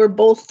 and they were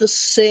both the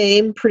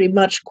same, pretty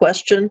much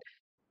question.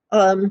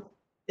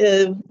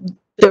 There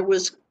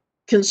was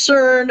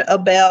concern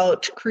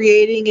about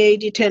creating a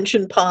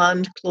detention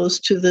pond close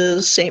to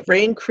the St.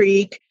 Vrain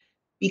Creek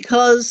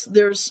because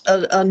there's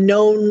a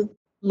known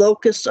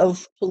locus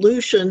of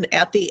pollution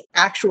at the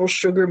actual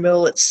sugar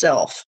mill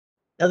itself.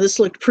 Now, this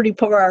looked pretty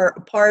far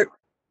apart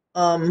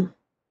to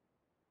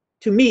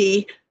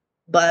me,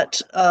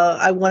 but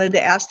I wanted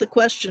to ask the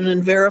question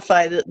and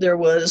verify that there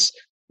was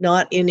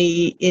not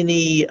any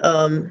any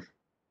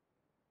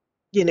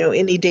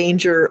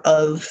danger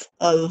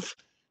of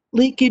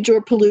leakage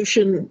or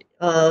pollution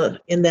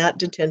in that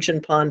detention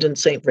pond in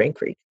St. Vrain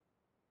Creek.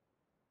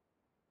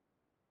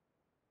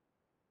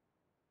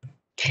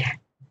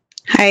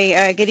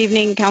 Hi, good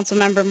evening,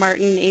 Councilmember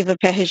Martin, Eva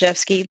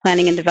Pehijevsky,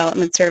 Planning and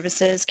Development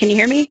Services. Can you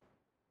hear me?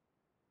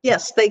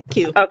 Yes, thank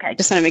you. Okay,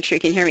 just want to make sure you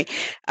can hear me.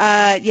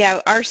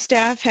 Yeah, our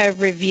staff have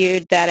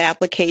reviewed that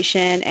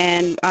application,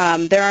 and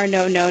there are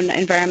no known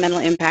environmental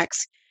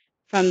impacts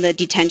from the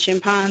detention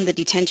pond. The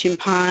detention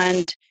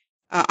pond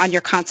on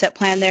your concept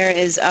plan there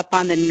is up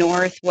on the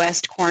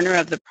northwest corner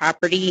of the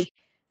property.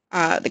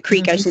 The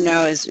creek, as you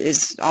know,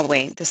 is all the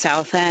way at the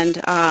south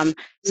end.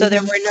 So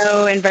there were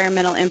no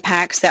environmental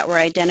impacts that were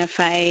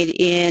identified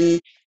in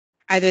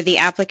either the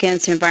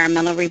applicant's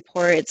environmental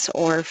reports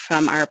or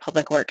from our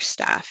public works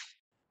staff.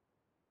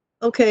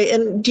 Okay,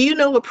 and do you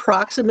know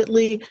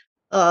approximately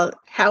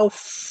how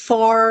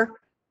far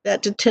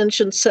that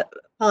detention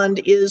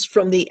pond is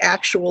from the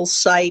actual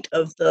site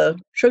of the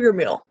sugar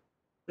mill,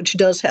 which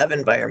does have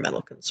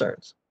environmental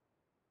concerns?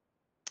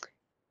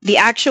 The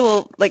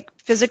actual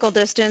physical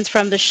distance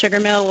from the sugar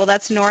mill, well,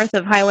 that's north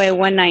of Highway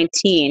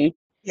 119.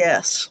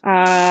 Yes.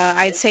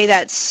 I'd say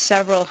that's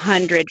several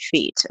hundred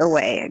feet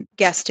away,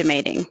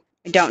 guesstimating.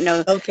 I don't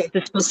know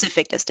the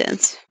specific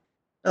distance.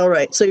 All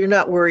right, so you're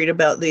not worried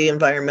about the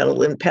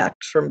environmental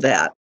impact from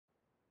that?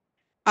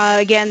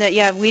 Again,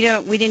 we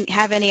didn't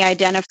have any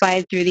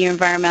identified through the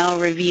environmental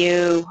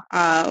review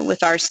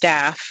with our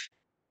staff.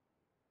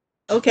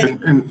 Okay.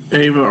 And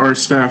Ava, our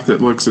staff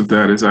that looks at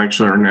that is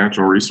actually our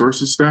natural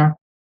resources staff.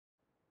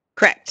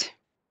 Correct.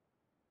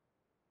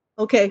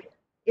 Okay,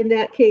 in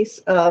that case,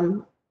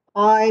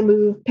 I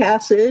move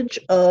passage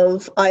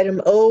of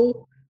item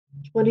O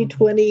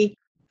 2020-20.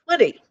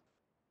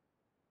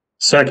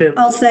 Second.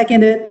 I'll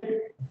second it.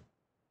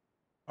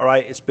 All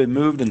right, it's been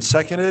moved and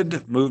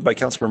seconded. Moved by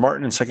Councilmember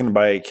Martin and seconded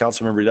by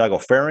Councilmember Hidalgo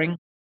Faring.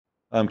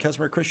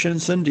 Councilmember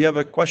Christensen, do you have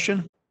a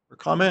question or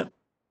comment?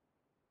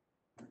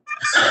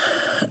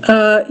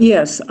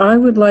 Yes, I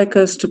would like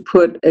us to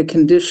put a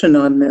condition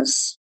on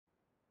this.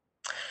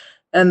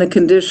 And the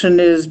condition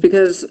is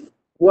because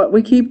what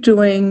we keep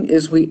doing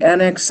is we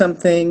annex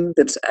something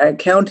that's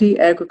county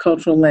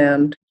agricultural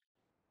land,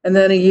 and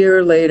then a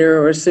year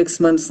later or 6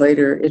 months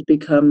later, it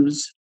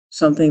becomes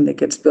something that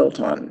gets built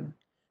on.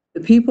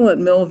 The people at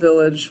Mill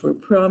Village were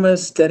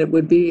promised that it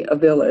would be a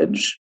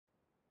village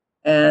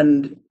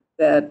and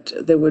that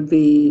there would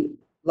be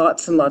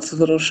lots and lots of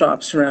little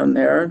shops around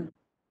there.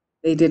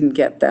 They didn't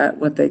get that.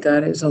 What they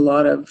got is a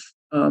lot of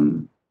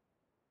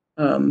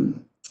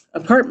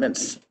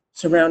apartments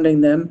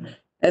surrounding them.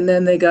 And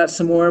then they got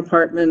some more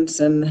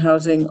apartments and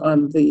housing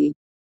on the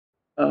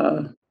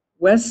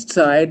west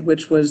side,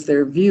 which was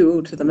their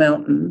view to the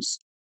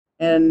mountains.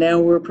 And now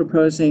we're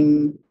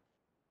proposing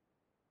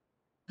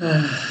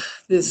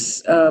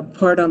this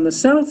part on the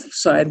south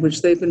side,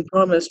 which they've been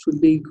promised would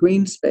be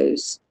green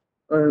space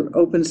or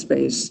open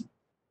space,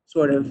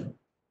 sort of.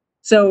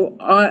 So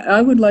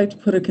I would like to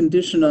put a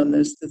condition on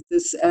this, that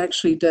this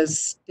actually does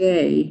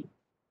stay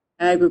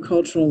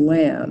agricultural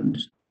land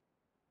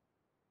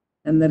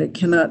and that it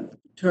cannot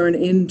turn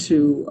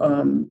into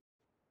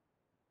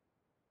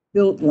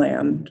built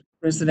land,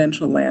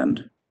 residential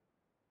land.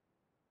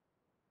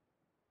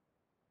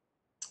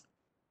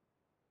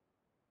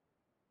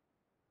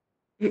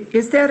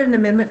 Is that an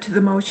amendment to the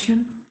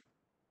motion?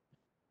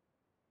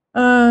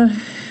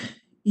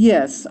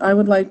 Yes, I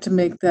would like to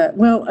make that,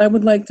 well, I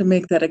would like to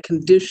make that a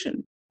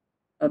condition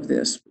of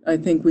this. I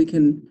think we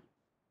can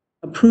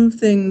approve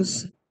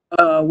things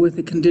with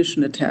a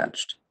condition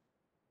attached.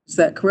 Is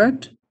that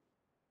correct?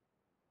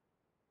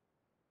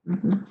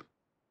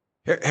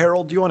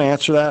 Harold, do you want to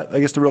answer that? I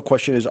guess the real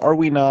question is, are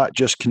we not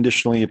just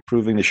conditionally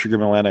approving the sugar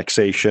mill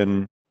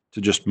annexation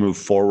to just move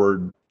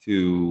forward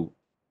to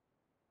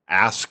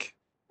ask?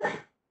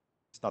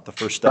 It's not the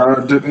first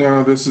step.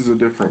 No, this is a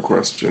different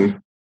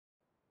question.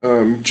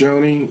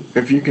 Joni,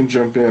 if you can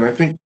jump in. I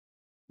think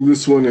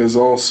this one is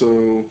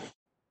also,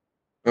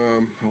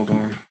 hold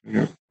on.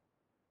 Yeah.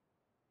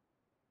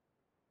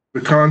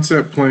 The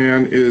concept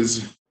plan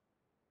is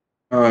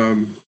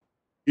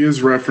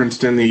is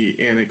referenced in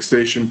the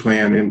annexation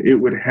plan, and it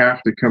would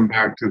have to come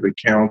back to the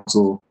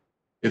council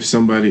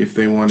if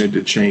they wanted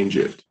to change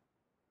it.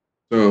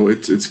 So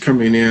it's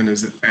coming in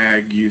as an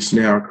ag use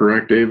now,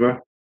 correct,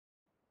 Ava?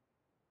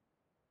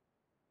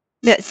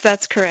 Yes,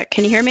 that's correct.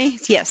 Can you hear me?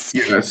 Yes.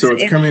 Yeah, so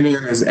it's coming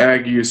in as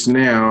ag use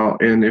now,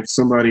 and if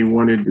somebody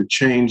wanted to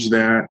change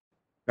that,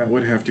 that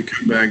would have to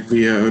come back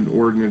via an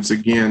ordinance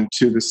again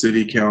to the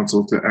city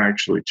council to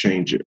actually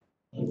change it.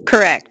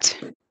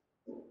 Correct.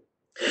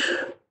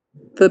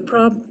 The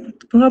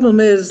problem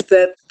is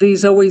that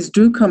these always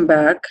do come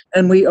back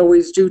and we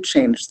always do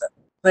change them.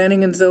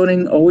 Planning and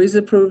zoning always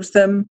approves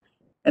them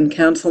and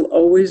council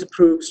always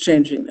approves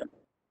changing them.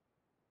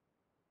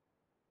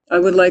 I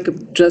would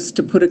like just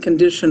to put a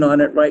condition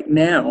on it right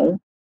now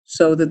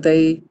so that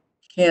they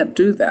can't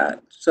do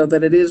that, so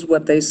that it is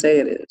what they say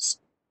it is.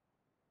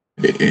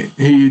 Hey,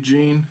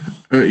 Eugene,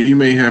 you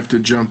may have to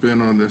jump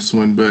in on this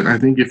one, but I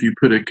think if you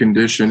put a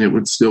condition, it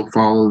would still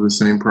follow the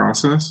same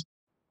process.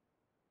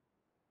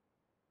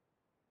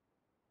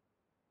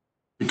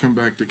 You come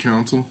back to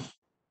council.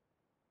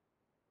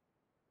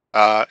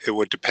 It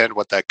would depend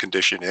what that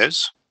condition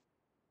is.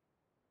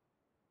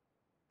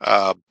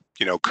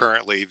 You know,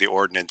 currently the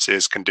ordinance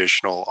is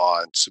conditional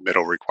on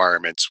submittal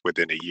requirements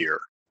within a year.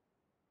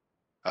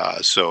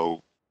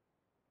 So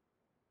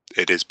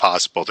it is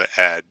possible to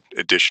add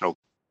additional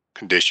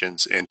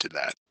conditions into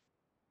that.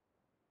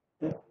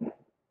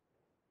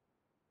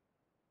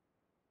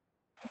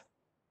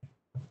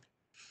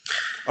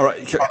 All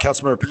right,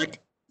 Councilmember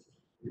Peck.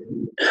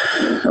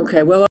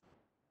 Okay, well.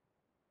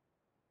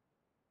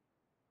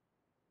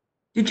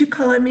 Did you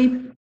call on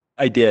me?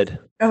 I did.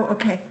 Oh,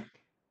 okay.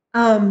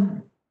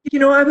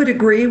 I would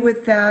agree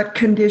with that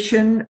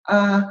condition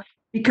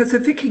because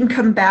if it can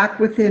come back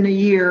within a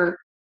year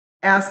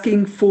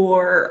asking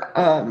for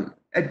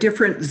a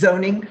different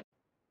zoning,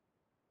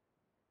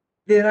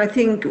 then I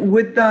think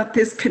would not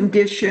this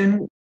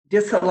condition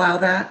disallow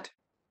that?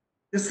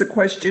 This is a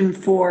question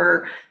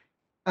for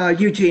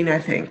Eugene, I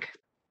think.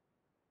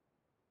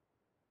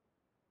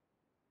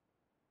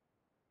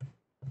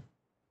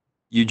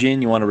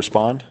 Eugene, you want to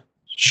respond?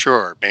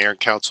 Sure, Mayor and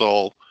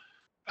Council.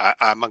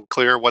 I'm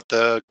unclear what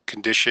the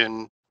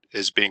condition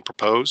is being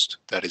proposed.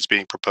 That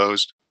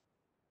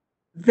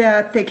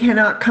they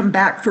cannot come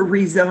back for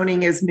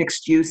rezoning as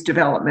mixed-use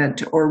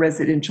development or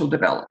residential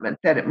development,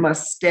 that it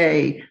must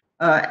stay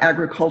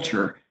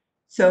agriculture.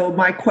 So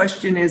my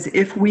question is,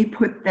 if we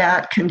put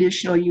that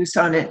conditional use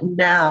on it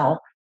now,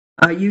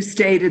 you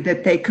stated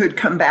that they could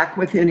come back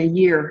within a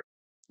year.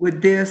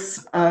 Would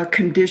this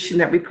condition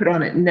that we put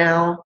on it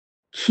now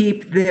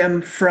keep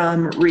them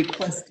from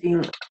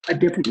requesting a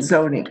different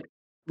zoning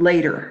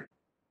later?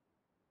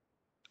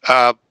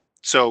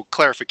 So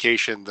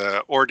clarification,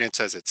 the ordinance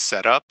as it's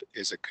set up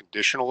is a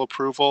conditional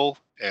approval,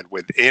 and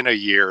within a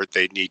year,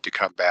 they need to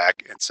come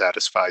back and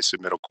satisfy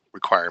submittal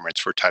requirements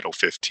for Title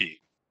 15.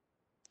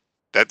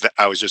 That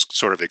I was just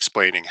sort of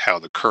explaining how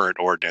the current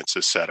ordinance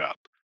is set up.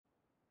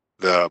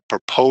 The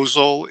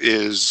proposal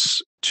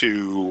is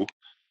to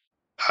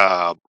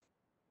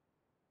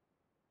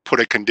put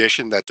a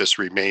condition that this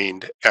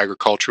remained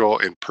agricultural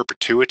in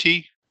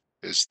perpetuity.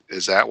 Is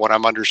that what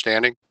I'm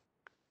understanding?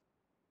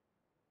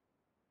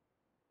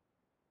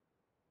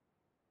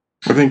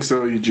 I think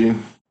so,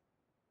 Eugene.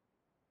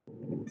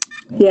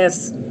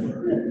 Yes.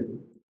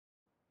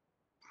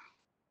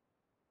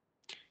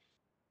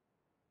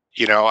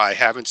 You know, I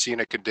haven't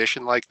seen a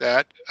condition like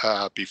that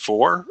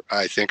before.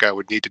 I think I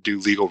would need to do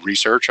legal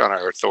research on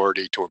our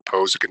authority to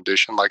impose a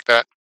condition like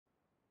that.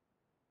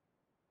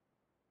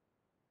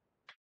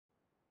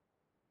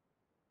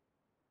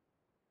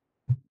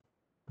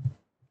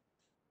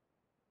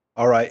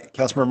 All right,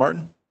 Councilmember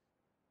Martin.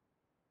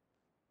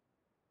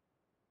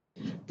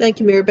 Thank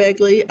you, Mayor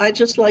Bagley. I'd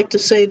just like to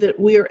say that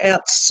we are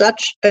at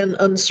such an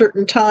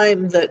uncertain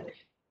time that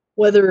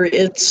whether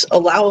it's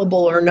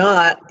allowable or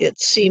not, it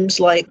seems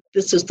like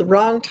this is the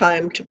wrong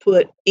time to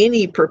put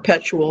any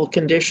perpetual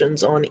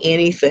conditions on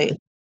anything.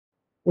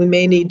 We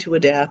may need to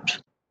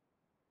adapt.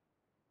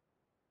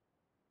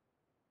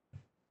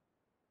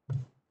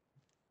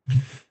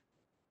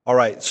 All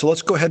right, so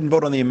let's go ahead and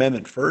vote on the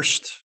amendment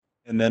first,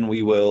 and then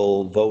we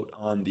will vote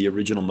on the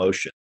original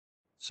motion.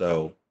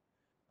 So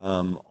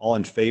all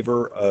in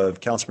favor of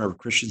Councilmember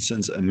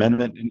Christensen's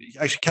amendment? And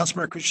actually,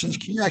 Councilmember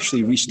Christensen, can you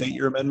actually restate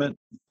your amendment?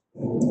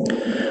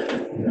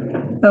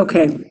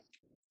 Okay.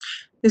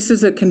 This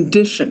is a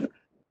condition.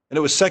 And it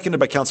was seconded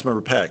by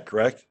Councilmember Peck,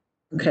 correct?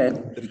 Okay.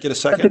 Did it get a But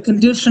second? the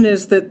condition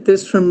is that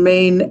this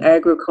remain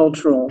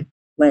agricultural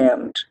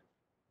land,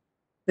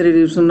 that it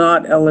is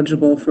not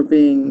eligible for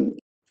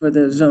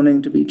the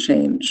zoning to be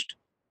changed.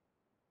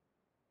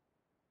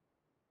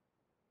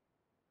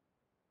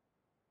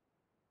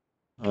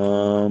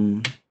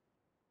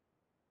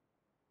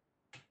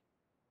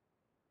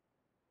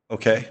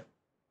 Okay.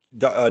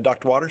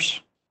 Dr.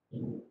 Waters?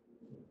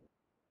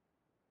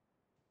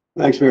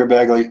 Thanks, Mayor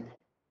Bagley.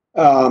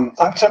 I'm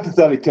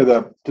sympathetic to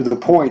the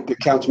point that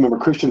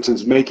Councilmember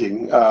Christensen's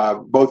making,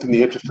 both in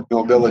the interest of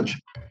Mill Village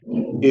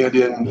and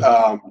in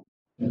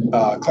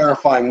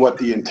clarifying what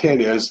the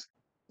intent is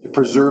to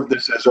preserve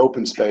this as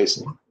open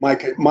space. My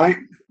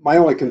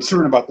only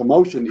concern about the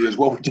motion is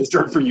what we just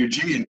heard from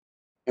Eugene,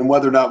 and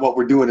whether or not what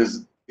we're doing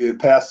is it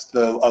passed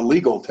a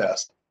legal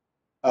test.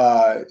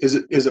 Is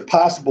it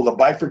possible to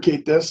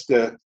bifurcate this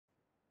to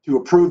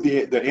approve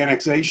the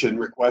annexation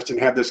request and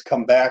have this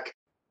come back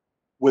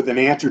with an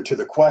answer to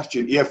the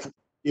question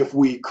if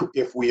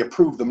we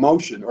approve the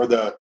motion or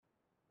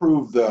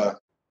approve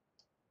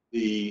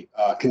the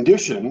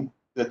condition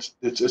that's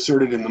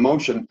asserted in the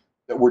motion,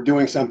 that we're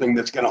doing something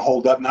that's going to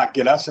hold up, not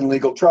get us in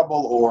legal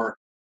trouble or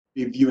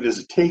be viewed as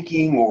a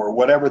taking or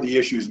whatever the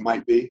issues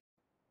might be?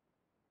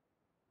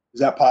 Is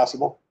that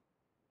possible?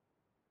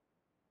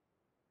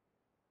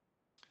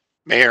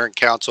 Mayor and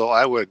council,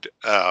 I would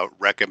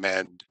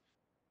recommend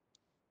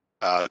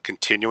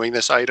continuing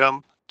this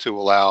item to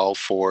allow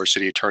for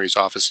city attorney's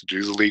office to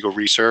do the legal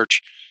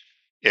research.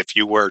 If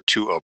you were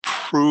to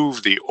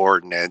approve the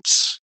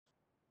ordinance,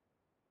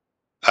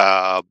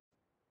 I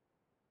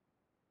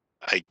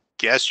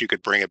guess you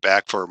could bring it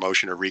back for a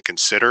motion to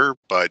reconsider,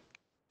 but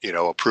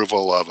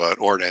approval of an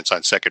ordinance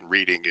on second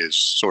reading is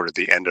sort of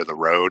the end of the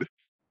road.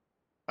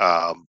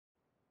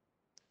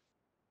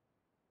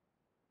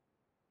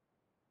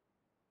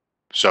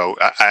 So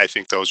I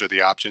think those are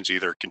the options: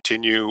 either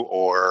continue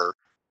or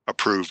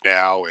approve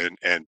now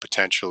and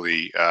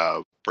potentially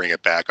bring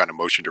it back on a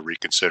motion to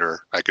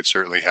reconsider. I could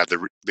certainly have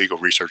the legal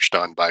research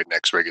done by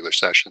next regular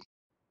session.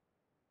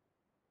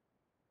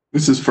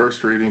 This is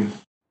first reading.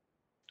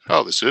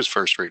 Oh, this is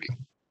first reading.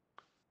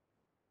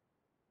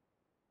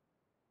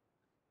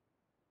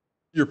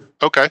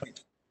 Okay.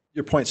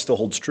 Your point still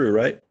holds true,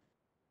 right?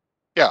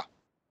 Yeah.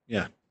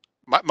 Yeah.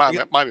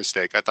 My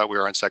mistake. I thought we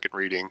were on second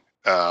reading.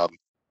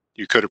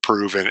 You could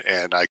approve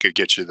and I could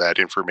get you that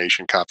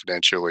information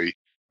confidentially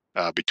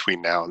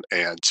between now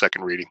and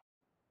second reading.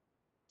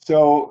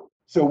 So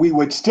we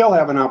would still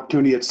have an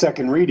opportunity at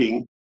second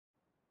reading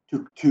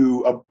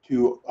to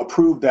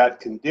approve that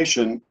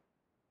condition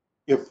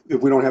if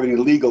we don't have any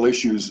legal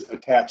issues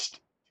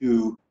attached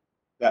to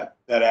that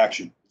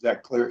action. Is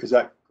that clear? Is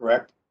that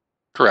correct?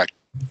 Correct,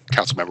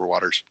 Councilmember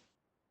Waters.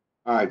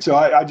 All right. So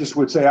I just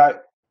would say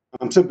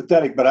I'm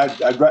sympathetic,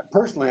 but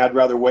personally I'd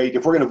rather wait.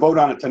 If we're going to vote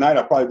on it tonight,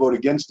 I'll probably vote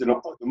against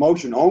the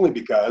motion only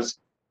because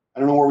I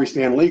don't know where we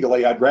stand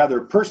legally. I'd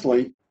rather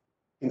personally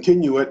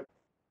continue it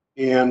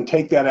and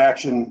take that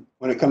action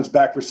when it comes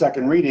back for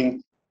second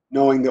reading,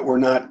 knowing that we're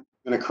not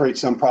going to create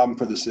some problem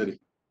for the city.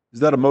 Is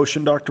that a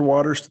motion, Dr.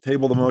 Waters, to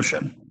table the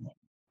motion?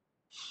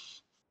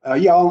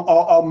 Yeah,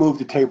 I'll move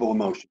to table the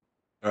motion.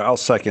 All right, I'll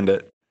second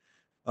it.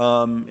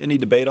 Any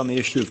debate on the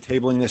issue of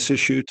tabling this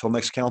issue till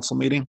next council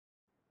meeting?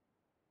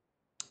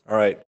 All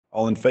right,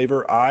 all in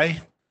favor?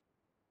 Aye.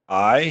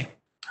 Aye.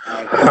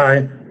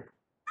 Aye.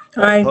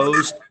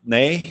 Opposed?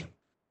 Nay.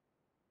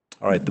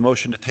 All right, the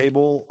motion to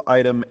table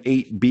item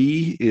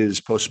 8B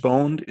is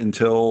postponed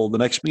until the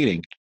next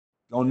meeting.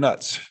 Going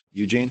nuts.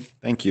 Eugene,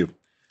 thank you.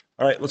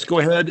 All right, let's go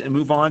ahead and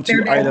move on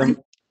to item.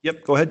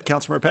 Yep, go ahead,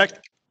 Councilmember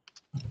Peck.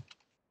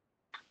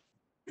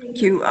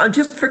 Thank you.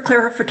 Just for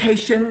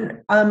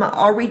clarification,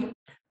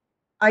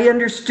 I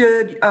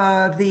understood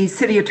the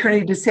city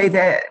attorney to say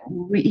that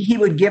he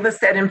would give us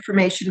that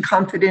information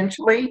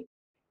confidentially,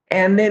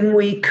 and then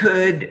we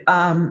could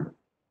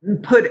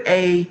put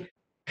a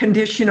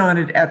condition on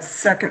it at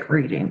second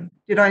reading.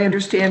 Did I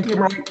understand him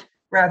right?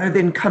 Rather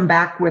than come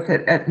back with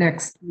it at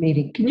next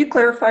meeting. Can you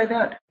clarify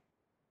that?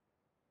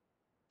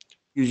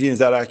 Eugene, is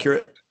that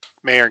accurate?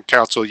 Mayor and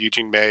Council,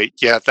 Eugene May.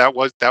 Yeah, that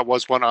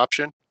was one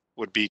option,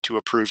 would be to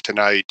approve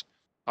tonight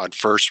on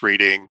first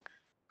reading.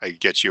 I could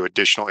get you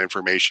additional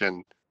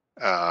information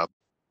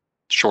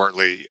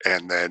shortly,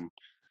 and then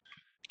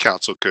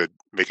council could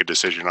make a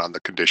decision on the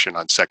condition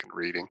on second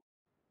reading.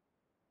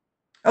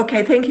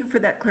 Okay, thank you for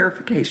that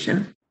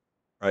clarification.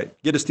 All right,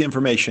 get us the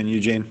information,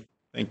 Eugene.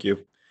 Thank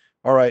you.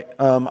 All right,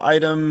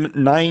 item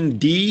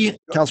 9D,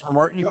 Councilmember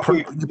Martin.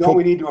 Don't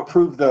we need to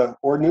approve the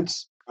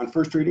ordinance on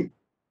first reading?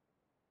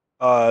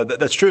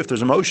 That's true. If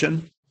there's a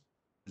motion,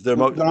 is there a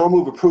motion? Then I'll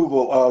move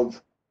approval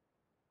of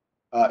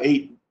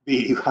 8B.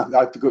 I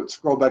have to go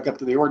scroll back up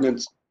to the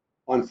ordinance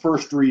on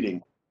first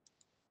reading.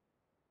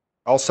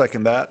 I'll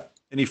second that.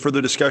 Any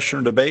further discussion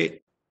or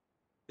debate?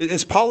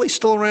 Is Polly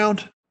still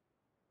around?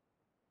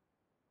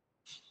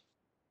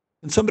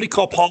 Can somebody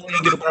call Polly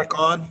and get her back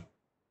on?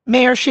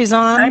 Mayor, she's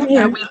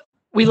on.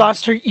 We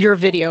lost your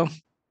video.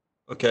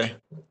 Okay.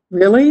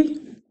 Really?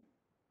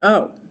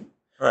 Oh,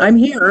 right. I'm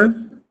here.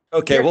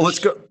 Okay, well, let's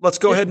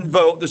go ahead and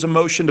vote. There's a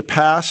motion to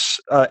pass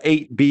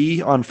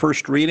 8B on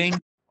first reading.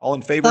 All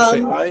in favor,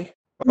 say aye.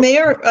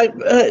 Mayor,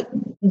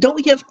 don't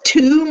we have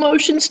two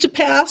motions to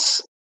pass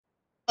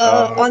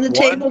on the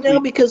table now?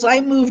 Because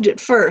I moved it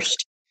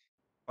first.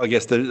 I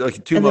guess there's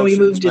like two and then motions.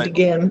 We moved it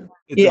again.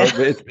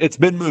 It's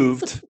been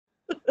moved,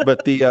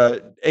 but the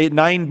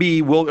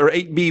 9B will or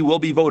 8B will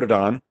be voted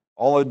on.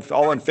 All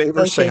in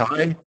favor, say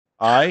aye.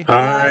 Aye.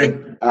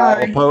 Aye.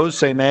 All opposed,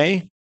 say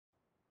nay.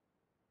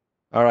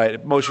 All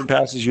right, motion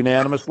passes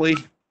unanimously.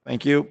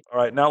 Thank you. All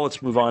right, now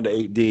let's move on to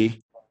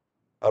 8D.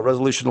 A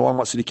resolution of the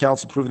Longmont City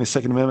Council approving the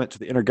Second Amendment to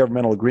the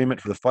intergovernmental agreement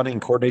for the funding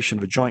and coordination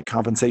of a joint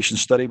compensation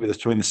study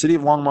between the City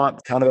of Longmont,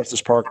 the Town of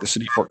Estes Park, the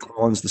City of Fort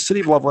Collins, the City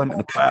of Loveland, and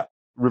the Platte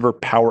River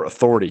Power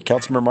Authority.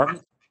 Councilmember Martin?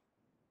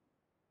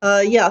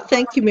 Yeah,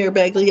 thank you, Mayor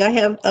Bagley. I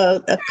have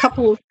a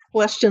couple of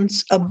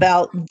questions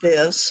about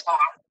this.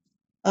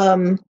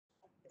 And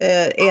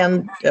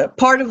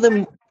part of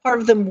them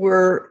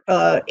were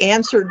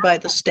answered by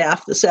the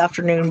staff this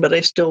afternoon, but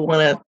I still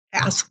want to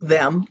ask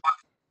them.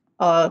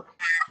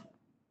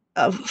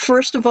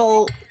 First of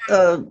all,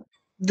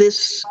 the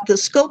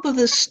scope of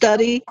this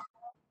study,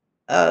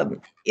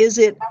 is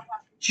it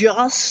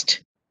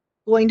just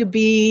going to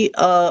be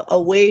a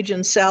wage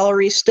and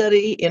salary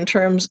study in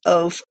terms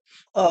of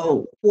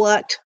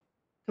what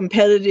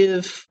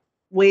competitive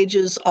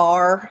wages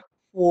are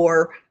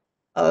for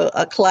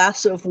a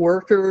class of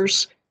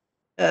workers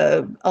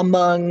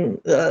among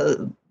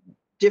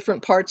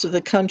different parts of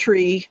the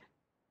country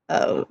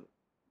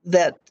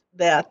that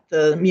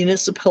the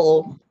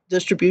municipal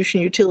distribution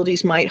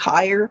utilities might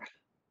hire?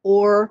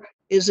 Or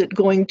is it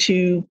going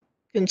to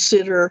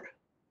consider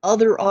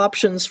other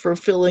options for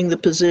filling the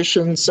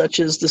positions, such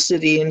as the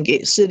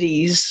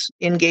cities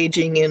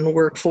engaging in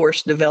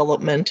workforce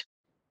development,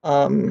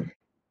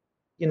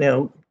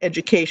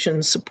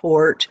 education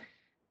support,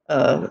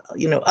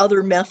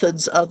 other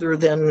methods other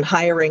than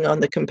hiring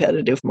on the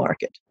competitive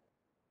market?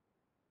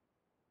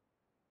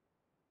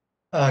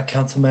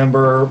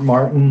 Councilmember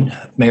Martin,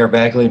 Mayor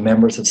Bagley,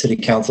 members of City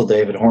Council,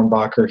 David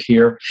Hornbacher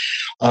here.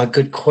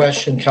 Good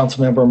question,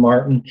 Councilmember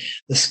Martin.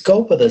 The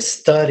scope of the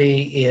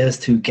study is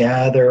to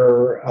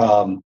gather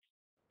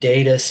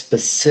data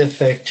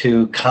specific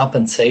to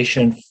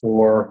compensation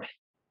for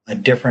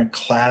different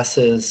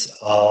classes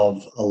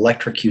of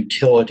electric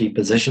utility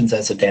positions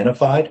as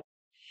identified.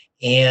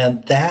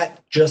 And that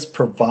just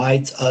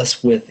provides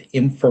us with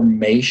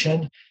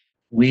information.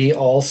 We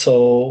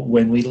also,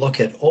 when we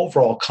look at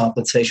overall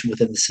compensation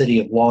within the city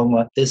of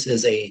Longmont, this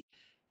is a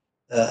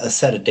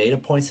set of data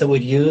points that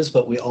we'd use,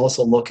 but we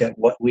also look at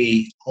what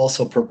we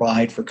also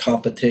provide for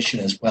competition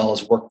as well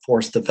as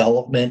workforce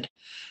development,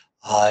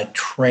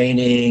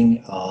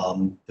 training,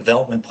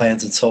 development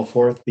plans, and so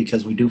forth,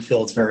 because we do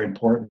feel it's very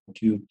important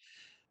to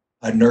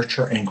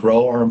nurture and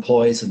grow our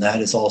employees, and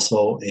that is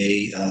also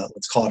a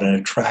let's call it an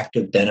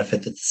attractive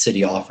benefit that the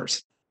city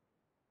offers.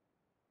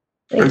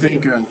 I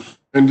think,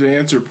 and to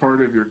answer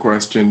part of your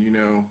question,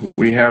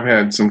 we have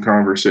had some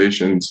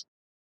conversations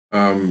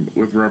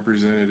with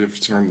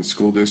representatives from the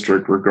school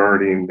district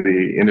regarding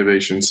the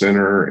Innovation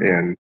Center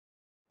and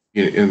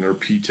in their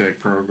P-TECH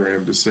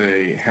program to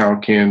say, how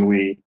can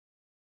we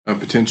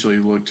potentially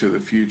look to the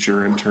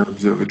future in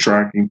terms of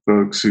attracting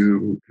folks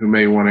who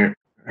may want to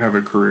have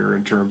a career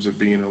in terms of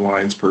being a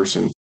lines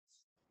person.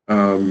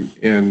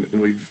 And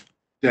we've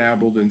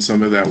dabbled in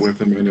some of that with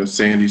them. I know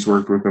Sandy's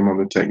worked with them on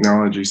the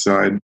technology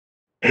side.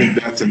 I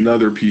think that's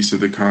another piece of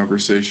the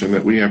conversation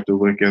that we have to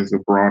look as a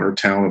broader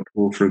talent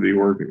pool for the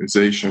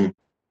organization.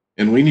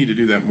 And we need to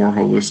do that more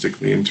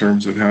holistically in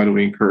terms of how do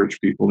we encourage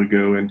people to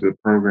go into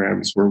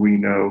programs where we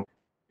know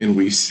and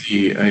we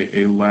see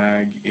a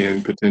lag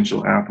in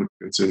potential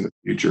applicants in the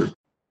future.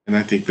 And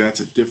I think that's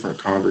a different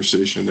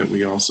conversation that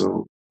we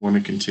also want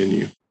to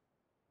continue.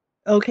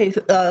 Okay,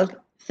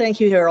 thank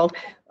you, Harold.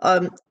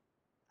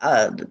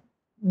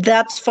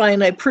 That's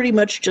fine. I pretty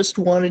much just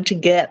wanted to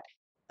get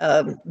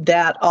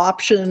that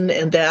option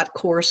and that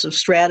course of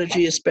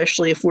strategy,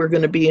 especially if we're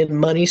going to be in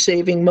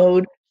money-saving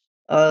mode,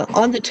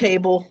 on the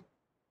table,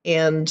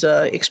 and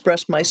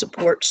express my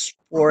support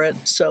for it.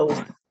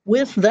 So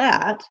with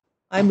that,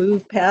 I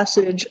move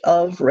passage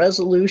of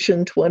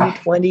Resolution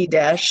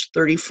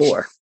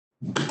 2020-34.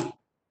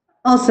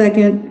 I'll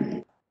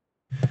second.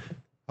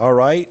 All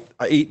right.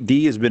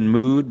 8D has been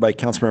moved by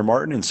Councilmember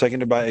Martin and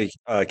seconded by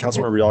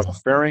Councilmember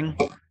Yawk-Faring.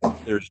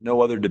 There's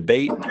no other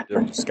debate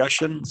or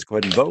discussion. Let's go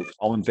ahead and vote.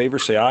 All in favor,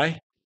 say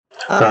aye.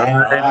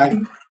 Aye.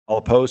 All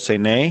opposed, say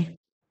nay.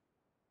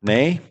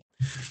 Nay.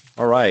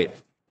 All right.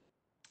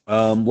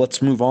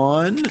 Let's move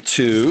on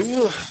to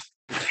the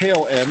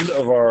tail end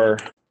of our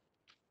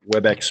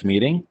WebEx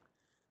meeting.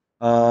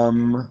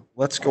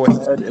 Let's go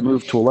ahead and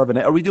move to 11.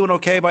 Are we doing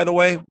okay, by the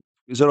way?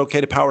 Is it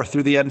okay to power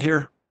through the end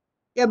here?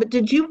 Yeah, but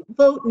did you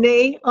vote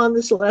nay on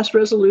this last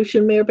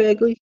resolution, Mayor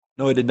Bagley?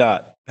 No, I did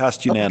not.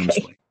 Passed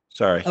unanimously. Okay.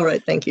 Sorry. All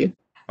right, thank you.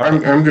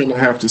 I'm going to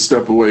have to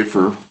step away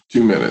for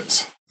 2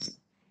 minutes.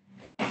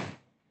 Do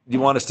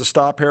you want us to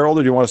stop, Harold,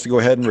 or do you want us to go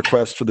ahead and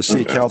request for the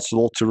City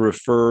Council to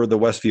refer the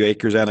Westview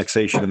Acres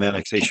annexation and the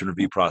annexation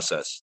review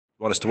process?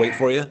 You want us to wait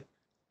for you?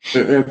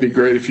 It'd be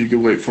great if you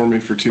could wait for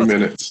me for 2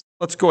 minutes.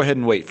 Let's go ahead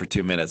and wait for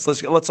 2 minutes.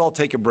 Let's all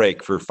take a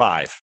break for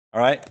 5.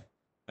 All right?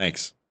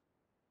 Thanks.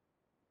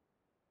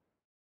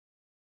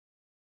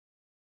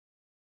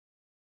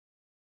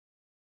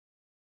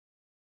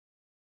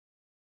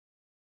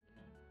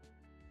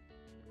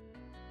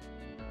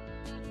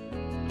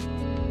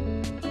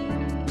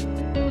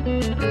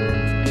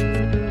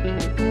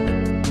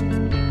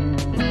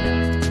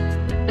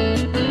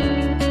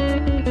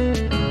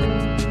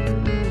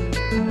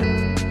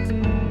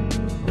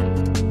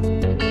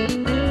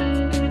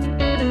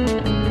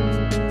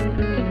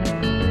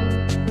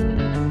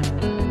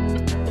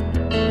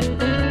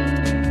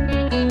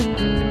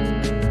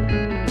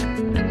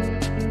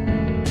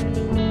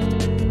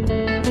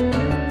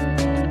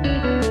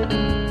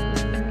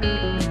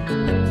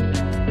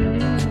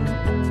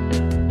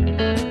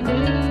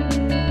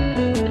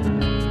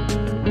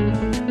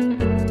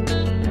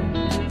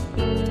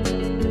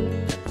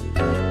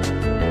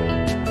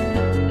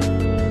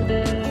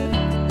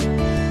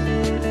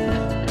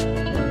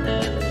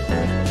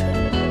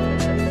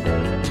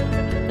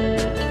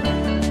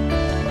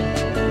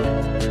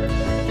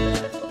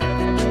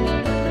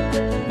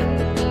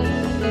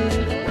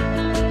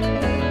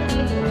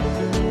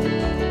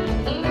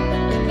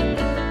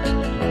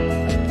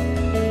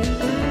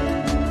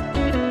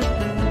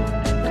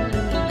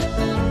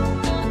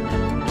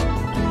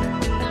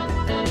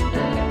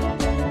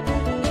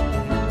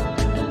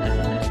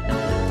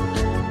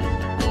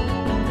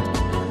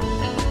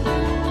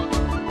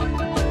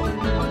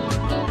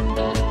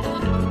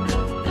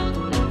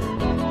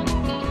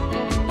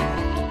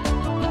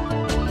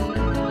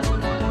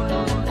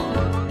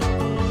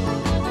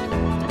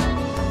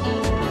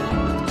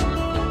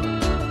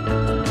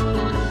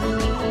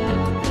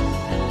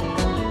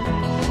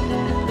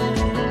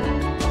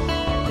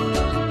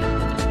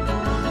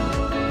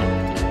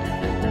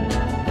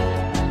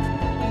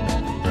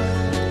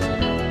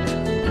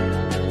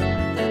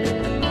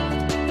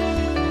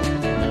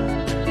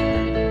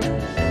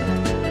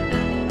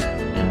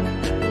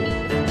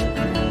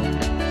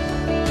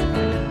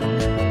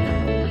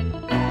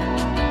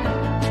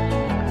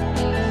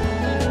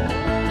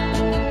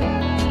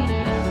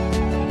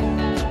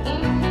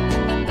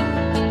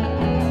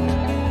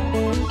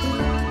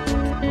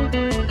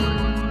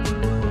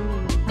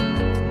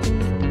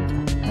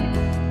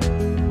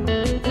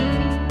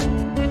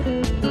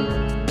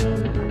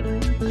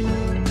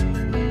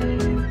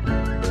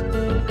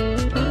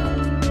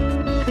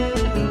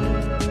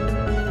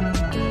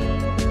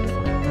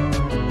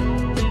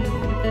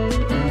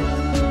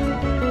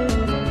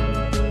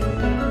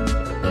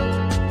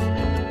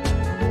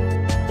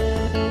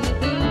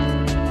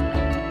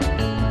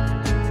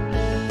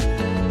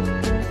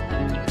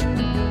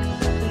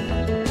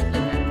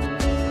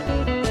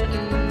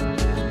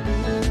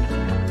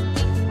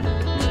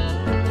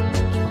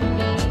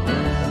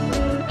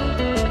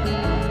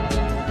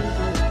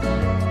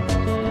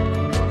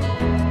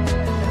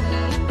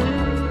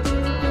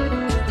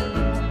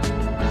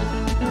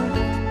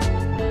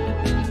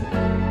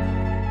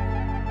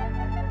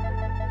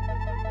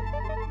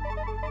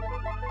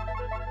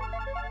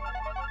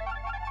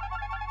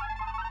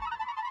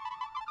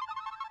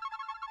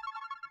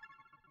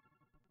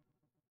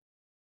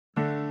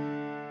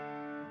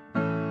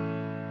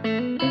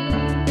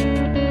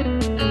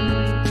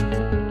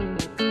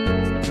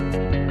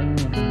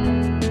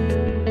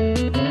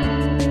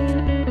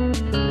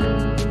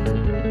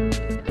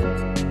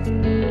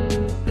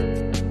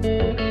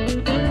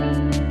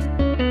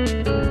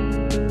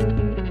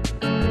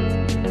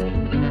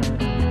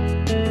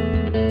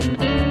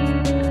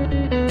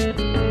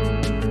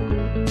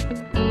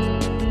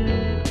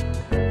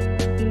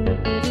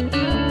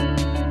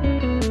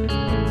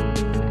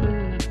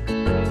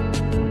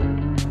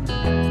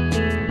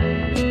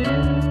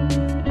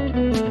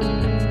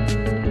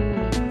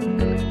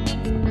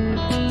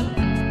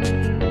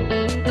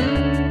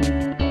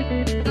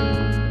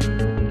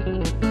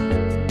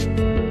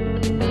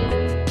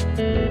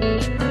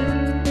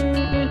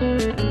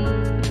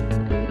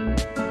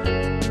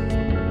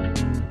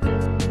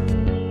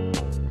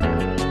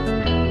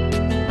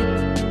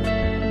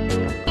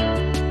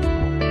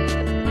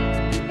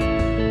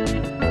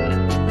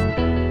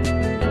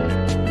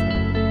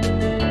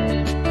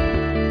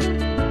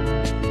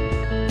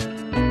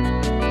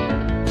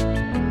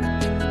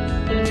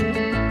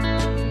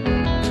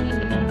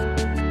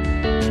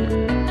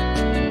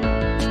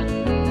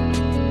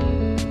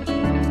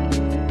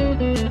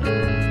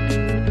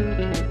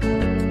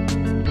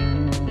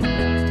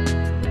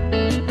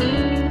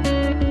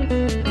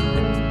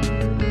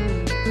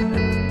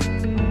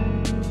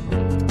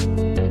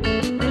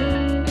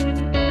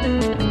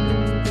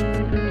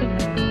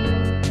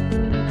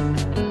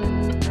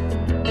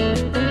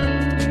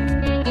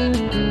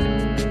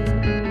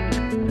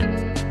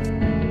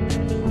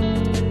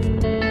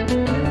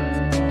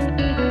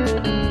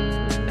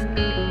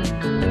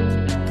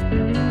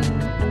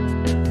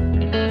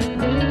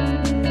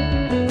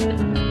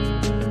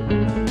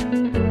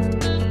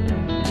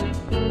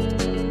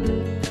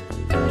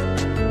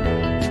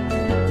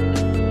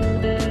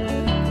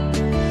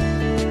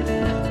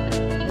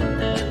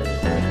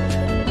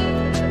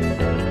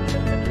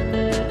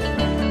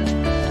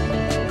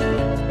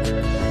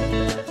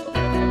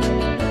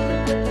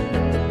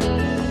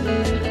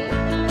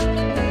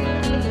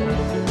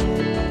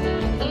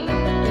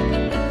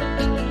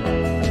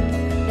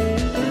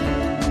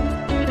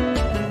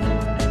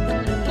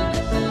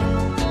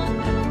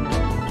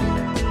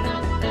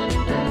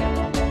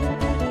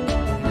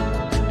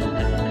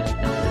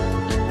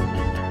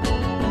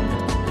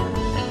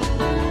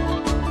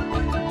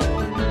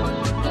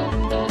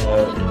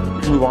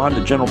 move on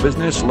to general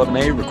business.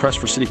 11A, request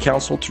for City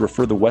Council to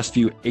refer the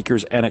Westview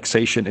Acres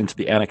annexation into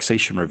the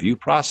annexation review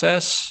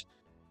process.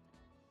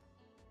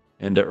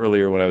 And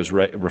earlier when I was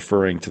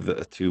referring to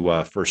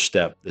the first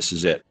step, this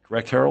is it.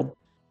 Correct, Harold?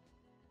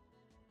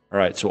 All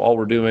right, so all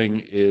we're doing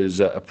is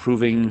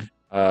approving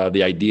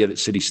the idea that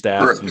city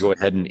staff can go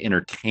ahead and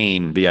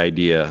entertain the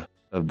idea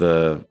of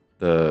the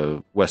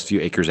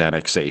Westview Acres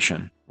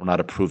annexation. We're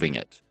not approving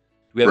it.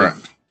 Do we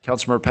have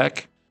Councilmember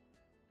Peck?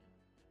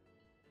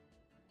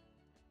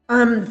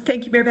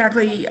 Thank you, Mayor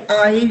Bagley.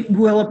 I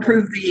will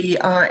approve the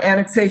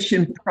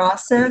annexation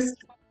process,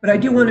 but I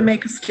do want to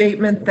make a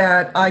statement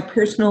that I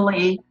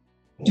personally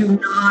do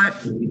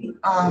not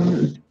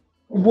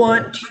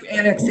want to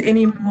annex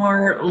any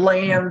more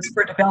lands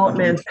for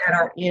development that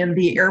are in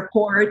the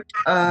airport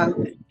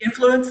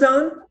influence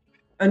zone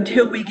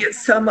until we get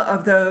some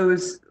of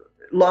those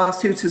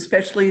lawsuits,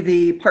 especially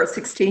the Part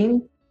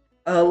 16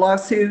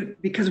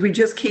 lawsuit, because we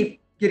just keep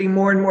getting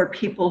more and more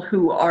people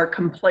who are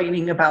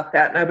complaining about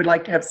that. And I would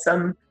like to have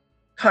some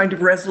kind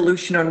of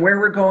resolution on where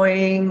we're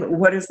going,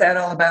 what is that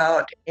all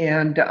about?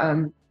 And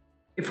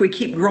if we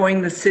keep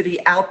growing the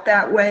city out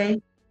that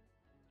way,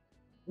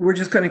 we're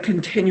just going to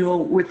continue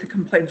with the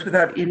complaints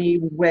without any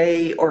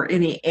way or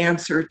any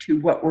answer to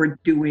what we're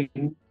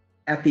doing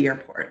at the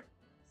airport.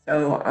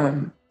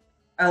 So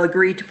I'll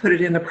agree to put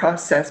it in the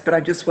process, but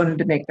I just wanted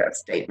to make that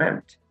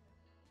statement.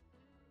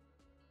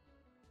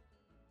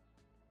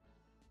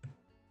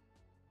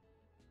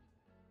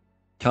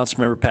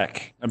 Councilmember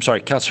Peck. I'm sorry,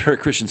 Councilmember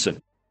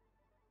Christensen.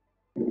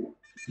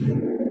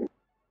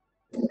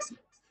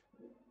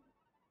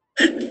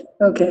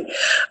 Okay.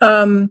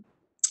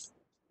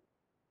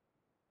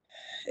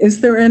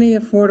 Is there any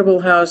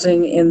affordable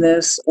housing in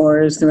this,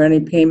 or is there any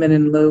payment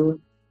in lieu?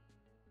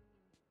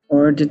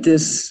 Or did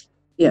this,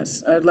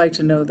 yes, I'd like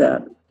to know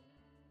that.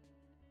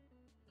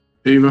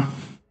 Eva?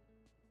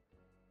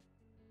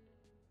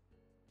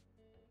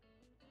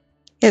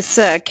 Yes,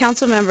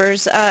 council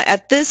members,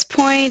 at this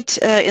point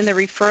in the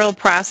referral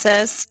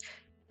process,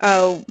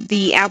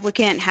 the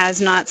applicant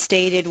has not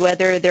stated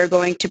whether they're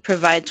going to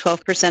provide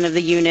 12% of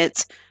the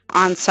units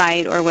on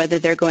site or whether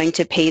they're going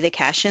to pay the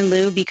cash in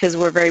lieu, because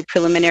we're very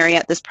preliminary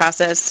at this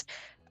process.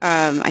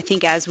 I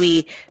think as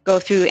we go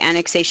through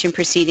annexation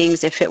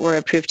proceedings, if it were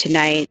approved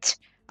tonight,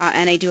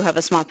 and I do have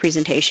a small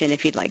presentation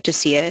if you'd like to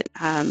see it,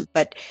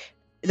 but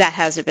that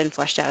hasn't been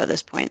fleshed out at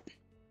this point.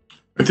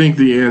 I think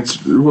the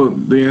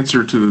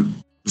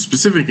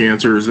specific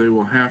answer is they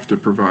will have to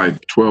provide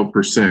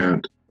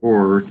 12%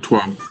 or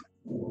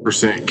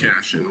 12%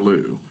 cash in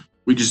lieu.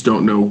 We just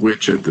don't know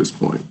which at this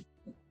point.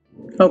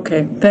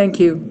 Okay, thank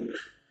you.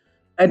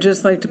 I'd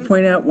just like to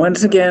point out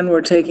once again,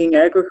 we're taking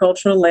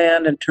agricultural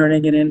land and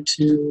turning it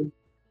into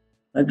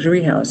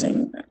luxury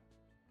housing.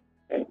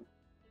 Okay.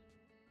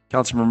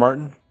 Councilmember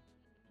Martin.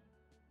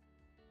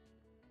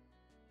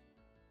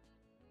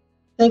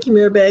 Thank you,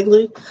 Mayor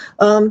Bagley.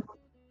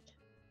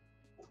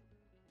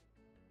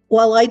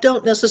 While I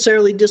don't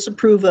necessarily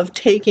disapprove of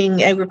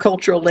taking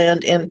agricultural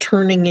land and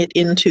turning it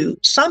into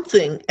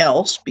something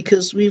else,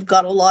 because we've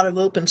got a lot of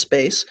open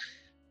space,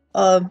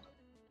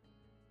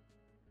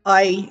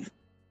 I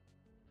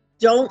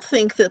don't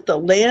think that the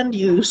land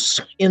use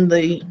in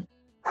the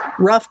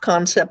rough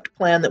concept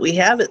plan that we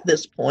have at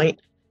this point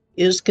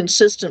is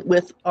consistent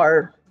with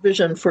our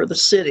vision for the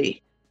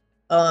city.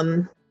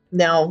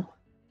 Now,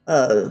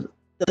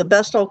 the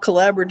Best All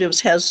Collaboratives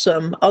has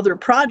some other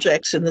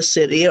projects in the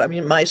city. I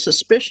mean, my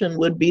suspicion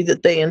would be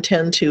that they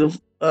intend to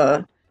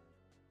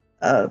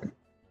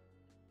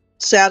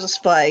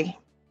satisfy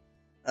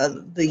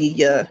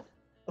the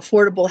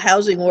affordable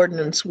housing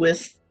ordinance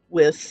with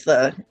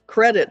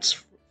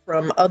credits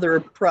from other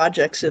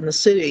projects in the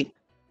city.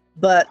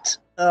 But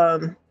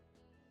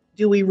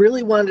do we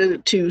really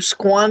want to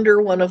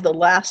squander one of the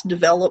last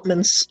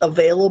developments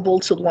available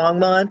to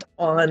Longmont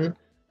on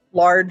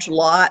large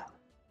lot,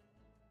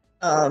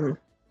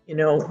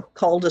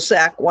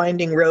 cul-de-sac,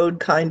 winding road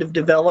kind of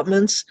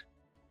developments?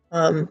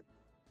 I'm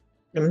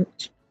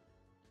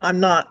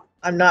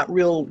not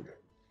real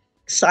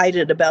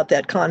excited about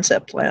that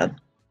concept plan.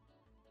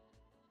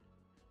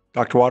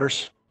 Dr.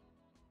 Waters.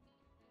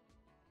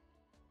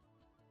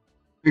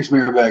 Thanks,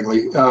 Mayor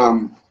Bagley.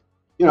 I'm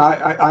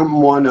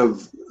one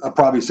of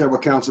probably several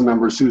council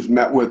members who's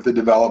met with the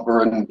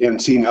developer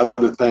and seen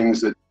other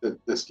things that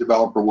this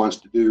developer wants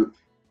to do.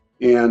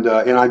 And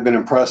I've been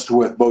impressed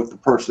with both the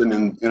person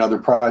and other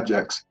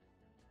projects.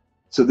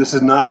 So this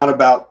is not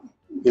about,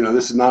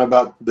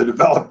 the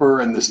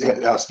developer and this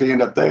how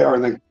stand up they are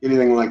and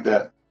anything like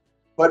that.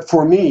 But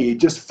for me,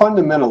 just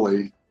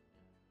fundamentally,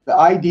 the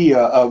idea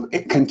of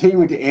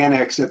continuing to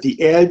annex at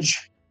the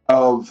edge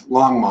of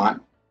Longmont,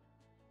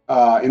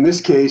 in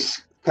this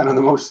case, kind of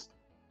the most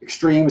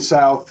extreme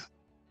south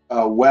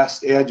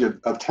west edge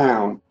of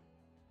town,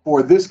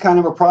 for this kind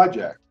of a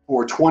project,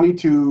 for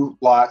 22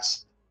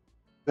 lots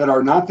that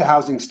are not the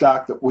housing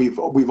stock that we've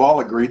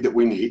all agreed that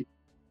we need.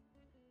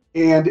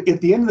 And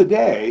at the end of the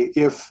day,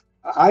 if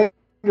I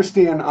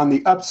understand on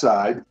the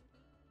upside,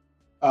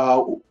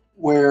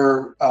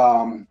 where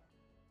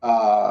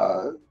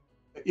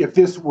if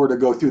this were to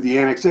go through the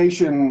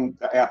annexation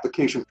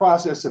application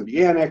process and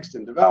be annexed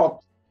and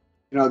developed,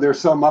 there's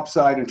some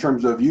upside in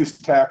terms of use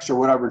tax or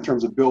whatever in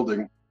terms of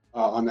building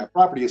on that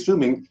property,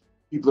 assuming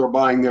people are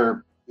buying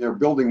their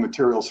building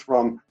materials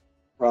from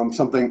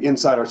something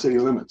inside our city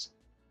limits.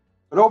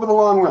 But over the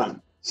long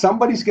run,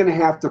 somebody's going to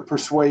have to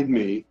persuade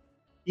me,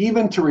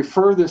 even to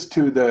refer this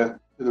to the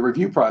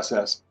review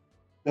process,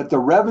 that the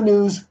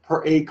revenues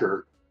per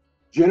acre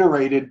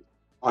generated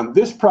on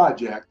this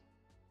project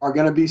are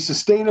going to be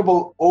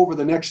sustainable over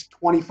the next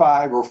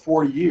 25 or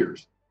 40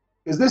 years.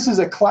 Because this is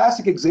a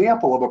classic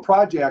example of a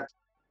project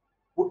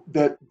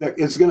that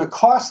is going to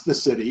cost the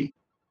city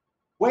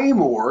way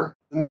more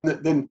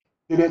than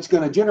it's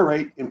going to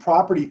generate in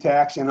property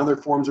tax and other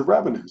forms of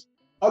revenues.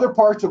 Other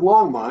parts of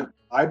Longmont,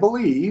 I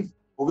believe,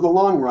 over the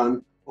long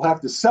run, will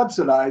have to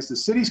subsidize the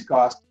city's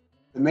cost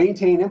to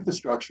maintain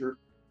infrastructure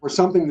for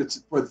something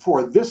that's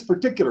for this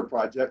particular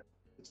project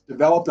that's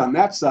developed on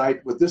that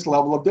site with this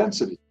level of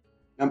density.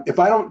 And if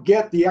I don't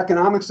get the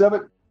economics of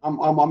it, I'm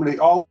going to be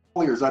all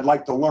ears. I'd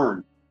like to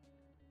learn,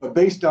 but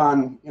based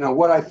on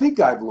what I think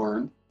I've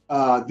learned,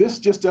 this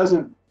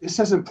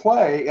doesn't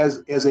play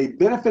as a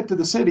benefit to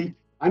the city.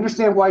 I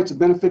understand why it's a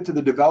benefit to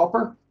the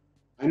developer.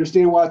 I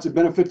understand why it's a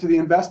benefit to the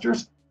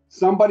investors.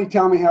 Somebody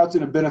tell me how it's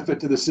a benefit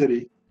to the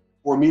city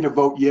for me to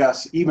vote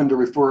yes, even to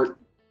refer it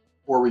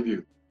for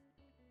review.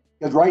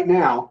 Because right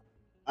now,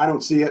 I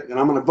don't see it, and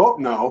I'm going to vote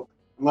no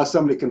unless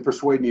somebody can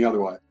persuade me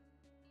otherwise.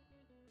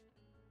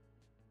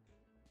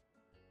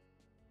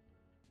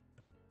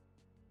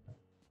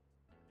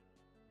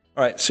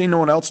 All right, seeing no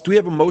one else, do we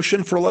have a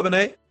motion for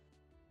 11A?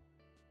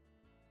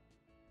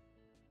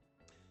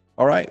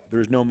 All right,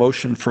 there's no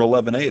motion for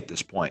 11A at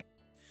this point.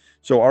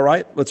 So, all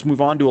right, let's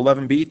move on to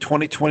 11B,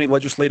 2020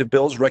 legislative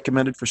bills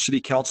recommended for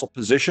city council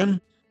position.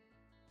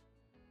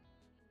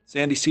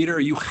 Sandy Cedar, are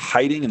you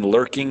hiding and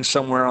lurking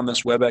somewhere on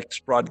this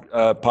WebEx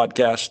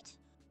podcast?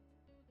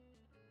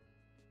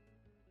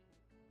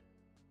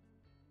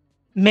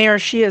 Mayor,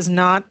 she is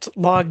not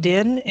logged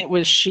in.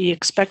 Was she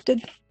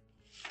expected?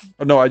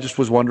 Oh, no, I just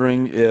was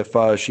wondering if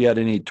she had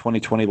any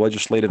 2020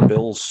 legislative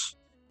bills.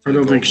 I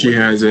don't think she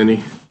has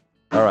any.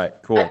 All right,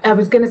 cool. I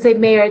was going to say,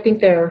 Mayor, I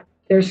think they're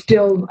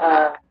still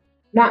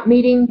not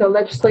meeting the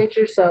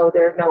legislature, so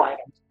there are no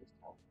items.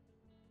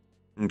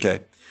 Okay.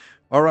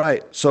 All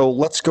right. So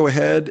let's go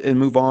ahead and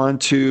move on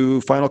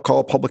to final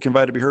call, public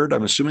invite to be heard.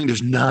 I'm assuming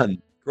there's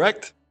none,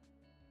 correct?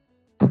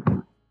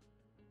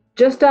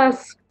 Just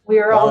us. We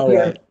are all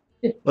here.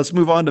 Right. Let's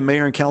move on to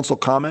mayor and council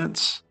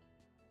comments.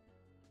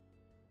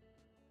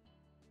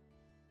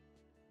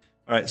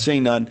 All right.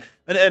 Seeing none.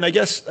 And I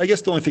guess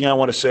the only thing I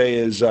want to say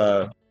is,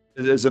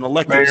 as an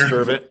elected Mayor.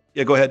 servant.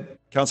 Yeah, go ahead.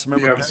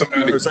 Councilmember.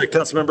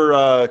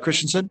 Councilmember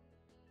Christensen.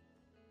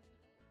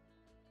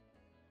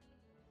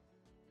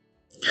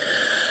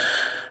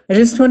 I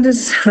just want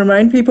to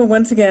remind people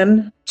once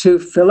again to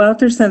fill out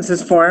their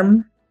census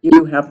form.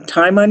 You have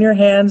time on your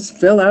hands.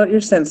 Fill out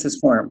your census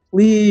form,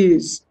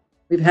 please.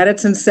 We've had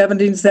it since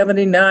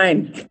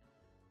 1779.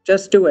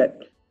 Just do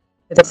it.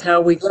 It's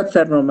how we get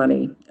federal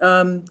money.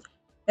 And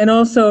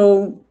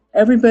also,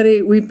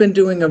 everybody, we've been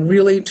doing a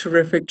really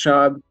terrific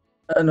job,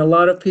 and a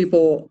lot of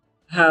people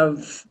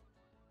have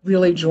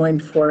really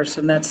joined force,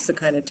 and that's the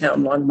kind of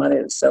town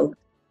Longmont is. So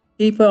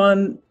keep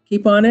on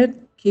it.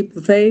 Keep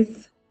the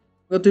faith.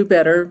 We'll do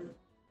better.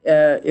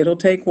 It'll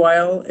take a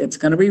while. It's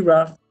going to be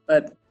rough,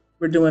 but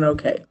we're doing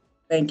okay.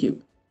 Thank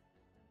you.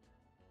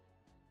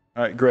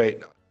 All right,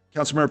 great.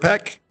 Councilmember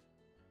Peck.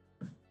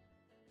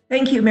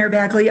 Thank you, Mayor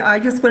Bagley. I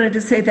just wanted to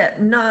say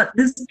that not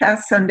this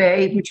past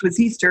Sunday, which was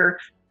Easter,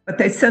 but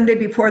the Sunday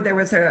before, there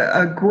was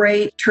a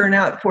great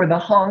turnout for the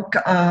honk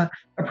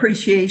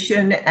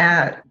appreciation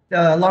at the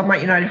Longmont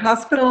United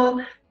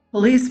Hospital.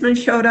 Policemen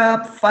showed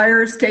up,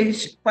 fire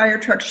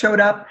truck showed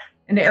up,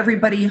 and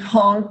everybody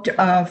honked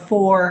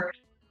for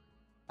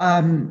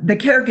the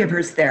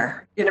caregivers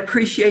there, in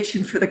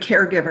appreciation for the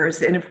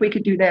caregivers. And if we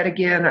could do that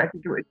again, I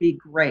think it would be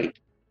great.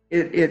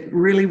 It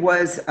really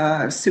was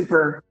a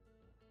super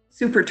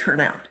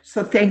turnout.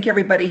 So thank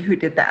everybody who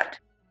did that.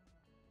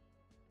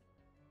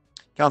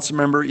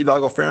 Councilmember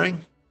Hidalgo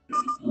Faring.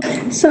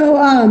 So,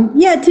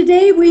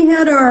 today we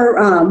had our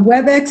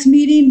WebEx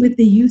meeting with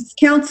the Youth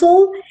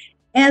Council,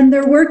 and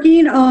they're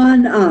working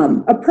on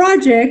a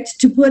project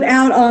to put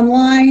out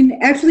online,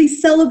 actually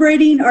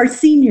celebrating our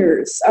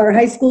seniors, our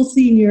high school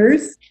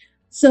seniors.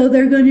 So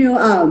they're going to,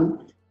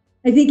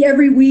 I think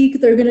every week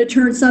they're going to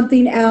turn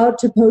something out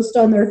to post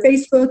on their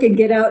Facebook and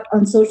get out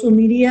on social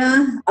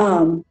media,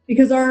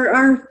 because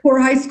our poor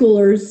high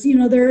schoolers,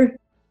 they're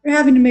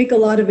having to make a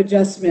lot of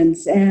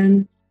adjustments.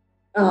 And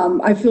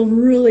I feel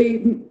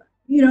really,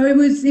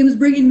 it was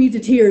bringing me to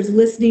tears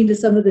listening to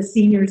some of the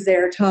seniors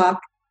there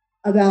talk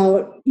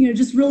about,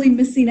 just really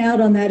missing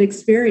out on that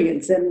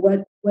experience and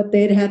what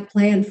they'd had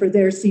planned for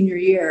their senior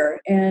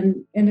year,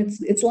 and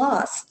it's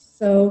lost.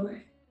 So,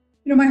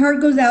 my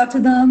heart goes out to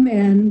them,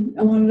 and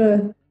I wanted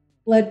to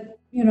let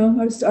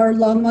our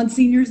Longmont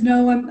seniors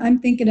know I'm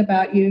thinking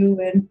about you,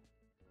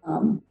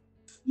 and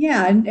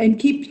and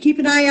keep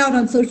an eye out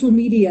on social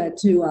media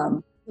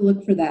to to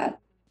look for that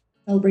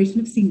celebration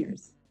of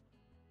seniors.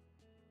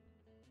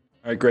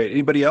 All right, great.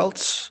 Anybody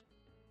else?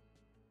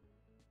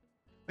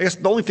 I guess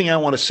the only thing I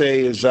want to say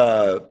is,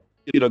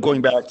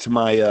 going back to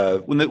my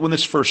when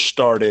this first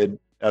started,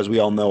 as we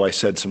all know, I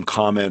said some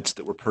comments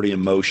that were pretty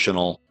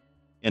emotional,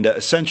 and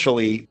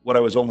essentially, what I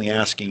was only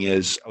asking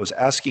is, I was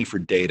asking for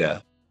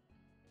data,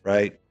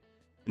 right?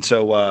 And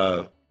so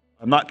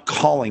I'm not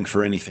calling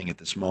for anything at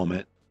this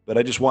moment, but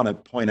I just want to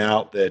point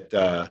out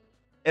that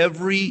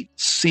every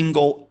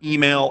single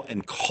email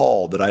and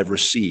call that I've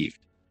received,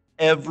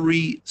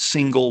 every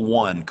single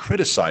one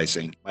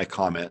criticizing my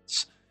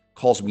comments,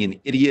 calls me an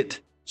idiot,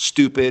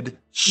 stupid,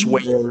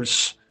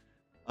 swears,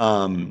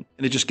 and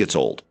it just gets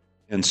old.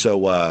 And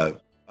so,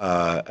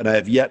 and I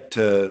have yet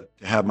to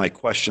have my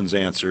questions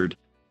answered,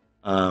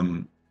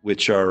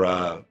 which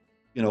are,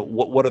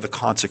 what are the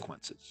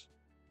consequences?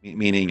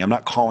 Meaning, I'm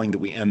not calling that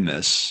we end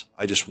this.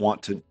 I just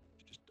want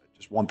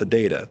the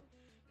data.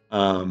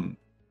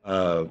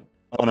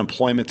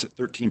 Unemployment's at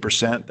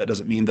 13%. That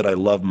doesn't mean that I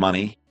love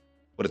money.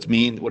 What it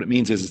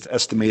means is it's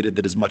estimated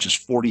that as much as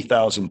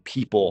 40,000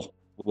 people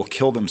will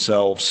kill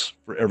themselves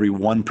for every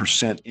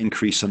 1%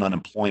 increase in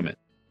unemployment.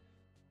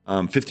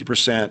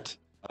 50%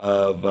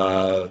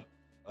 of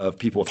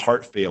people with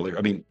heart failure.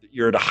 I mean,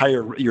 you're at a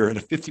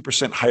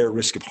 50% higher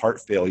risk of heart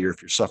failure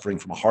if you're suffering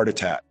from a heart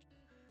attack,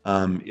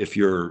 if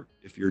you're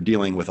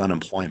dealing with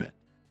unemployment.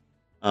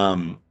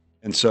 And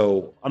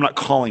so I'm not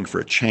calling for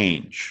a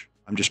change.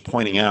 I'm just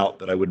pointing out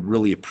that I would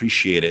really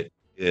appreciate it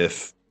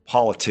if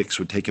politics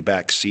would take a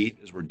back seat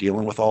as we're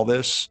dealing with all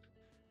this,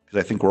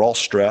 because I think we're all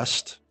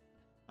stressed.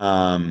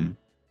 And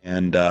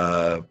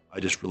I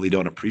just really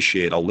don't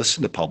appreciate. I'll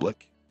listen to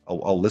public.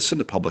 I'll listen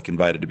to public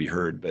invited to be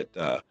heard, but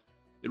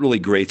it really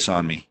grates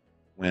on me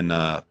when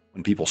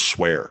people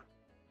swear.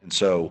 And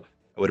so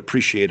I would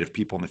appreciate if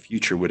people in the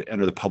future would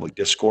enter the public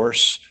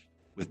discourse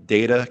with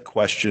data,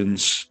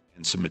 questions,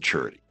 and some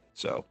maturity.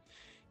 So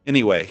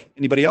anyway,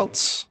 anybody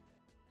else?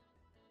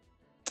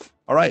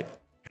 All right.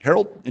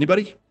 Harold,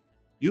 anybody?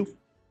 You?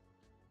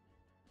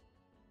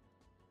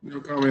 No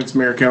comments,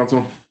 Mayor, Council.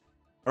 All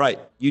right.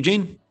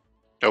 Eugene?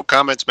 No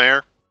comments,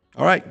 Mayor.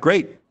 All right,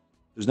 great.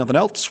 There's nothing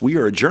else. We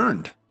are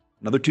adjourned.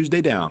 Another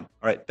Tuesday down.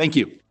 All right. Thank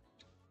you.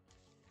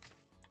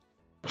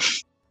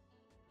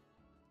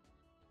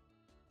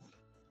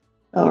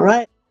 All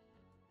right.